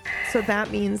 So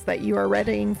that means that you are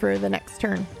readying for the next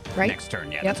turn, right? Next turn,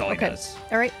 yeah, Yep, that's all okay. he does.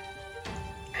 All right.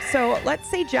 So let's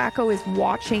say Jacko is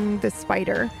watching the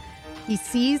spider. He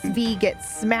sees V get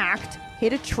smacked,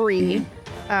 hit a tree,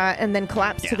 and then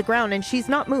collapse to Yeah. the ground, and she's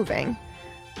not moving.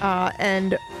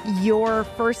 And your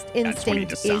first That's when he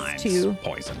instinct is decides to,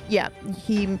 poison. yeah,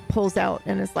 he pulls out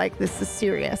and is like, this is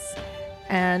serious.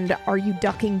 And are you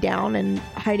ducking down and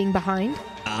hiding behind?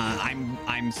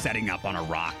 I'm setting up on a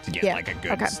rock to get Yeah, like a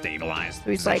good okay. stabilized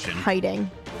So he's position. like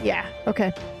hiding. Yeah,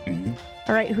 okay. Mhm.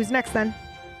 All right, who's next then?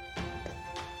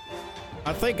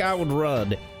 I think I would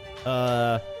run.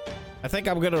 I think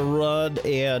I'm gonna run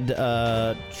and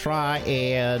try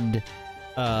and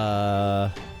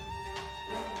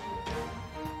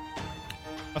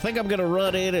I think I'm gonna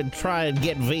run in and try and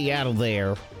get V out of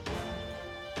there.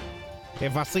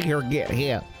 If I see her get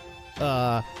hit,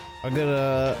 I'm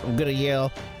gonna yell,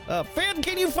 Finn,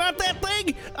 can you fight that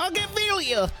thing? I'll get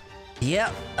Velia.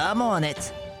 Yep, I'm on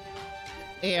it.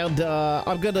 And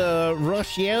I'm gonna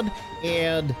rush in,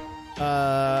 and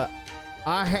I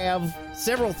have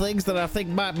several things that I think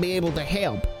might be able to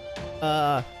help.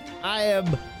 I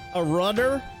am a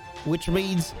runner, which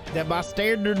means that my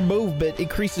standard movement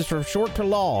increases from short to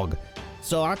long,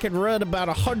 so I can run about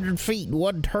 100 feet in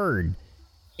one turn.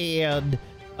 and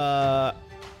I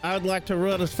would like to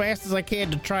run as fast as I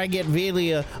can to try and get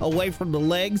Velia away from the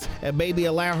legs and maybe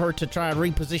allow her to try and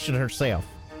reposition herself.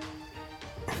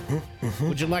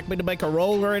 Would you like me to make a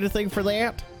roll or anything for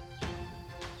that?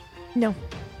 No.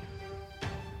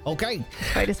 Okay.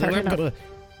 I just So heard enough.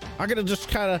 I'm gonna just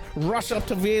kind of rush up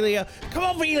to Velia. Come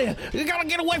on, Velia! You gotta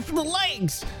get away from the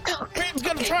legs! Ben's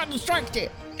gonna try to distract you.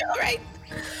 All right.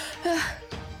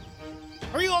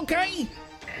 Are you okay?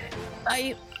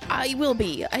 I will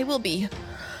be.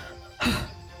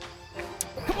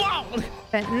 Come on!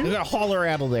 Fenton You gotta haul her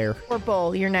out of there. or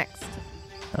Bull, you're next.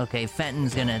 Okay,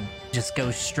 Fenton's gonna just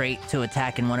go straight to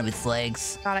attacking one of its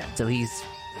legs. Got it. So he's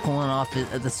pulling off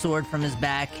the sword from his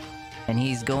back, and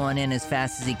he's going in as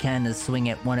fast as he can to swing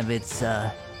at one of its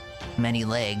many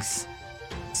legs.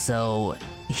 So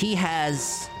he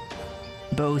has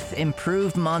both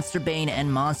improved Monster Bane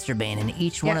and Monster Bane, and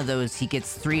each one Yeah. of those he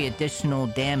gets 3 additional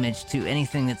damage to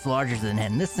anything that's larger than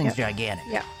him. This thing's gigantic.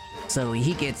 Yeah. So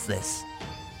he gets this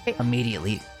Okay.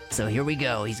 immediately. So here we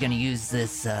go. He's gonna use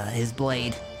this his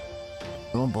blade.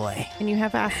 Oh boy. And you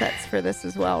have assets for this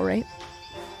as well, right?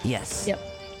 Yes. Yep.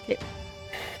 Okay.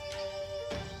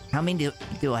 How many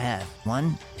do I have?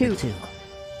 1? 2. Or 2.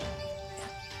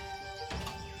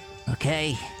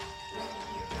 Okay.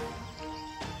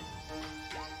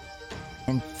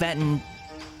 And Fenton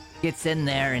gets in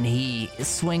there and he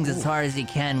swings as hard as he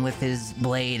can with his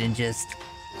blade and just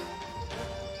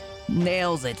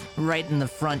nails it right in the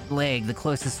front leg, the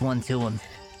closest one to him.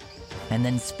 And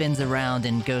then spins around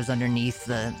and goes underneath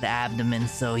the abdomen,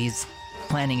 so he's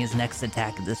planning his next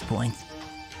attack at this point.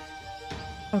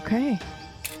 Okay.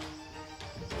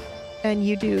 And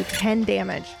you do 10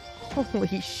 damage.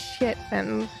 Holy shit,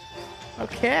 Fenton.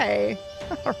 Okay.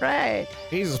 All right.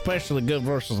 He's especially good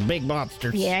versus big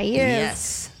monsters. Yeah, he is.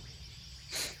 Yes.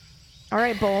 All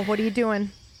right, Bull, what are you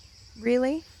doing?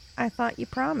 Really? I thought you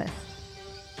promised.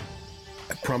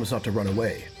 I promise not to run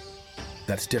away.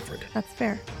 That's different. That's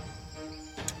fair.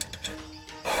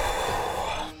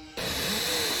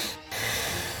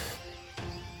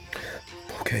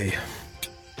 Okay.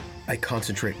 I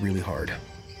concentrate really hard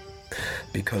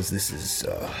because this is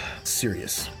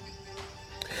serious.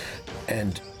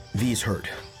 And V's hurt.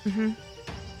 And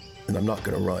I'm not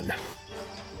gonna run.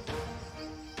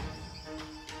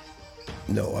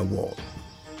 No, I won't.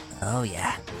 Oh,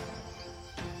 yeah.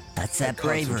 That's that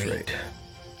bravery. Concentrate.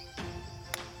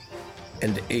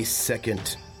 And a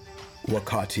second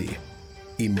Wakati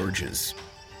emerges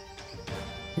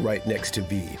right next to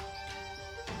V.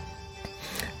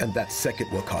 And that second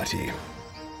Wakati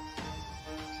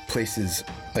places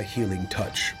a healing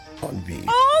touch on V.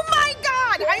 Oh my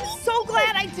god! I'm so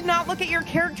glad I did not look at your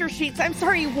character sheets. I'm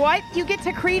sorry, what? You get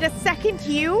to create a second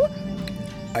you?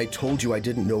 I told you I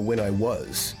didn't know when I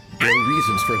was. There are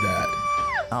reasons for that.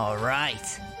 All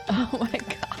right. Oh my god.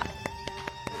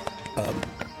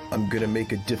 I'm gonna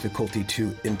make a difficulty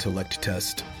 2 intellect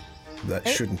test. That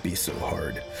shouldn't be so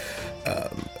hard.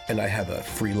 And I have a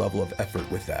free level of effort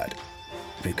with that.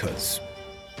 Because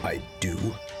I do.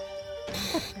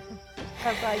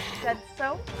 As I said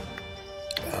so.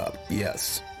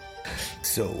 Yes.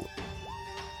 So,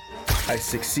 I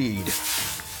succeed.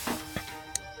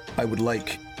 I would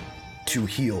like to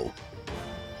heal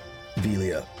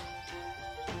Velia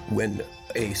when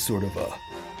a sort of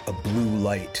a blue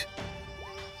light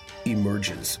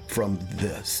emerges from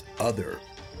this other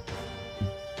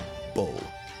bowl.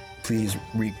 Please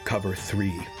recover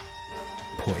 3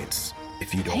 points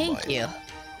if you don't mind. Thank you.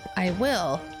 I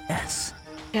will. Yes.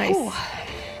 Nice. Ooh.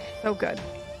 So good.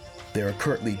 There are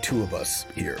currently 2 of us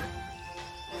here.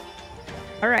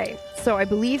 All right. So I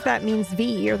believe that means V,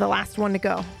 you're the last one to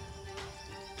go.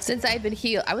 Since I've been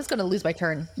healed, I was going to lose my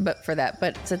turn, but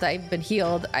since I've been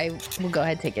healed, I will go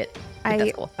ahead and take it. I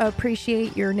That's cool.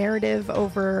 appreciate your narrative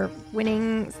over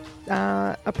winning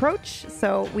approach.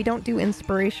 So we don't do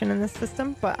inspiration in this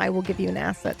system, but I will give you an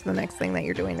asset to the next thing that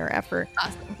you're doing or effort.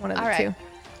 Awesome. One of the All right. 2.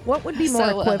 What would be more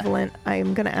So, equivalent?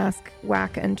 I'm going to ask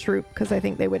Whack and Troop because I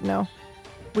think they would know.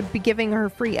 Would be giving her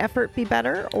free effort be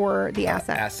better or the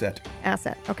asset? Asset.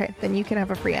 Asset. Okay, then you can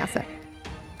have a free asset.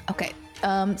 Okay.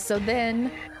 So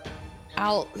then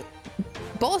I'll,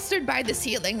 bolstered by this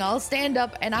healing, I'll stand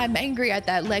up and I'm angry at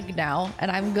that leg now,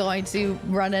 and I'm going to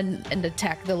run in and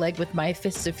attack the leg with my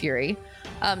Fist of Fury.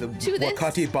 The To this,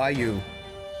 Wakati by you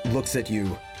looks at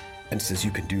you and says,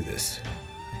 "You can do this."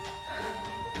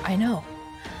 I know.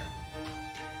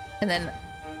 And then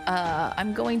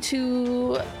I'm going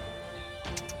to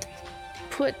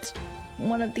put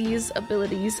one of these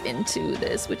abilities into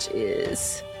this, which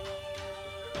is...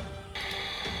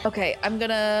 Okay, I'm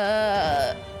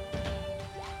gonna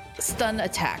stun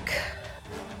attack.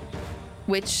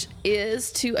 which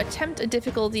is to attempt a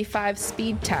difficulty 5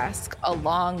 speed task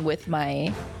along with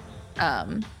my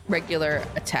regular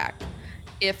attack.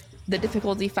 If the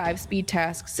difficulty 5 speed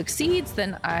task succeeds,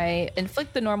 then I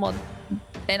inflict the normal,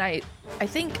 and I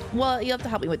think, well, you have to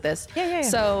help me with this. Yeah.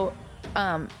 So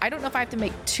I don't know if I have to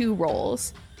make 2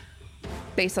 rolls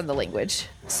based on the language.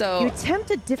 So You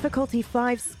attempt a difficulty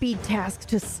 5 speed task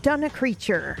to stun a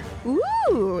creature.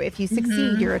 Ooh! If you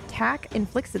succeed, your attack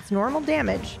inflicts its normal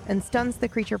damage and stuns the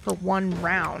creature for 1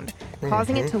 round,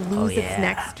 causing it to lose its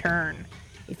next turn.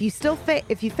 If you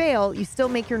fail, you still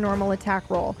make your normal attack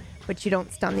roll, but you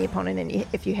don't stun the opponent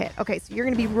if you hit. Okay, so you're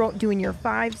going to be doing your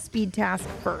 5 speed task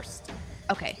first.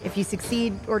 okay. If you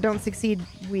succeed or don't succeed,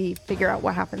 we figure out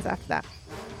what happens after that.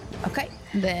 Okay,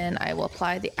 then I will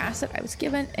apply the asset I was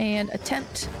given and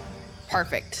attempt.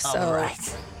 Perfect. So All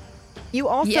right. You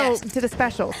also Yes. did a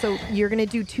special, so you're going to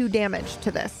do 2 damage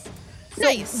to this. So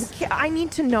Nice. I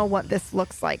need to know what this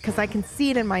looks like because I can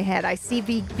see it in my head. I see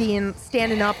V being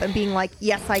standing up and being like,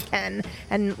 "Yes, I can,"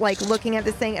 and like looking at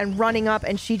this thing and running up.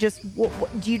 And she just,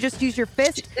 do you just use your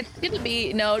fist? It's gonna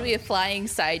be it'll be a flying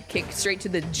side kick straight to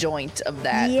the joint of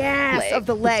that. Yes, leg. of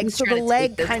the leg. He's So trying the to leg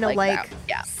take this kind of leg like out.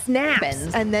 Yeah. snaps,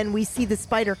 Bends. and then we see the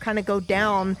spider kind of go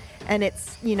down, and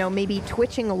it's maybe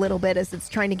twitching a little bit as it's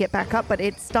trying to get back up, but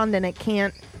it's stunned and it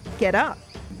can't get up.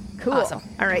 Cool. Awesome.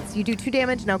 All right, so you do 2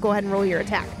 damage. Now go ahead and roll your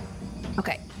attack.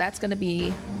 Okay, that's gonna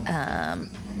be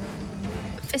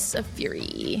Fists of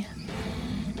Fury.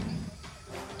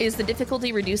 Is the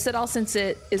difficulty reduced at all since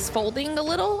it is folding a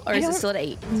little, or I is it don't still at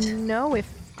 8? No,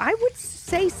 if I would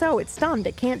say so. It's stunned.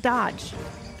 It can't dodge.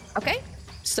 Okay,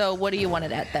 so what do you want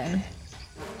it at then?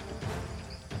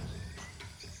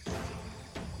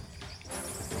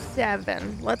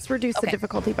 7. Let's reduce the Okay.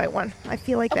 difficulty by 1. I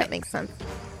feel like that Okay. makes sense.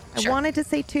 I Sure. wanted to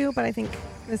say 2, but I think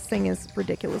this thing is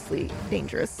ridiculously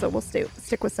dangerous, so we'll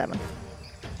stick with 7.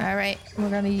 All right, we're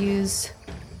gonna use.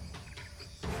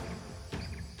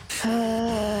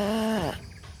 I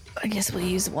guess we'll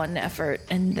use 1 effort,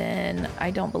 and then I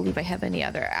don't believe I have any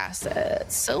other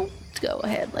assets. So go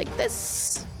ahead like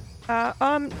this.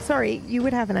 Sorry, you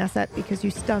would have an asset because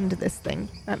you stunned this thing.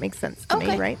 That makes sense to me,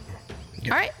 Okay. right?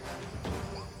 All right.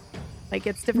 Like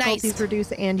its difficulties Nice.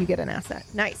 reduce and you get an asset.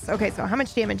 Nice. Okay, so how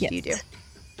much damage do you do?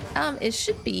 It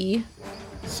should be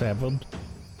 7.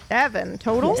 7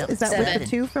 total? Yep, Is that with the 7.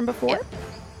 2 from before? Yep.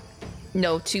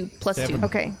 no 2 plus 2. 7.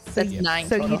 Okay, so That's you, 9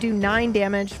 So total. you do 9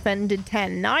 damage. Fen did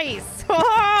 10. Nice.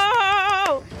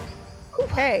 Oh!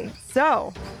 Okay,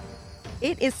 so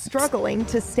it is struggling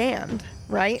to stand,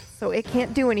 right? So it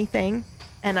can't do anything,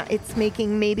 and it's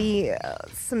making maybe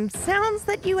some sounds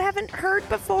that you haven't heard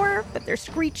before, but they're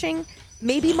screeching,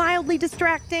 maybe mildly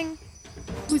distracting.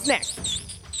 Who's next?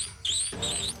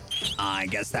 I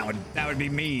guess that would be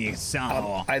me.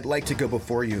 So I'd like to go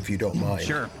before you if you don't mind.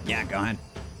 sure, yeah, go ahead.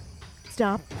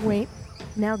 Stop. Wait.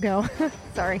 Now go.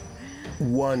 Sorry.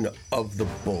 One of the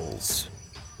bulls,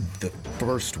 the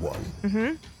first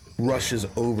one, rushes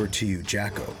over to you,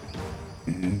 Jacko,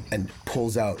 and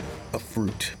pulls out a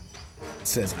fruit.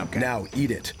 Says, Okay. "Now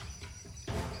eat it."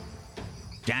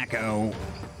 Jacko,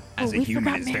 as a we human,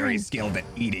 forgot is very Marin. skilled at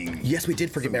eating. Yes, we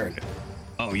did forget Marin.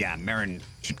 Oh yeah, Marin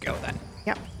should go then.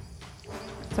 Yep.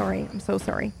 Sorry. I'm so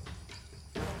sorry.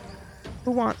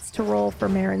 Who wants to roll for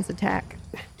Marin's attack?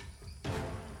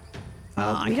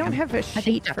 I We don't can. have a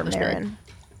sheet for Jacko should. Marin.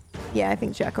 Yeah, I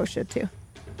think Jacko should too.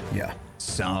 Yeah.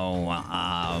 So,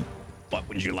 what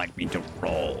would you like me to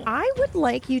roll? I would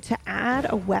like you to add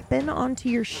a weapon onto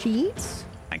your sheet.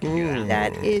 I can do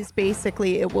that. That is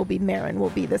basically, it will be Marin will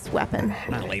be this weapon.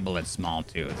 I'm gonna label it small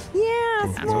too, Yeah,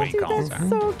 That's small what he dude, calls that's her.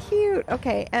 so cute.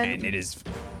 Okay, and and it is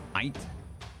height.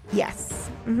 yes.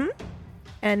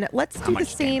 And let's How do the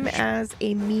much same damage? as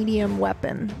a medium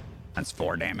weapon. That's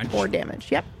 4 damage. 4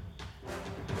 damage. Yep.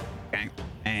 Okay.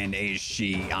 And is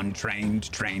she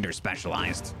untrained, trained, or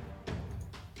specialized?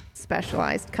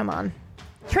 Specialized. Come on.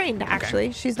 Trained,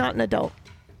 actually. She's not an adult.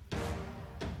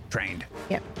 Trained.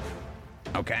 Yep.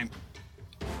 Okay.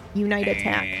 Unite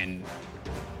attack. And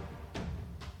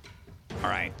all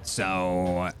right.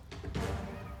 So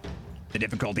the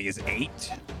difficulty is 8.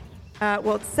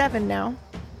 Well, it's 7 now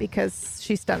because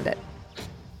she stunned it.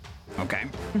 Okay.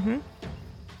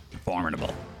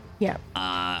 Formidable. Yeah.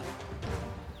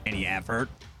 Any effort?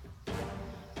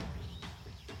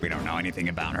 We don't know anything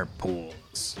about her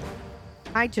pools.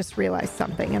 I just realized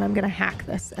something and I'm going to hack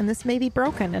this. And this may be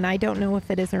broken and I don't know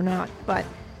if it is or not, but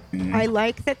I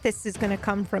like that this is going to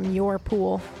come from your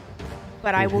pool.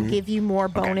 But I will give you more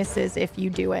bonuses if you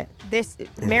do it. This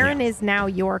Marin is now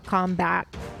your combat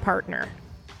partner.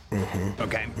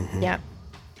 Okay. Yeah.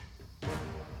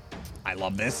 I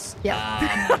love this.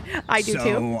 Yeah. I do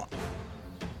too.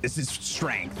 This is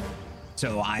strength.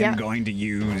 So I'm going to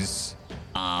use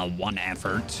 1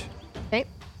 effort. Okay.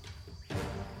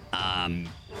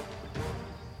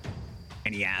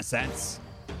 Any assets?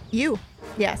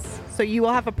 Yes. So you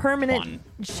will have a permanent. 1.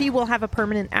 She will have a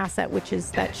permanent asset, which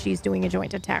is that she's doing a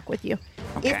joint attack with you.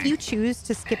 If Okay. you choose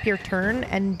to skip your turn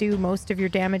and do most of your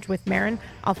damage with Marin,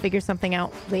 I'll figure something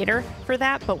out later for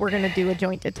that. But we're gonna do a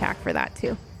joint attack for that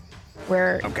too,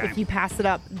 where if you pass it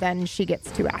up, then she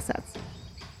gets 2 assets.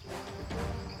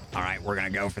 All right, we're gonna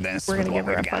go for this. We're with gonna what give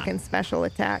her a we've got. fucking special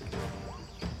attack.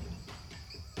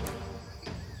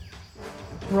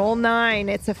 Roll 9.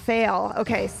 It's a fail.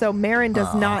 Okay, so Marin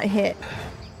does not hit.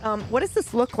 What does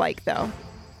this look like though?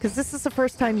 Because this is the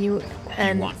first time you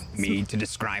and You want me to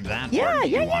describe that? Yeah, or do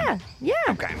you want- yeah.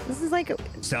 Okay. This is like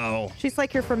So she's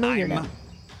like your familiar now.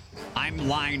 I'm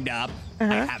lined up. I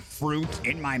Uh-huh. have fruit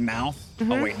in my mouth.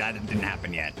 Oh wait, that didn't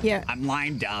happen yet. Yeah. I'm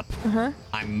lined up.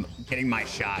 I'm getting my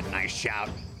shot, and I shout,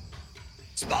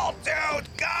 "Small Tooth,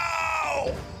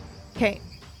 go!" Okay.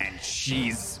 And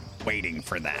she's waiting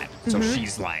for that. So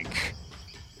she's like,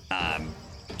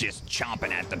 just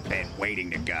chomping at the bit, waiting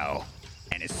to go.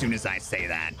 And as soon as I say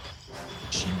that,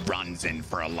 she runs in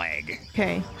for a leg.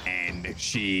 Okay. And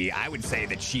I would say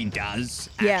that she does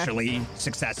Yeah. actually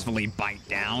successfully bite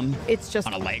down It's just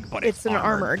on a leg, but it's an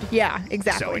armored. Yeah,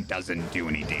 exactly. So it doesn't do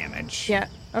any damage. Yeah.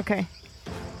 Okay.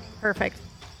 Perfect.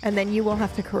 And then you will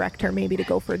have to correct her maybe to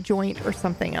go for a joint or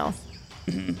something else.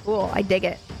 Cool. I dig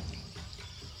it.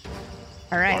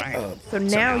 All right. All right. So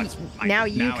now, it's now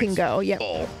you can it's go. Yep.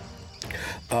 Bull.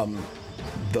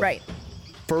 The Right.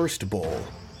 first bull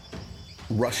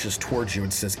rushes towards you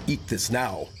and says, "Eat this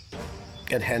now,"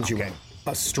 and hands you Okay.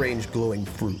 a strange glowing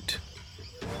fruit.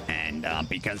 And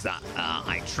because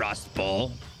I trust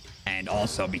Bull, and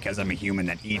also because I'm a human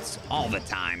that eats all the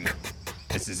time,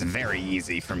 this is very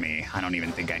easy for me. I don't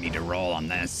even think I need to roll on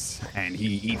this. And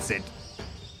he eats it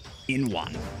in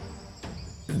 1.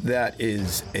 That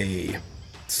is a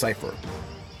cipher.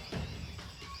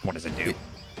 What does it do?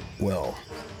 Well,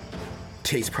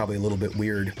 tastes probably a little bit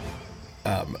weird,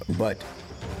 but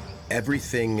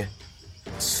everything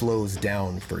slows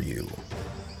down for you.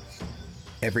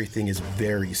 Everything is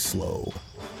very slow.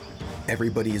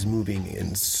 Everybody is moving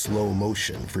in slow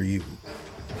motion for you.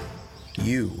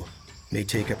 You may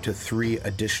take up to 3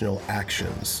 additional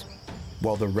actions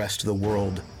while the rest of the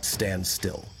world stands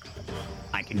still.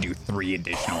 I can do 3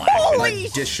 additional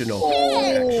actions. Additional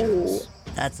actions.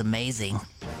 That's amazing.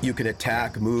 You can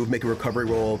attack, move, make a recovery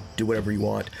roll, do whatever you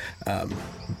want.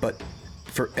 But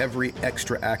for every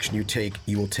extra action you take,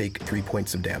 you will take 3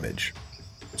 points of damage.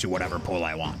 To whatever pool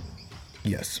I want.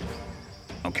 Yes.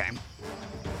 Okay.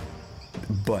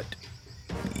 But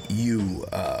you,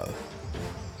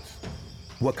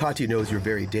 Wakati knows you're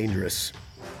very dangerous.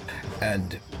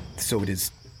 And so it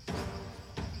is.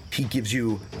 He gives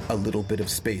you a little bit of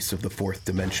space of the 4th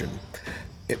dimension.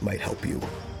 It might help you.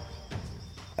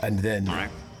 And then All right.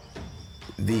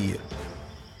 the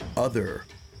other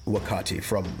Wakati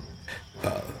from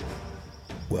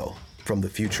the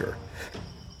future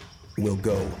will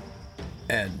go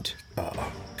and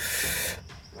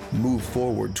move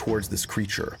forward towards this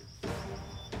creature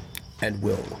and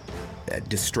will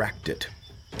distract it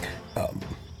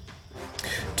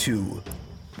to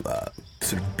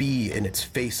sort of be in its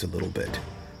face a little bit,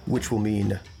 which will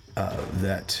mean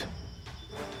that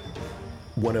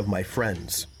one of my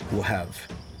friends will have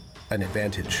an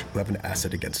advantage, will have an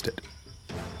asset against it.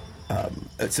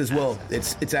 It says, well,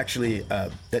 it's actually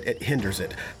that it hinders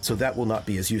it, so that will not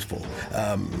be as useful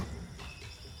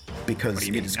because What do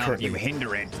you it mean? is No, if currently. you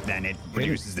hinder it, then it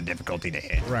reduces the difficulty to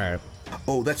hit. Right.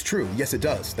 Oh, that's true. Yes, it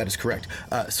does. That is correct.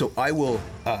 So I will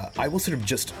sort of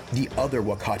just the other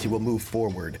Wakati will move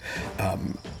forward,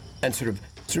 and sort of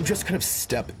just kind of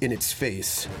step in its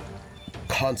face,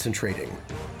 concentrating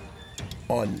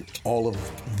on all of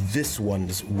this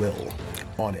one's will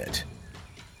on it,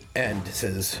 and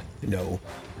says no,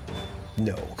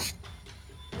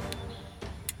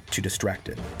 to distract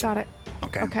it. Got it.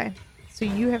 Okay. Okay. So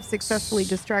you have successfully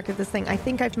distracted this thing. I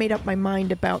think I've made up my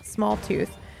mind about Small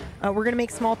Tooth. We're going to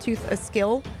make Small Tooth a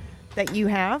skill that you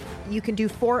have. You can do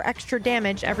 4 extra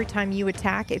damage every time you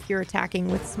attack if you're attacking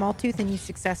with Small Tooth and you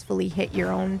successfully hit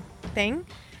your own thing.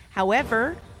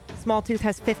 However, Small Tooth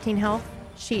has 15 health.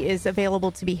 She is available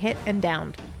to be hit and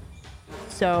downed.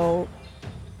 So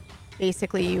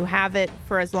basically you have it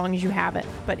for as long as you have it.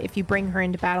 But if you bring her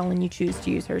into battle and you choose to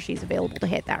use her, she's available to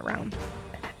hit that round.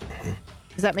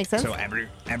 Does that make sense? So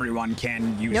everyone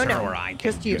can use No, her, no, or I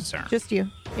can just you. use her. Just you.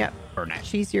 Yep. Or not.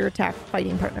 She's your attack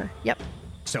fighting partner. Yep.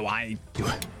 So I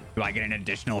Do I get an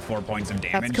additional 4 points of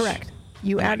damage? That's correct.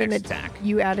 You on my add next attack?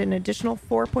 you add an additional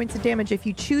 4 points of damage if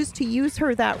you choose to use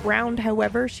her that round.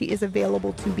 However, she is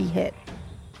available to be hit.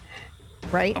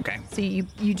 Right? Okay. So you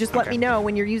just let me know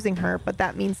when you're using her, but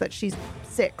that means that she's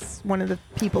 6, one of the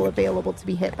people available to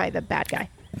be hit by the bad guy.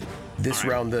 This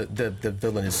round, the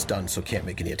villain is stunned, so can't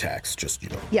make any attacks. Just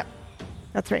Yep.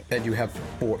 That's right. And you have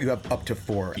up to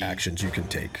 4 actions you can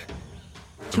take.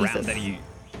 Round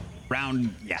that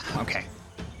yeah, okay.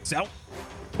 So,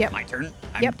 Yep. my turn.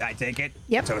 Yep. I take it.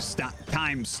 Yep. So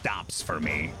time stops for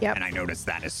me. Yep. And I notice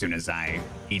that as soon as I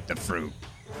eat the fruit.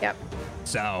 Yep.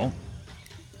 So,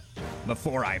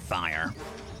 before I fire,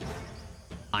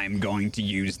 I'm going to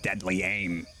use Deadly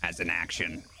Aim as an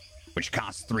action, which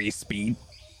costs 3 speed.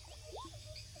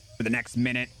 For the next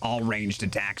minute, all ranged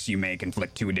attacks you make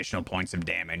inflict 2 additional points of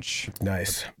damage.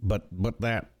 Nice. But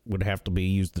that would have to be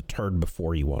used the turn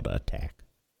before you want to attack.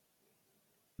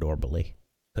 Normally.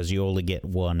 Because you only get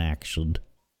 1 action.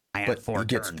 I have But 4 he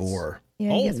gets turns. 4.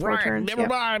 Yeah, he gets 4 right, turns. never Yep.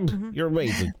 mind. You're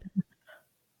amazing.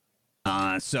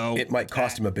 So It might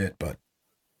cost him a bit, but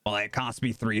well, it cost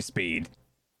me 3 speed.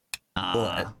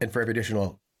 and for every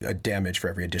additional damage for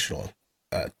every additional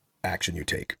action you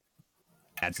take.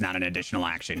 That's not an additional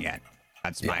action yet.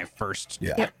 That's my first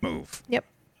Yeah. move. Yep.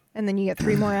 And then you get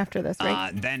 3 more after this,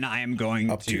 right? Then I am going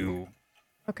Up to to you.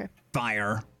 Okay.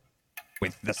 fire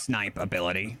with the snipe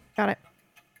ability. Got it.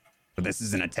 So this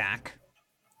is an attack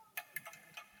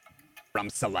from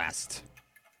Celeste.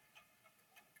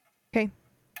 Okay.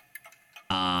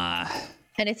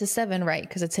 And it's a 7, right?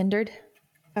 Because it's hindered.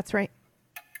 That's right.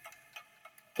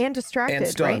 And distracted, And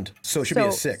stunned. right? So it should be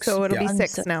a 6. So it'll Yeah. be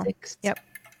 6 now. 6. Yep.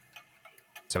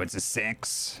 So it's a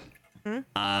 6. Hmm?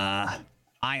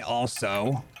 I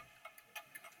also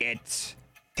get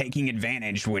taking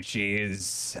advantage, which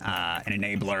is an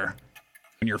enabler.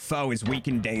 When your foe is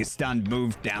weakened, dazed, stunned,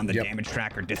 moved down the Yep. damage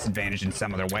track, or disadvantaged in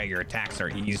some other way, your attacks are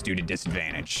eased due to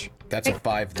disadvantage. That's a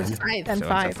 5 then. 5. And So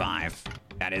 5. it's a 5.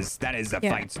 That is a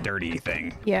Yeah. fight's dirty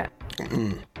thing. Yeah.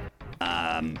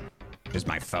 Is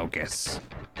my focus.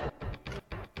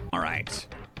 All right.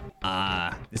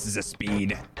 This is a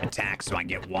speed attack, so I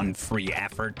get 1 free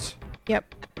effort.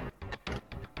 Yep.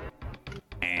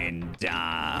 And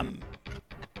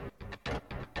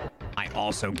I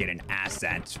also get an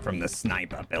asset from the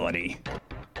snipe ability.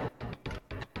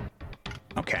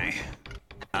 Okay.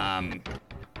 All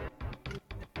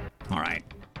right.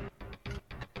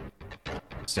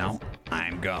 So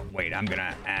I'm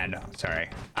gonna add. Sorry,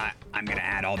 I'm gonna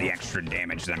add all the extra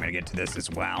damage that I'm gonna get to this as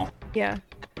well. Yeah.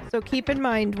 So keep in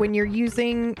mind when you're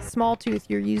using Small Tooth,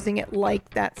 you're using it like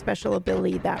that special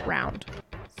ability that round.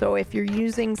 So if you're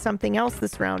using something else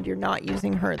this round, you're not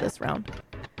using her this round.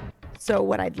 So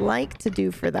what I'd like to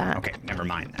do for that. Okay, never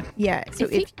mind then. Yeah. So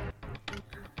if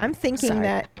I'm thinking Sorry.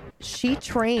 that she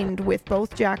trained with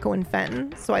both Jacko and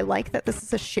Fenton, so I like that this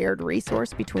is a shared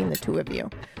resource between the 2 of you.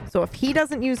 So if he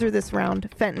doesn't use her this round,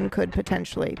 Fenton could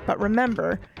potentially. But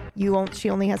remember, she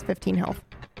only has 15 health.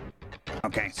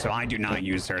 Okay, so I do not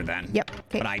use her then. Yep,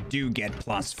 okay. But I do get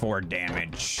 +4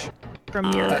 damage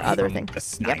From your other from thing. the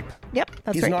snipe. Yep,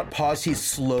 that's He's right. not paused, he's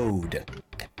slowed.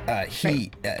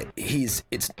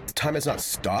 Time has not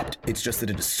stopped. It's just that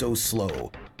it is so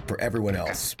slow for everyone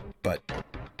else, but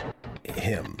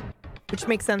him. Which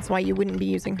makes sense why you wouldn't be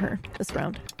using her this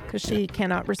round, because she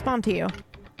cannot respond to you.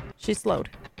 She's slowed.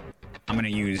 I'm gonna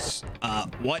use.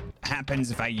 What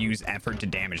happens if I use effort to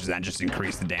damage? Does that just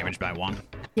increase the damage by 1?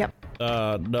 Yep.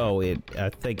 No, I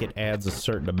think it adds a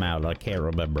certain amount. I can't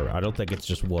remember. I don't think it's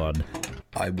just 1.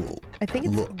 I will I think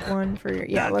it's look. 1 for your.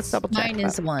 Yeah, let's double check. Mine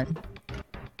is 1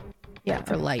 yeah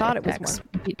for light Thought attacks. it was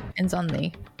 1. Depends on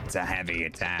the. It's a heavy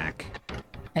attack.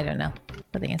 I don't know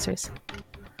what the answer is.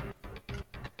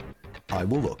 I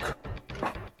will look.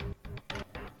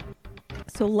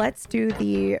 So let's do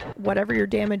the whatever your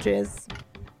damage is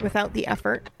without the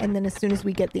effort, and then as soon as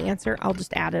we get the answer, I'll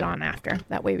just add it on after.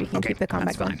 That way we can Okay, keep the combat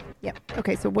that's going. fine. Yep.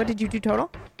 Okay, so what did you do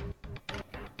total?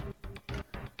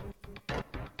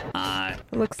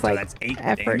 It looks So like that's 8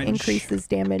 effort damage. increases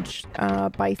damage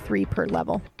by 3 per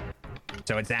level.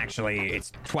 So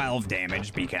it's 12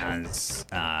 damage because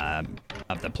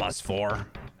of the +4.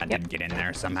 I didn't get in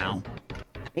there somehow.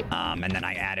 Yep. And then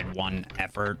I added 1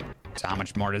 effort. So how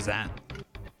much more does that?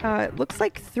 It looks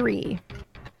like 3.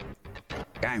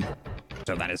 Okay.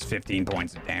 So that is 15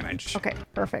 points of damage. Okay,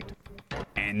 perfect.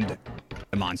 And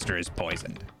the monster is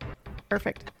poisoned.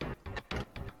 Perfect.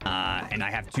 And I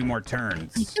have 2 more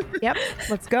turns. Yep,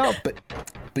 let's go. But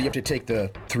you have to take the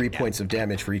 3 points of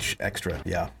damage for each extra.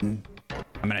 Yeah. I'm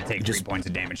gonna take 3 points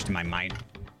of damage to my might.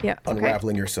 Yeah, okay.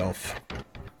 Unraveling yourself.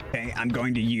 Okay, I'm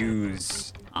going to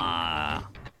use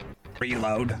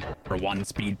reload for 1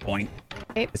 speed point.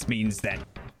 Okay. This means that.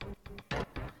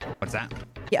 What's that?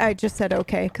 Yeah, I just said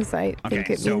okay because I think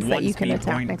Okay, it so means that one you can speed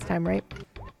attack point. next time, right?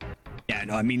 Yeah,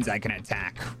 no, it means I can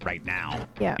attack right now.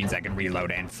 Yeah. It means I can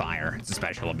reload and fire. It's a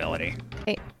special ability.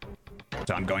 Okay.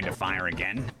 So I'm going to fire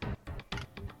again.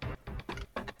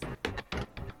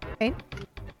 Okay.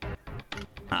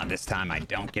 This time I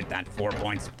don't get that 4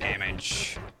 points of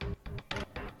damage.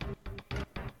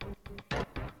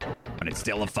 But it's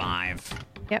still a 5.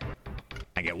 Yep.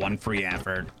 I get 1 free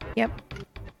effort, Yep.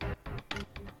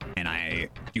 and I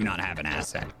do not have an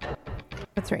asset.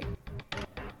 That's right.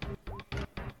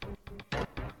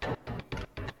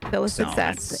 Still a So success.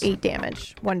 that's- 8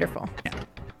 damage. Wonderful. Yeah.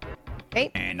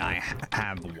 Okay. And I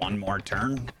have 1 more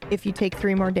turn. If you take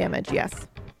 3 more damage, yes.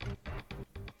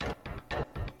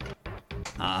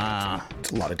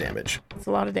 It's a lot of damage. It's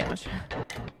a lot of damage.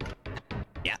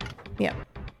 Yeah. Yeah.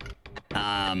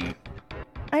 Um,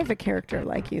 I have a character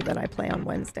like you that I play on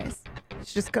Wednesdays.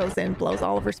 She just goes in, blows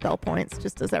all of her spell points,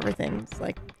 just does everything. It's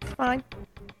like, it's fine.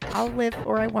 I'll live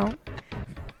or I won't.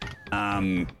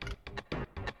 I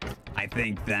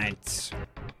think that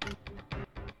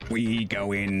we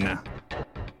go in.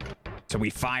 So we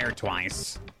fire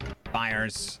twice.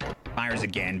 Fires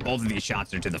again. Both of these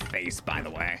shots are to the face, by the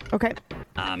way. Okay.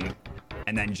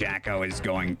 And then Jacko is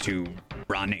going to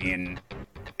run in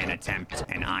and attempt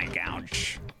an eye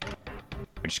gouge,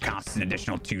 which costs an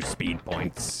additional 2 speed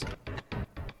points.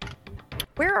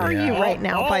 Where are Yeah. you right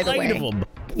now, All by the 8 way? of them.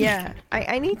 Yeah.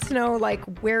 I need to know, like,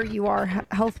 where you are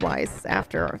health-wise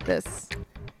after this.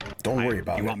 Don't worry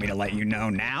about You it. want me to let you know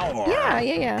now, or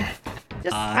Yeah.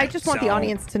 I just want the so-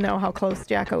 audience to know how close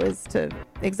Jacko is to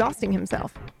exhausting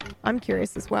himself. I'm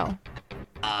curious as well.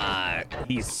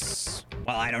 He's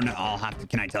well, I don't know. I'll have to.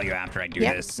 Can I tell you after I do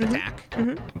Yeah. this attack?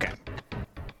 Okay.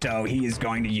 So he is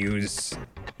going to use.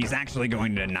 He's actually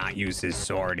going to not use his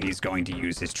sword. He's going to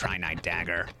use his Trinite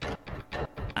dagger.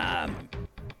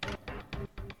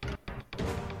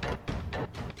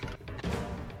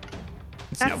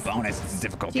 It's no That's- bonus. It's a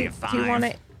difficulty of 5. Do you want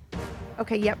to?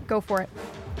 Okay. Yep. Go for it.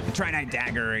 The Trinite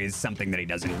dagger is something that he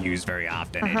doesn't use very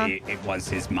often. It was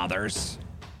his mother's.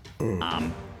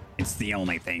 It's the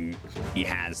only thing he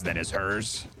has that is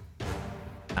hers.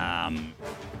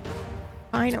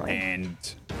 Finally, And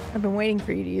I've been waiting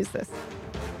for you to use this.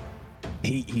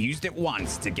 he used it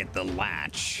once to get the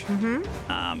latch.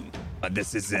 But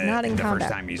this is Not the in first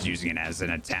combat. time he's using it as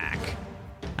an attack.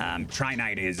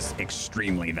 Trinite is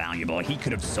extremely valuable. He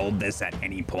could have sold this at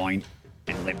any point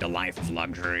and lived a life of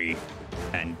luxury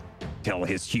until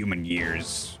his human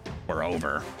years were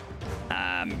over.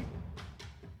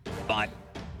 But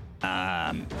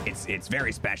it's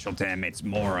very special to him. It's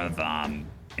more of an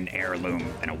heirloom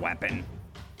than a weapon.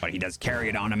 But he does carry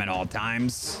it on him at all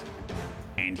times,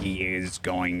 and he is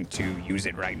going to use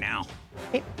it right now.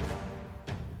 Okay.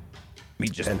 Let me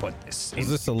just put this. Is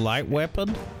this a light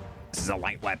weapon? This is a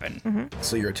light weapon.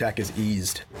 So your attack is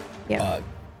eased. Yeah.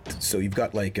 So you've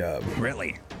got like,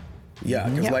 Really? yeah,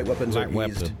 because Yep. light weapons Light are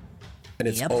weapon. eased. And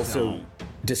it's Yep. also So-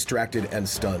 distracted and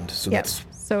stunned. So Yep. that's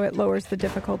So it lowers the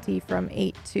difficulty from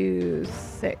 8 to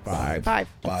 6. 5. 5.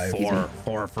 5.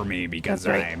 Four for me because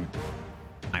That's right.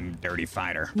 I'm dirty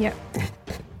fighter. Yep.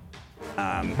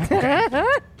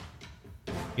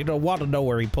 You don't want to know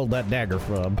where he pulled that dagger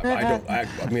from. I don't. I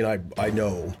mean, I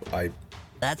know.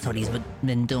 That's what he's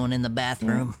been doing in the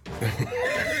bathroom.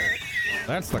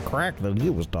 That's the crack that he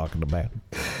was talking about.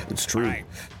 It's true. All right.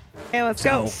 Okay, let's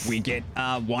So go. we get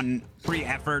 1 free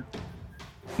effort,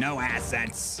 no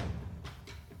assets,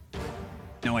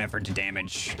 no effort to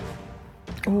damage.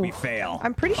 We fail.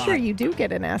 I'm pretty but sure you do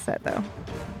get an asset, though.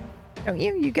 Don't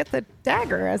you? You get the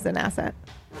dagger as an asset.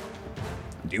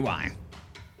 Do I?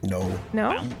 No, No?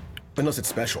 Well, unless it's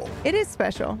special. It is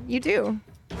special. You do.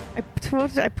 I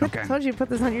told you to put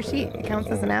this on your sheet. It counts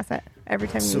as an asset every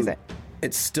time you So use it.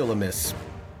 it's still a miss.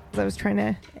 'Cause I was trying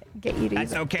to get you to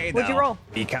That's use it. okay though. What'd you roll?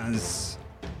 Because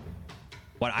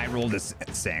what I rolled is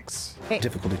 6. Okay.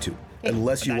 Difficulty 2.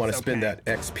 Unless you But want to that's spend okay.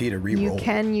 that XP to You reroll.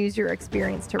 can use your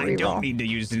experience to I reroll. don't need to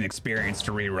use an experience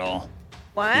to reroll.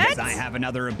 What? Because I have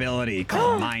another ability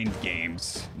called Mind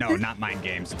Games. No, not Mind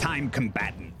Games. Time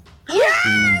Combatant.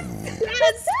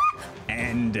 Yes!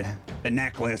 And the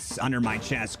necklace under my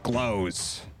chest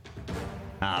glows.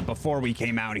 Before we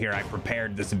came out here, I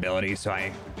prepared this ability, so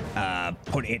I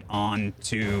put it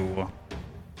onto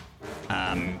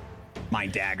my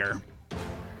dagger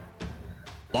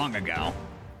long ago.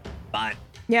 But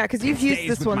Yeah, because you've It used stays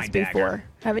this with once my dagger. before,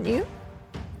 haven't you?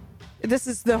 This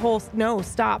is the whole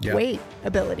stop, Yeah. wait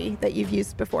ability that you've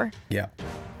used before. Yeah.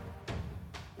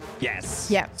 yes.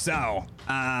 Yeah. So,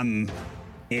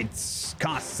 It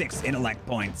costs 6 intellect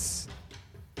points,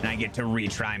 and I get to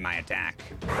retry my attack.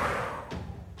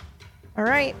 All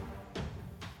right.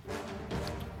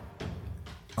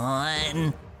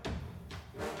 On.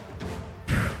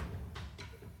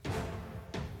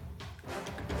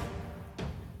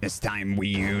 This time we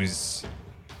use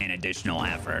an additional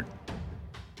effort.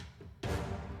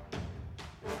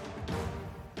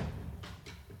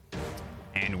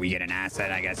 And we get an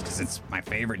asset, I guess, because it's my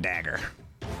favorite dagger.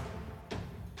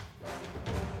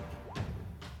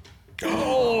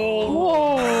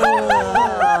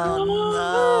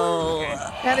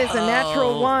 That is a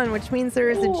natural 1, which means there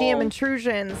is a GM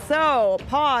intrusion. So,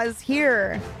 pause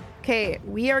here. Okay,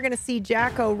 we are going to see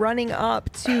Jacko running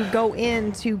up to go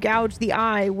in to gouge the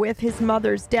eye with his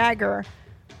mother's dagger.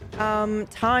 Time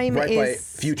Right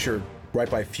is...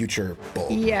 by future bull.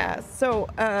 Yeah, so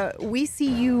we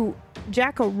see you,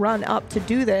 Jacko, run up to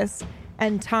do this,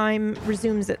 and time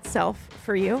resumes itself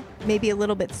for you. Maybe a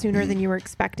little bit sooner than you were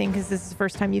expecting, because this is the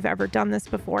first time you've ever done this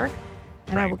before.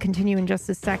 And I will continue in just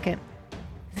a second.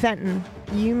 Fenton,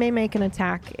 you may make an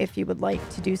attack if you would like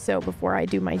to do so before I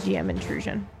do my GM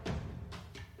intrusion.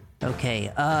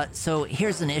 Okay, so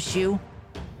here's an issue.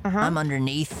 I'm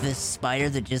underneath this spider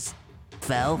that just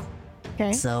fell.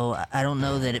 Okay. So I don't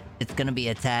know that it's gonna be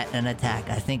an attack.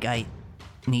 I think I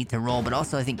need to roll, but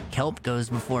also I think Kelp goes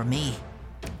before me.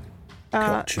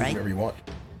 Choose right? whatever you want.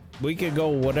 We can go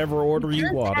whatever order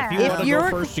you want. If you If want to you're- go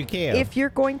first, you can. If you're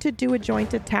going to do a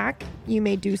joint attack, you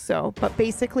may do so. But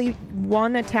basically,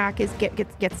 one attack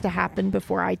gets to happen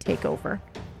before I take over.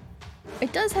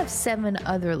 It does have 7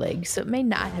 other legs, so it may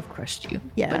not have crushed you.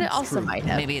 Yeah, but it that's also might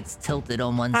have. Maybe it's tilted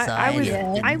on one I side. was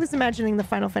and- I was imagining the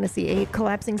Final Fantasy VIII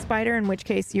collapsing spider, in which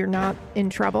case you're not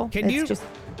in trouble. Can It's you- just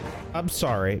I'm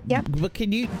sorry. Yep. But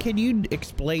can you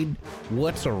explain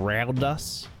what's around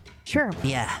us? sure.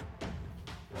 Yeah.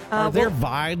 Are there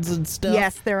vines and stuff?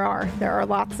 Yes, there are. There are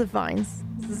lots of vines.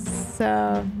 This is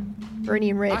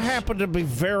Vernian Ridge. I happen to be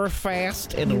very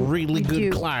fast and a really you good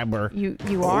do. climber.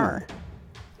 You are.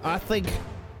 I think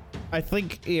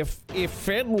if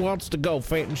Fenton wants to go,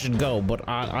 Fenton should go. But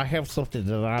I have something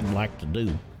that I'd like to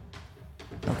do.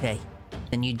 Okay.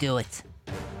 Then you do it.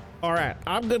 All right,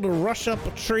 I'm gonna rush up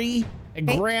a tree and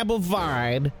Okay. grab a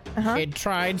vine and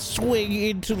try and swing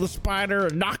into the spider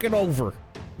and knock it over.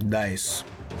 Nice.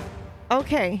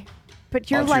 Okay. But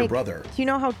you're Onto your like, brother. do you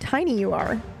know how tiny you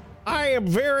are? I am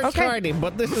very Okay. tiny,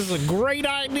 but this is a great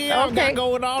idea I've got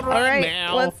going on All right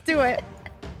now. let's do it.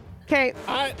 Okay.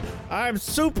 I'm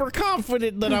super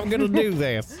confident that I'm gonna do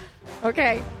this.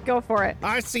 Okay. Go for it.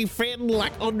 I see Fenton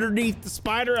like underneath the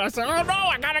spider. I say, "Oh no,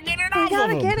 I gotta get it You off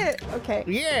gotta of him." get it. Okay.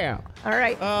 Yeah. All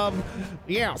right.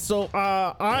 Yeah. So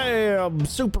I am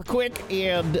super quick,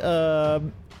 and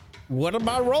what am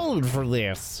I rolling for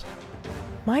this?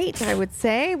 Might, I would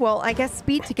say. Well, I guess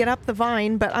speed to get up the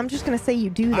vine, but I'm just gonna say you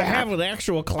do that. I have an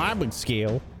actual climbing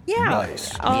skill. Yeah.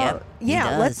 Nice. Yep, he yeah,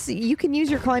 does. let's see. You can use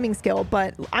your climbing skill,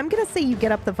 but I'm going to say you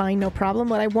get up the vine, no problem.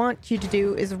 What I want you to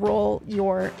do is roll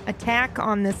your attack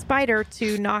on this spider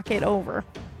to knock it over.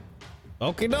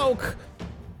 Okie doke.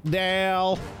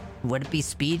 Now, Would it be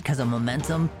speed because of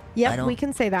momentum? I Yep, don't- we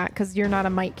can say that because you're not a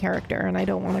might character, and I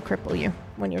don't want to cripple you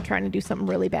when you're trying to do something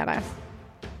really badass.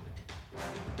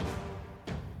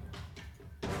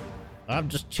 I'm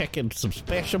just checking some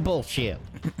special bullshit.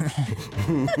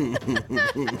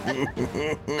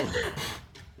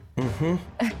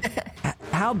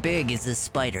 How big is this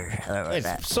spider?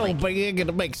 It's so big and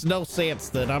it makes no sense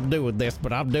that I'm doing this,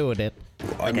 but I'm doing it.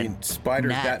 I mean, spiders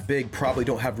gnat. that big probably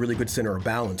don't have really good center of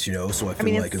balance, you know, so I I feel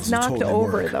mean, like it's it's knocked totally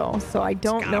over, work. though, so I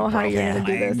don't got know a how you're going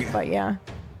to do broken this, leg. but yeah.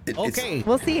 It's- Okay.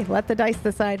 We'll see. Let the dice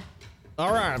decide.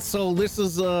 All right, so this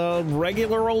is a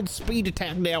regular old speed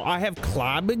attack now. I have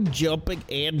climbing, jumping,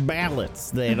 and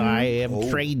balance that I am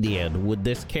trained in. Would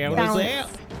this count as Balance.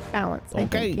 that? Balance, I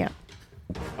Okay. think, yeah.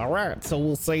 All right, so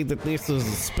we'll say that this is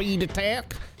a speed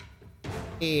attack.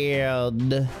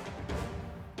 And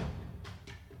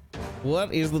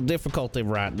what is the difficulty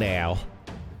right now?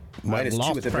 Minus I've 2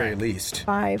 lost at the very track. least.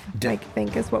 5, I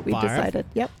think, is what we 5? decided.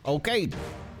 Yep. Okay.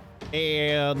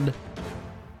 And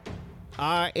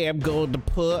I am going to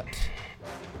put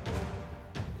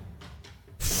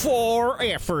 4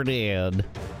 effort in.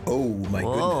 Oh my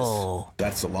Whoa. goodness.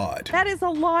 That's a lot. That is a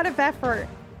lot of effort.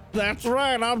 That's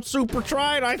right, I'm super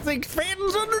trying. I think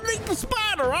Fenton's underneath the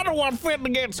spider. I don't want Fenton to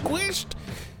get squished.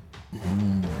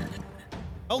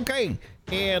 Okay,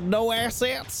 and no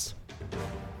assets.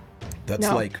 That's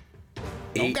No. like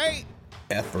 8 Okay.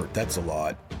 effort. That's a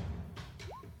lot.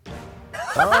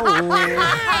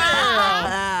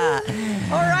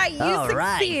 All right, you All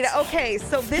succeed. right. Okay,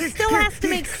 so this still has to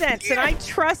make sense, and I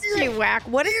trust you, Whack.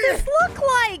 What does this look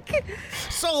like?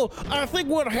 So I think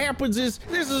what happens is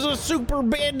this is a super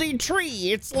bendy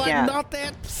tree. It's like Yeah. not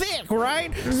that thick,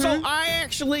 right? So I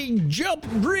actually jump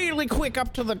really quick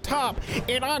up to the top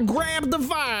and I grab the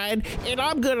vine and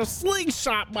I'm gonna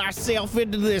slingshot myself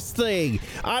into this thing.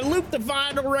 I loop the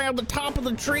vine around the top of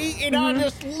the tree and I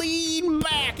just lean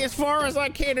back as far as I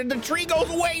can, and the tree goes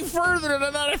way further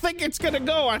than I think it's gonna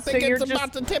go. I think you're it's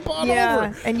about just- to tip on Yeah,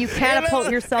 over. and you catapult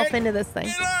And, yourself and- into this thing.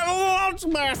 And I launch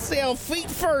myself feet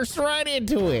first right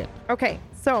into it. Okay,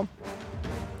 so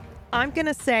I'm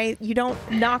gonna say you don't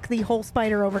knock the whole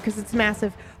spider over because it's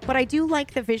massive, but I do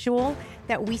like the visual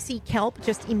that we see kelp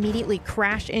just immediately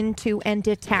crash into and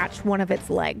detach one of its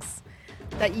legs.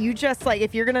 That you just like,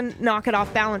 if you're gonna knock it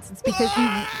off balance, it's because you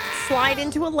slide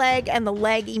into a leg and the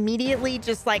leg immediately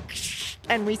just like,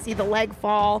 and we see the leg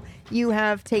fall. You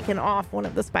have taken off one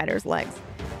of the spider's legs.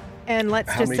 And let's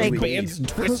How just many say do we need? Bands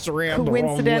twist around the wrong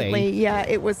coincidentally, way. yeah,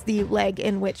 it was the leg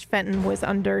in which Fenton was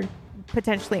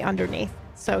potentially underneath.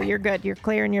 So you're good. You're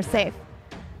clear and you're safe.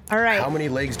 All right. How many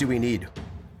legs do we need?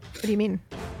 What do you mean?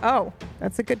 Oh,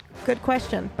 that's a good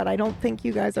question. But I don't think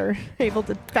you guys are able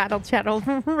to battle chattel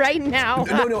right now.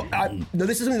 No. No,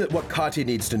 this is something that what Kati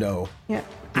needs to know. Yeah.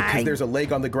 Because there's a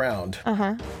leg on the ground.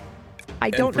 I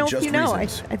don't for know if just you know. I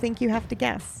reasons. think you have to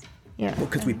guess. Yeah. Well,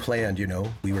 because we planned,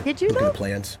 we were Did you, looking though? at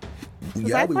plans. 'Cause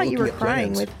Yeah, I we were thought you were looking at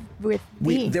crying plans. with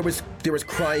me. There was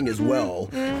crying as well.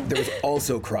 There was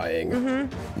also crying.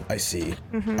 I see.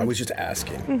 I was just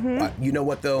asking. You know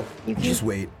what though? You can- just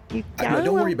wait. you- No, yeah,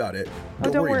 don't well. worry about it. Oh,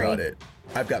 Don't don't worry about worry. it.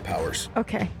 I've got powers.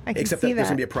 Okay, I can Except see that there's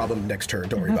that. gonna be a problem next turn.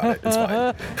 Don't worry about it. It's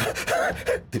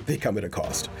fine. They come at a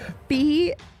cost.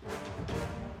 B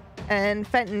and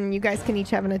Fenton, you guys can each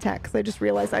have an attack because I just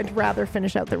realized I'd rather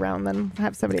finish out the round than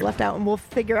have somebody left out, and we'll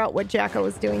figure out what Jacko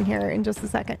is doing here in just a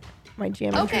second. My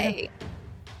GM. Okay.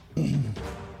 Do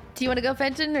you want to go,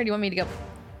 Fenton, or do you want me to go?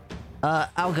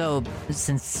 I'll go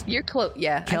since You're close.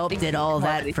 Yeah. I Kelp think did you're all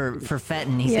close. that for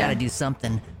Fenton. He's Yeah. got to do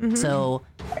something. So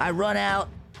I run out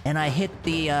and I hit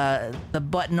the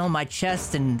button on my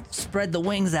chest and spread the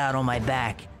wings out on my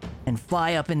back and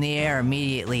fly up in the air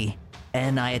immediately.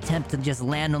 And I attempt to just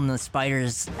land on the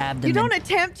spider's abdomen. You don't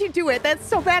attempt, you do it. That's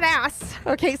so badass.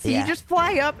 Okay, so Yeah. you just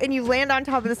fly up and you land on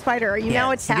top of the spider. Are you now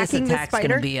so attacking this the attack's spider?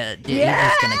 gonna be you're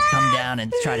just gonna come down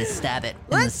and try to stab it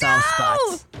in the Let's soft go!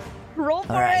 spots. Roll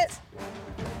for All right. it.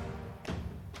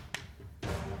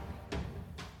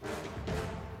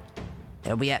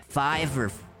 Are we at 5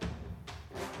 or?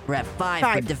 We're at 5 for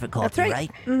 5. difficulty, That's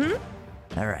right.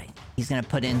 Mm-hmm. All right. He's gonna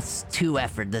put in 2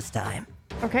 effort this time.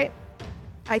 Okay.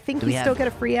 I think Do you we still have- get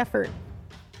a free effort.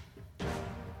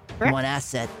 Correct? 1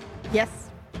 asset. Yes.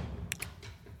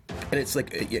 And it's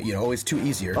like always too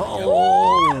easier.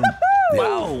 Oh!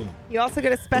 Whoa! You also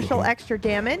get a special extra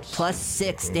damage, Plus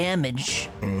 6 damage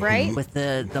right? with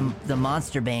the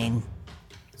monster bane.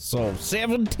 So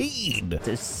 17.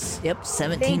 Yep,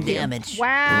 17 Thank you. damage.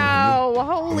 Wow!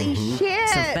 Holy shit!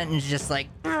 So Fenton's just like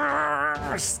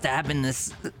stabbing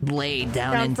this blade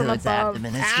down Down into from its above.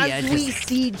 abdomen. And As we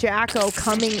see Jacko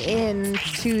coming in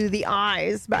to the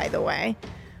eyes, by the way.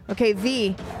 Okay,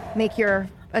 V, make your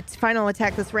final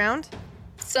attack this round.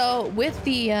 So with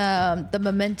the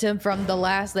momentum from the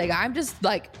last leg, I'm just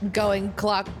like going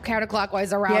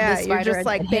counterclockwise around Yeah, the you're spider. just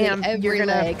like, and hitting bam, every you're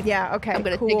gonna, leg. yeah, okay, I'm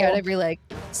gonna cool. take out every leg.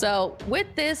 So with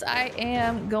this, I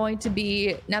am going to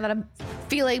be, now that I'm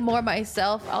feeling more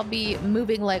myself, I'll be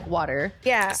moving like water.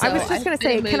 Yeah, So I was just gonna I'm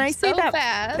say, gonna can I move say so that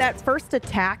fast. that first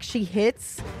attack she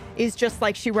hits is just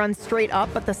like she runs straight up,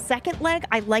 but the second leg,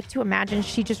 I like to imagine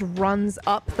she just runs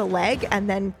up the leg and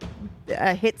then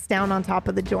hits down on top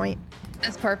of the joint.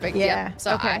 That's perfect. Yeah, Yeah.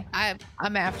 So okay.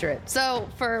 I'm after it. So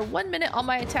for 1 minute, all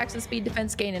my attacks and speed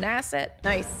defense gain an asset.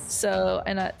 Nice. So,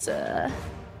 and that's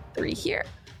 3 here.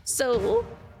 So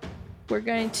we're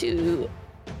going to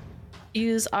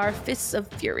use our Fists of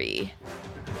Fury.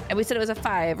 And we said it was a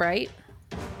 5, right?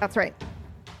 That's right.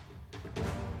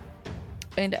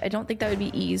 And I don't think that would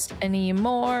be eased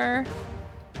anymore.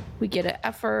 We get an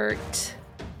effort.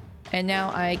 And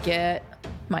now I get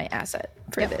my asset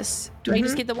for this. Do I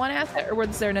just get the 1 asset, or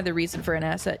was there another reason for an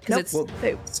asset? Because Nope. it's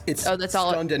Well, So, it's Oh, that's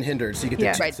all- stunned and hindered, so you get the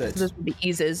Yeah. two right. So sets. this would be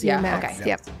eases. Yeah, Yeah. max, Okay.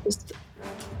 yep. Just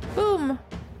boom.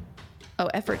 Oh,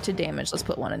 effort to damage. Let's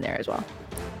put 1 in there as well.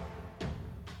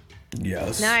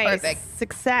 Yes. nice. Perfect.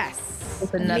 Success.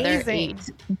 With another Amazing.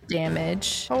 8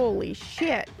 damage. Holy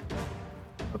shit.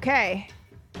 Okay.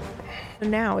 So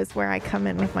now is where I come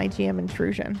in with my GM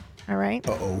intrusion. All right.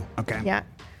 Uh-oh. Okay. Yeah.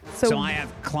 So I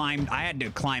had to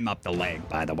climb up the leg,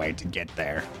 by the way, to get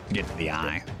there, to get to the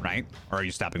eye, right? Or are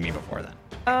you stopping me before that?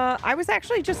 I was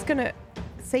actually just gonna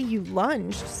say you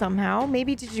lunged somehow.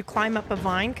 Maybe did you climb up a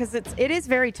vine? Because it is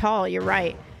very tall. You're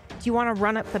right. Do you want to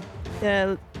run up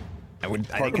the I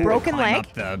think I broken would climb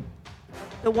leg? up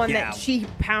the one Yeah. that she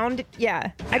pounded?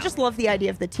 Yeah. I just love the idea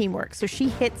of the teamwork. So she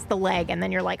hits the leg, and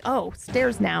then you're like, oh,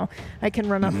 stairs now. I can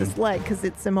run up this leg because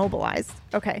it's immobilized.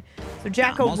 Okay. So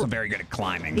Jacko. I'm also very good at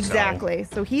climbing. Exactly.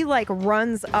 So he like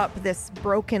runs up this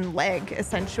broken leg,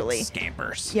 essentially.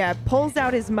 Scampers. Yeah, pulls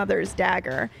out his mother's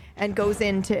dagger and goes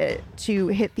in to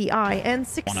hit the eye and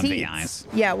succeeds. One of the eyes.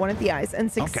 Yeah, one of the eyes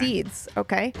and succeeds.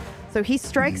 Okay. So he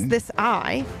strikes this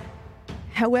eye.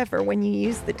 However, when you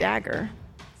use the dagger,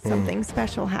 something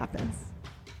special happens.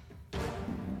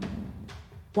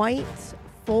 White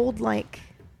fold-like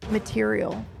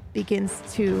material begins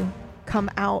to come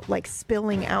out, like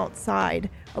spilling outside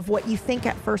of what you think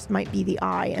at first might be the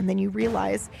eye, and then you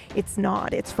realize it's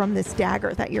not. It's from this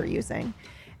dagger that you're using.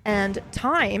 And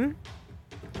time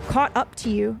caught up to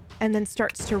you and then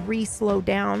starts to slow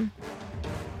down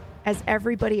as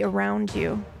everybody around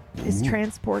you is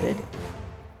transported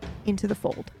into the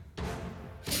fold.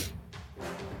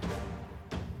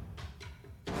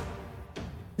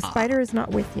 The spider is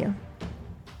not with you.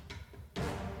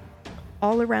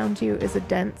 All around you is a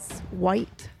dense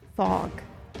white fog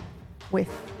with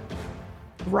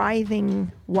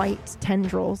writhing white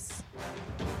tendrils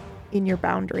in your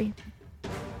boundary.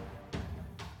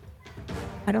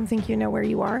 I don't think you know where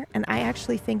you are, and I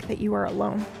actually think that you are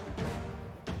alone.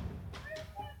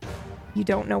 You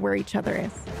don't know where each other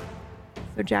is.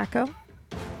 So Jacko,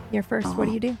 you're first. What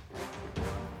do you do?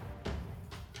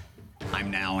 I'm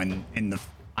now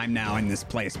in this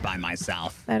place by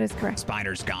myself. That is correct.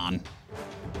 Spider's gone.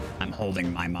 I'm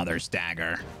holding my mother's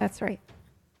dagger. That's right.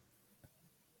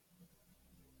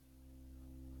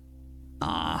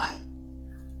 I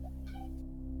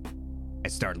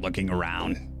start looking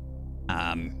around.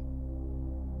 And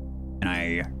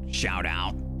I shout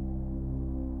out,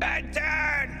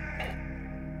 Benton!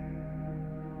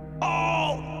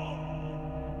 Oh!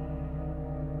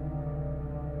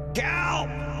 Cal!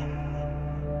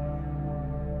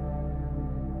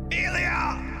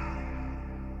 Elia!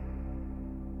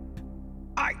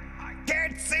 I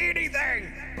can't see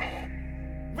anything!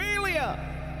 Velia!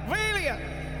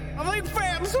 I think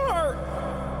Fen's hurt!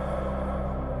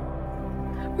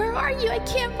 Where are you? I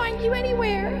can't find you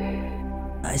anywhere.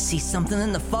 I see something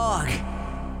in the fog.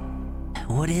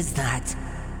 What is that?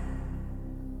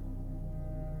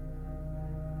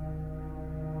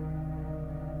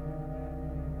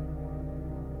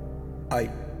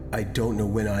 I don't know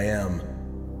when I am.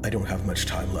 I don't have much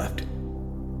time left.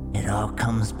 It all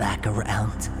comes back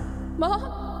around.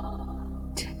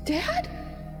 Mom? Dad?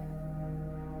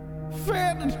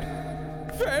 Fen,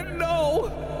 no!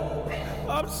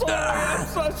 I'm sorry, I'm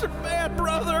such a bad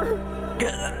brother!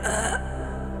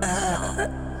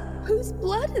 Whose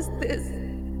blood is this?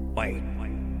 Wait.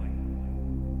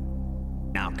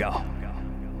 Now go.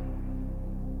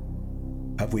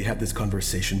 Have we had this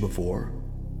conversation before?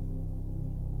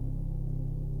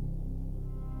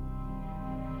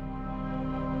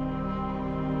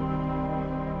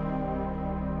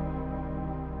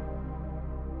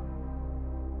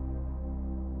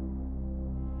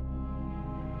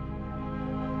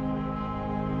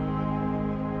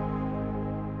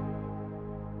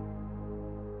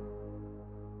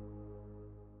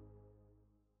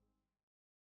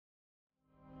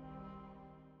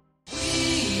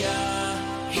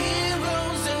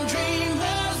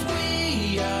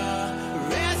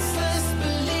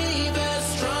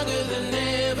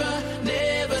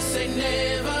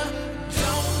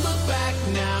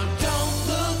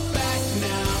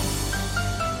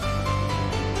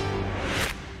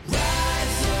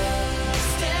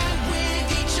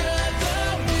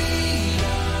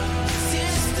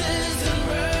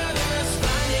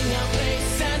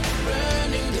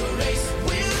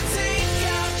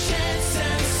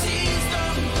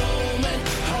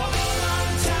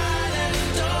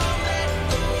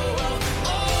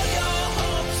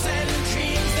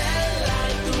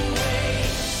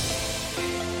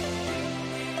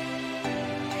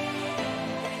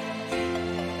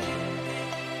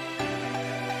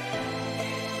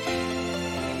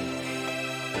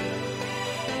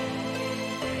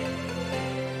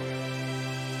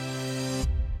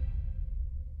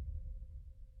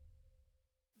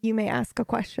 You may ask a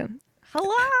question.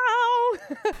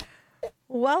 Hello!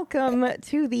 Welcome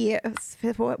to the...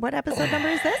 What episode number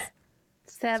is this?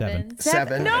 7.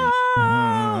 7. No!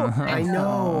 I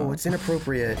know, it's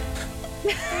inappropriate.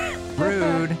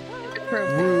 Rude.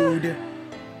 Rude.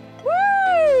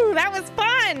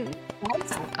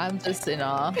 I'm just in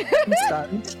awe. I'm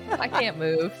stunned. I can't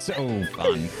move. So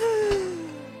fun.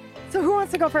 So who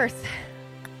wants to go first?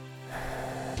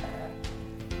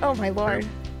 Oh my lord.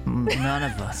 None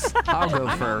of us. I'll go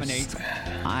first.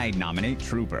 I nominate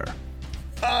Trooper.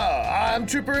 I'm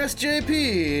Trooper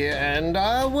SJP, and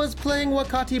I was playing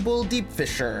Wakati Bull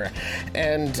Deepfisher.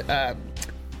 And,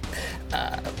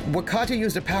 Wakati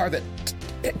used a power that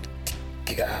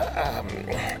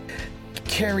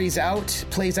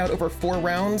plays out over 4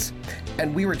 rounds,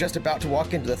 and we were just about to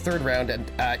walk into the 3rd round, and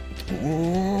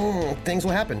things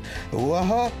will happen.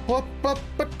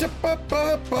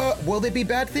 Will they be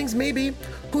bad things? Maybe.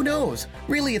 Who knows?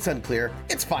 Really, it's unclear.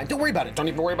 It's fine. Don't worry about it. Don't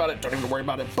even worry about it. Don't even worry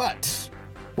about it. But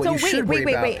what So you should worry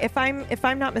about. wait. If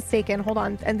I'm not mistaken, hold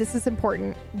on, and this is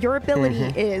important. Your ability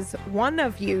is one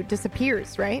of you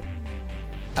disappears, right?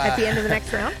 At the end of the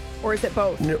next round, or is it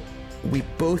both? No, we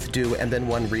both do, and then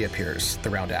one reappears the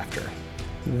round after.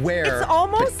 Where It's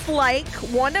almost like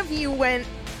one of you went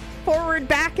forward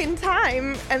back in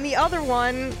time, and the other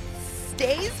one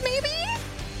stays, maybe?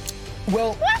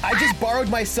 Well, I just borrowed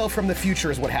myself from the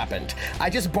future is what happened. I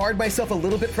just borrowed myself a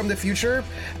little bit from the future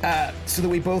so that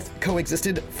we both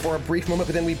coexisted for a brief moment,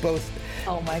 but then we both...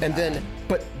 Oh my and god.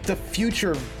 but the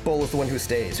future bull is the one who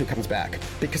stays, who comes back.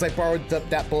 Because I borrowed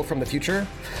that bull from the future,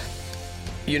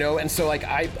 you know? And so, like,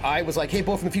 I was like, hey,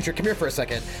 bull from the future, come here for a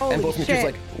second. Holy and bull from the future's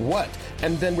shit. like, what?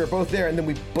 And then we're both there, and then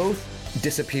we both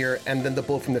disappear, and then the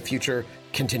bull from the future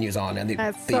continues on, and the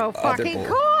That's the so other fucking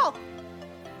bull. cool!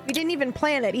 We didn't even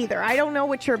plan it either. I don't know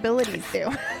what your abilities do.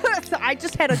 So I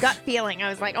just had a gut feeling. I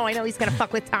was like, oh, I know he's gonna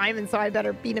fuck with time, and so I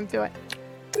better beat him to it.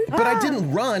 But I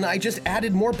didn't run, I just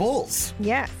added more bulls.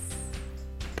 Yes.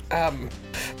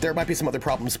 There might be some other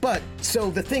problems, but so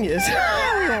the thing is,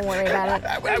 We won't worry about it.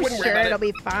 I I'm wouldn't worry sure about it. it'll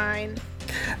be fine.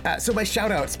 so my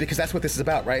shout outs, because that's what this is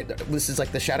about, right? This is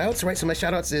like the shout outs, right? So my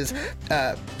shout outs is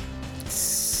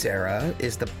Sarah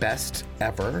is the best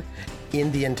ever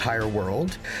in the entire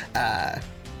world.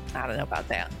 I don't know about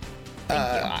that.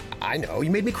 I know, you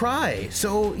made me cry.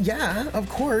 So yeah, of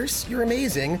course, you're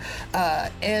amazing.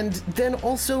 And then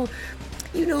also,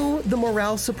 you know, the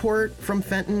morale support from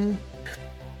Fenton.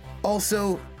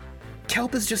 Also,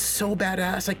 Kelp is just so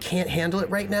badass, I can't handle it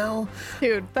right now.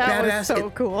 Dude, that was Badass so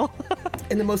in- cool.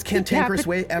 In the most cantankerous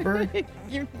way ever.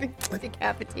 You're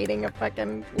decapitating a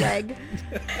fucking leg.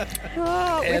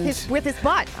 Oh, And- with his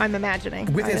butt, I'm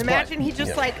imagining. With I his imagine butt, he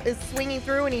just yeah. like is swinging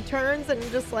through and he turns and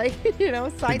just like, you know,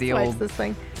 sideswipes old- this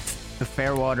thing. The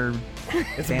Fairwater.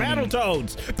 It's Banding.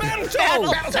 Battletoads!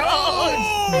 Battletoads!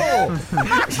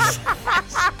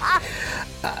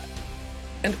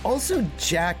 And also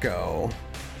Jacko.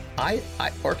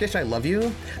 Orcish, I love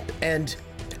you. And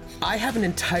I have an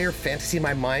entire fantasy in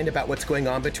my mind about what's going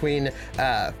on between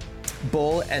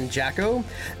Bull and Jacko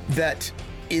that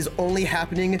is only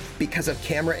happening because of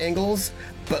camera angles,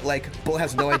 but like Bull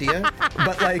has no idea.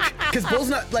 But like, because Bull's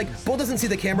not like, Bull doesn't see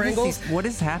the camera angles. What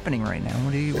is happening right now?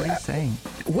 What are you saying?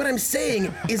 What I'm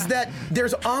saying is that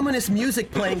there's ominous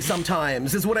music playing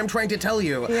sometimes, is what I'm trying to tell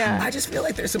you. Yeah. I just feel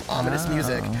like there's some ominous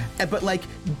music, but like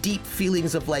deep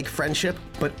feelings of like friendship,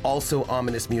 but also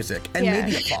ominous music. And Yeah.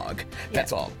 maybe a fog.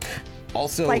 That's all.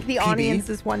 Also, Like the PB, audience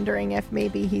is wondering if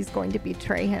maybe he's going to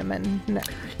betray him and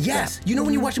Yes. You know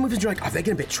when you watch the movies, you're like, are they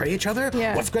going to betray each other?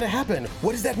 Yeah. What's going to happen?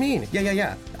 What does that mean?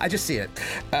 Yeah. I just see it.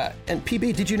 And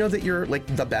PB, did you know that you're like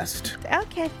the best?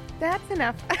 Okay, that's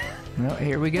enough. No,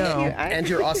 here we go. And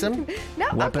you're awesome? No,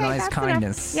 okay, Weaponized that's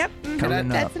kindness. Enough. Yep, Coming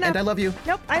And that's enough. And I love you.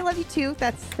 Nope, I love you too.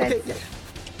 That's Okay, yeah.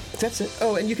 That's it.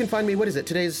 Oh, and you can find me, what is it?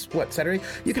 Today's, what, Saturday?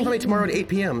 You can find me tomorrow at 8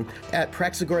 p.m. at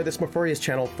Praxagora, the Smorphorius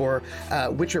channel for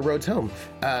Witcher Roads Home,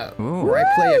 where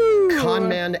I play a con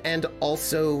man and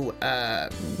also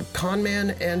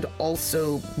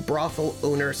brothel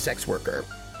owner sex worker.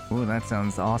 Ooh, that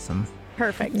sounds awesome.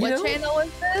 perfect. You What know? channel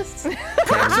is this?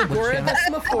 Praxagora, the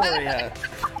Smorphoria.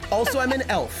 Also, I'm an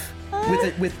elf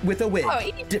with a wig. Oh,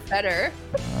 even better.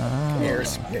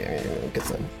 Here's, get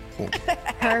some.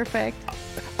 Perfect.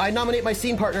 I nominate my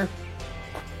scene partner,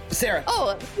 Sarah.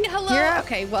 Oh, hello. You're up.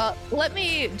 Okay, well, let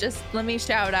me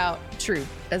shout out Troop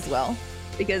as well,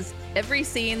 because every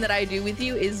scene that I do with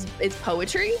you is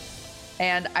poetry,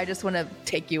 and I just want to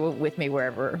take you with me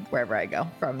wherever I go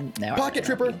from now. Pocket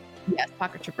Trooper. Yes,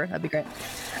 Pocket Trooper. That'd be great.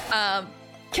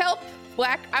 Kelp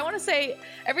Black. I want to say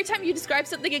every time you describe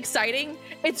something exciting,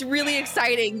 it's really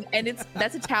exciting, and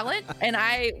that's a talent, and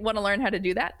I want to learn how to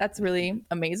do that. That's really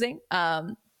amazing.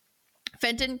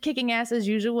 Fenton kicking ass as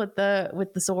usual with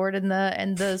the sword and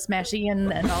the smashy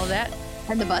and all of that,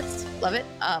 and the butts. Love it.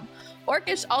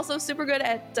 Orcish also super good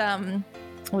at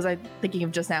what was I thinking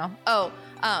of just now?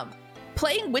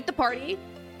 Playing with the party,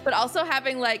 but also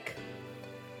having like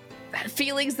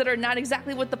feelings that are not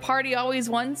exactly what the party always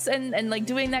wants, and like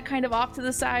doing that kind of off to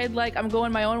the side, like I'm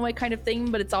going my own way kind of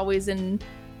thing, but it's always in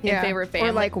favor of family.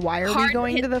 Or like, why are we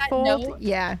going to the fold? Note.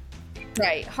 Yeah.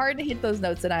 Right. Hard to hit those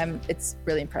notes, and it's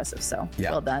really impressive. So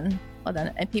well done. Well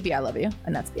done. And PB, I love you.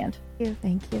 And that's the end.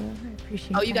 Thank you. I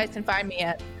appreciate it. Oh, you guys can find me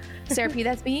at Sarah P.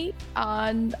 That's me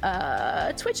on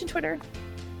Twitch and Twitter.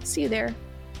 See you there.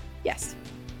 Yes.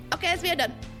 Okay, that's me. I'm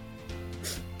done.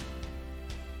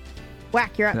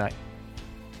 Whack, you're up. Right.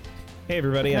 Hey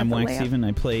everybody, I'm Another Wax layup. Steven.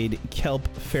 I played Kelp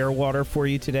Fairwater for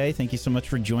you today. Thank you so much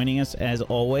for joining us as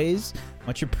always.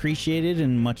 Much appreciated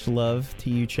and much love to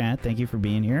you, chat. Thank you for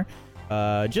being here.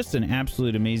 Just an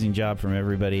absolute amazing job from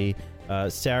everybody.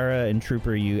 Sarah and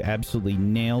Trooper, you absolutely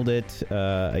nailed it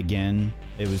again.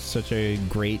 It was such a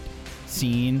great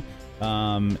scene.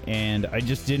 And I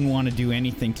just didn't want to do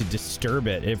anything to disturb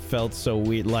it. It felt so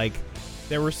weird. Like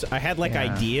I had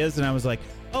ideas and I was like,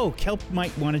 oh, Kelp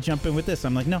might want to jump in with this.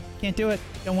 I'm like, no, can't do it.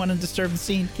 Don't want to disturb the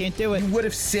scene. Can't do it. You would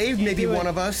have saved maybe one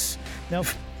of us. Nope.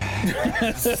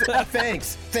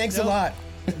 Thanks a lot.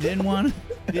 Didn't want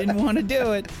to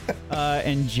do it.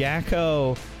 And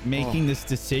Jacko making this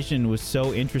decision was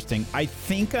so interesting. I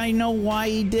think I know why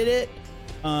he did it.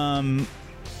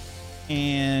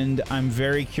 And I'm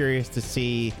very curious to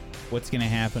see what's going to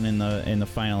happen in the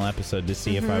final episode to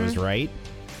see if I was right.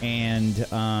 And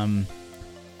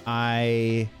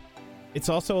it's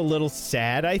also a little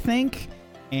sad, I think.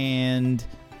 And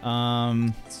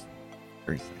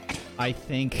I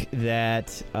think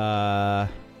that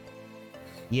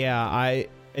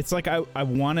it's like I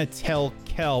want to tell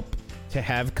Kelp to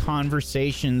have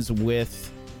conversations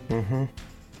with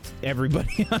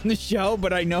everybody on the show,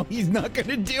 but I know he's not going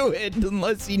to do it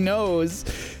unless he knows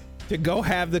to go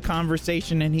have the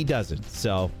conversation, and he doesn't.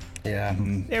 So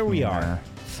there we are.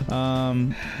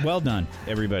 Well done,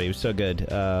 everybody. It was so good.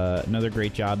 Another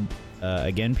great job.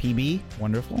 Again, PB,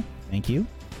 wonderful. Thank you.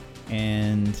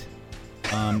 And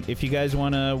if you guys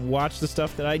want to watch the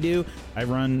stuff that I do, I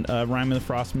run Rime of the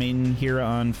Frost Maiden here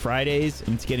on Fridays,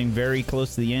 and it's getting very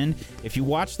close to the end. If you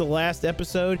watch the last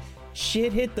episode,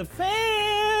 shit hit the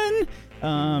fan.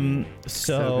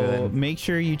 So make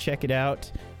sure you check it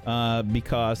out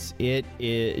because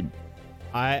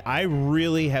I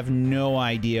really have no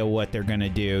idea what they're gonna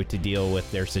do to deal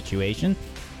with their situation.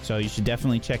 So you should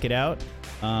definitely check it out.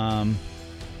 On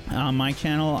my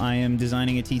channel, I am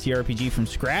designing a TTRPG from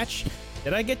scratch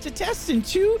that I get to test in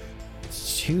 2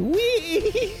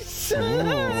 weeks. It's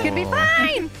gonna be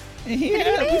fine.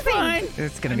 Yeah, it'll be fine.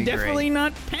 It's gonna be definitely great.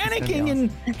 not panicking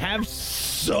and have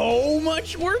so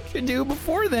much work to do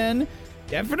before then.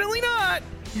 Definitely not.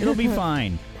 It'll be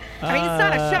fine. I mean, it's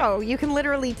not a show. You can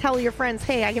literally tell your friends,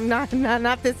 "Hey, I am not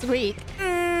this week."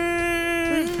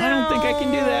 I don't think I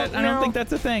can do that. I don't think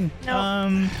that's a thing. No.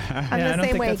 I'm the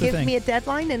same way. Give me a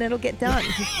deadline and it'll get done.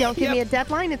 If you don't give me a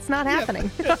deadline, it's not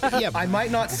happening. I might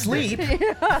not sleep,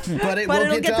 but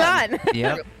it'll get done.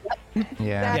 Yep. Yeah.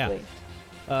 Exactly.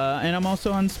 And I'm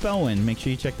also on Spellwind. Make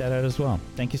sure you check that out as well.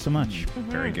 Thank you so much.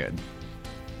 Very good.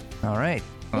 All right.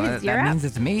 Well, Liz, you're that up. means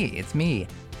it's me. It's me.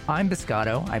 I'm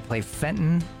Biscotto. I play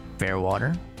Fenton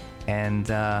Fairwater. And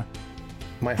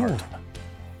My heart.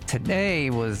 today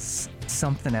was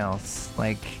something else.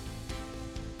 Like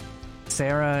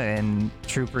Sarah and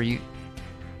Trooper, you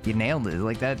nailed it.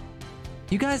 Like that.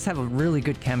 You guys have a really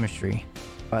good chemistry,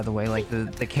 by the way. Like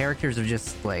the characters are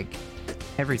just like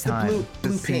every time the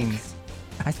blue pink. scenes.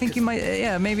 I think you might.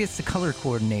 Yeah, maybe it's the color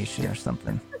coordination or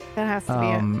something. That has to be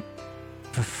it.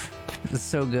 It was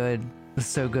so good. It was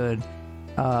so good.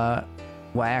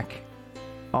 Whack.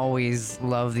 Always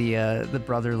love the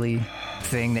brotherly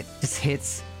thing that just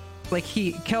hits. Like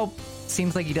Kelp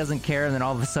seems like he doesn't care, and then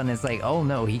all of a sudden it's like, oh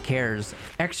no, he cares.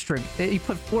 Extra. He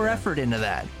put more effort into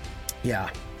that. Yeah.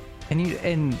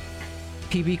 And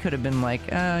PB could have been like,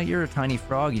 you're a tiny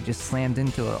frog. You just slammed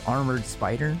into an armored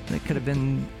spider. It could have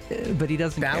been, but he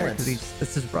doesn't care Balance. because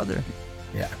it's his brother.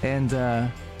 Yeah. And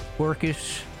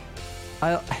Workish,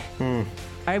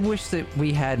 I wish that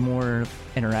we had more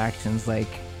interactions like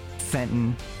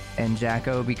Fenton and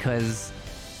Jacko, because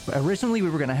originally we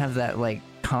were gonna have that like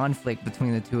conflict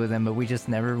between the two of them, but we just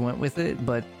never went with it.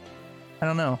 But I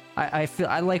don't know. I feel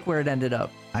I like where it ended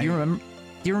up. Do you remember?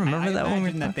 Do you remember I that one?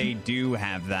 imagine that they do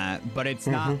have that, but it's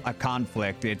not a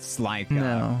conflict. It's like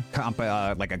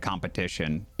like a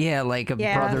competition. Yeah, like a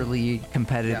brotherly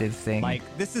competitive thing. Like,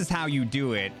 this is how you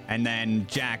do it, and then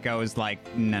Jacko's like,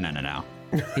 no.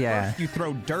 Yeah. You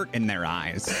throw dirt in their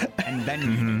eyes, and then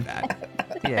you do that.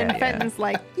 Yeah. And Fenton's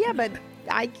like, yeah, but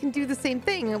I can do the same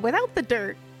thing without the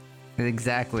dirt.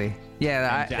 Exactly.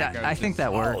 Yeah, Jacko I think just-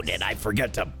 that works. Oh, did I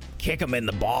forget to kick him in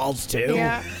the balls too?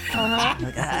 Yeah.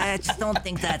 I just don't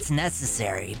think that's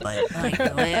necessary, but like,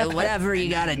 whatever you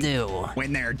gotta do.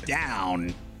 When they're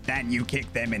down, then you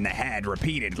kick them in the head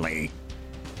repeatedly.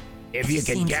 If you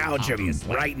can Seems gouge him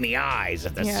obviously. right in the eyes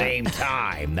at the Yeah. same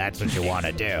time, that's what you want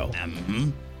to do.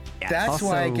 That's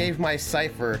why I Also- gave my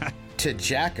cipher to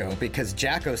Jacko, because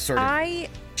Jacko sort of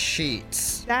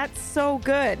cheats. That's so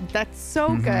good. That's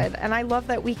so good. And I love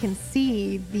that we can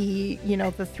see the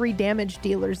 3 damage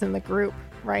dealers in the group,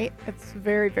 right? It's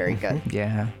very, very good.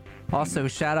 Yeah. Also,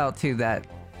 shout out to that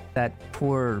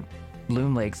poor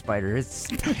Loom Lake spider. It's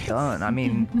done. I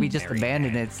mean, we just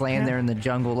abandoned it. It's laying there in the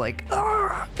jungle, like,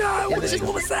 oh God, what was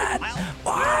that? We don't know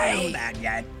Why? that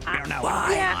yet. We don't know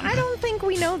what's Yeah, going on. I don't think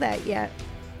we know that yet.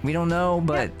 We don't know,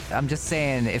 but I'm just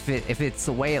saying, if it's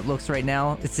the way it looks right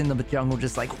now, it's in the jungle,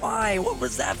 just like, why? What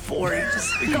was that for?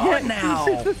 You're gone now.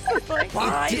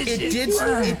 Why? It did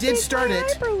start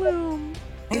it. Hyperloom.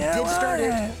 It did start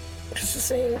it. Just the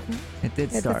same. It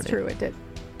did start That's it. true. It did.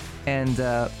 And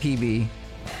PB,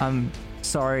 I'm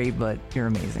sorry, but you're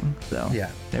amazing. So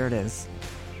Yeah. there it is.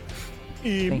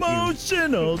 you.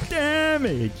 Emotional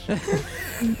damage.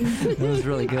 That was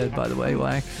really good, by the way,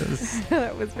 Wax.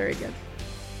 That was very good.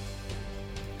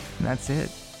 That's it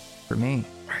for me.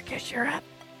 Marcus, you're up.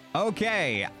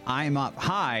 Okay, I'm up.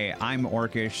 Hi, I'm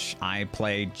Orcish. I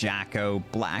play Jacko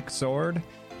Blacksword.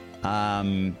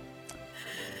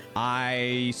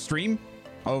 I stream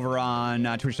over on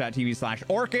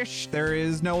twitch.tv/Orcish. There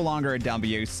is no longer a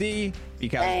WC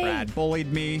because Hey. Brad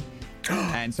bullied me,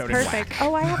 and so did Perfect. Whack.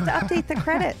 Oh, I have to update the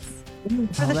credits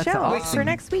for the that's show awesome. for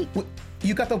next week.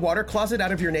 You got the water closet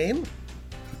out of your name?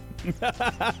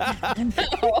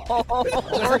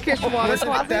 Orcish water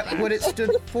Wasn't closet. that what it stood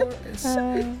for?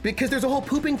 Because there's a whole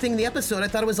pooping thing in the episode. I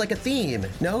thought it was like a theme.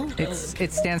 No? It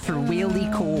stands for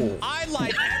Wheelie Cool. I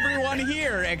like everyone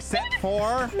here except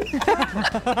for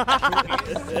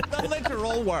the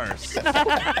literal worst.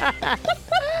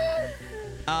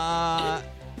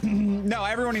 No,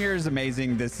 everyone here is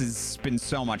amazing. This has been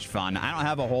so much fun. I don't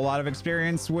have a whole lot of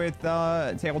experience with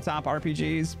tabletop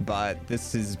RPGs, but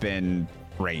this has been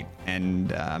great,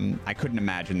 and I couldn't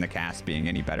imagine the cast being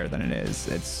any better than it is.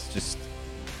 It's just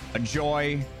a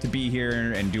joy to be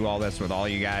here and do all this with all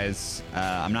you guys.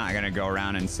 I'm not gonna go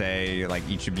around and say like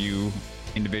each of you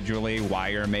individually why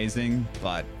you're amazing,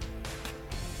 but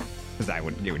because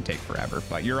it would take forever.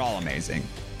 But you're all amazing,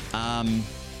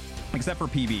 except for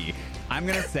PB. I'm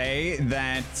gonna say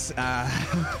that.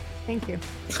 Thank you.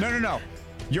 No.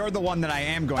 You're the one that I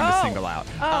am going to single out.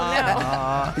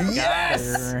 Oh no!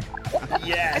 Yes!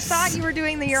 I thought you were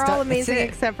doing the "You're all That's amazing" it.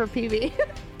 except for PB.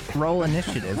 Roll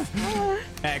initiative.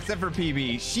 Except for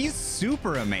PB, she's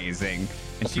super amazing,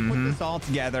 and she put this all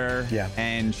together. Yeah.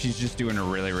 And she's just doing a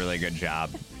really, really good job.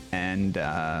 And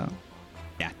yeah,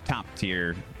 top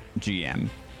tier GM.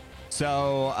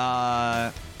 So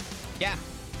yeah,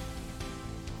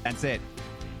 that's it.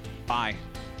 Bye.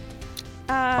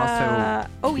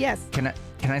 Oh yes.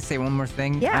 Can I say one more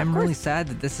thing? Yeah, of I'm really course. sad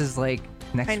that this is like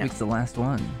next I know. week's the last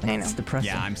one. Like, I know. It's depressing.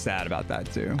 Yeah, I'm sad about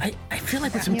that too. I feel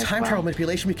like with some Me as time well. travel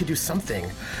manipulation, we could do something.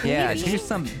 Yeah, here's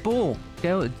some bull.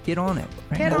 Get on it.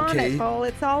 Right Get now. on Okay. it, Cole.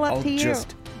 It's all up I'll to you.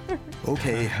 just.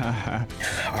 Okay.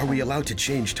 Are we allowed to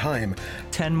change time?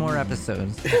 10 more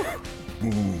episodes.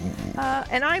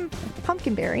 And I'm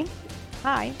Pumpkinberry.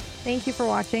 Hi. Thank you for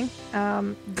watching.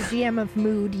 The GM of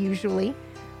Mood, usually.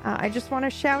 I just want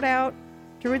to shout out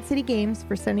Druid City Games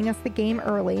for sending us the game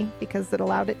early because it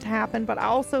allowed it to happen. But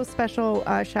also special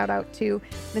shout out to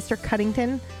Mr.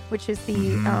 Cuddington, which is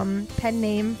the pen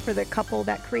name for the couple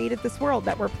that created this world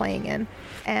that we're playing in.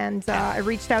 And I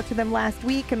reached out to them last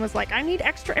week and was like, I need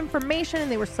extra information.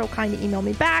 And they were so kind to email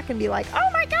me back and be like, oh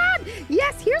my God,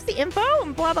 yes, here's the info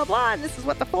and blah, blah, blah. And this is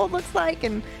what the fold looks like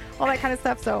and all that kind of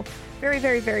stuff. So very,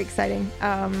 very, very exciting.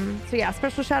 So yeah,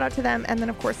 special shout out to them. And then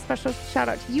of course, special shout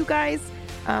out to you guys.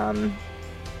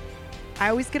 I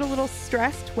always get a little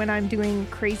stressed when I'm doing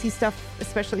crazy stuff,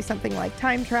 especially something like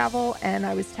time travel. And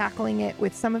I was tackling it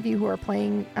with some of you who are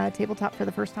playing tabletop for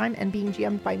the first time and being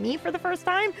GM'd by me for the first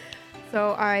time.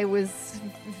 So I was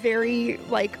very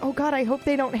like, oh God, I hope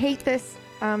they don't hate this.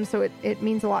 So it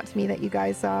means a lot to me that you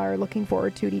guys are looking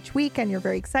forward to it each week and you're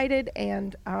very excited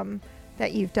and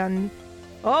that you've done,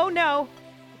 oh no,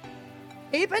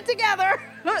 keep it together.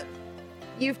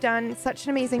 You've done such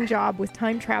an amazing job with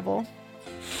time travel.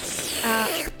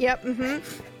 Yep.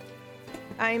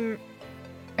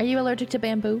 Are you allergic to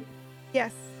bamboo?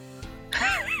 Yes.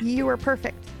 You were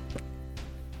perfect.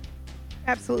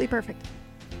 Absolutely perfect.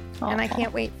 And I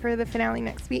can't wait for the finale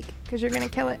next week because you're going to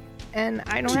kill it. And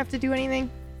I don't have to do anything.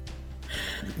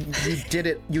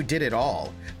 You did it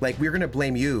all. Like, we're gonna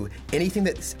blame you. Anything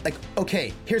that's like,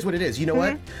 okay, here's what it is. You know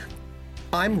what?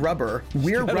 I'm rubber.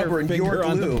 We're rubber, and you're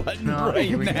glue.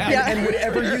 And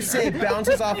whatever you say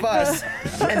bounces off us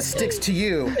and sticks to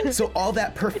you. So all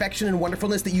that perfection and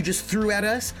wonderfulness that you just threw at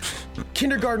us,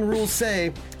 kindergarten rules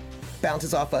say,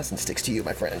 bounces off us and sticks to you,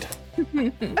 my friend.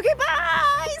 Okay,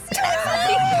 bye! See you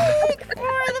next week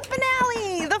for the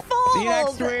finale, the Fold! See you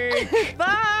next week!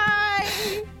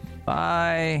 Bye!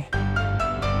 Bye.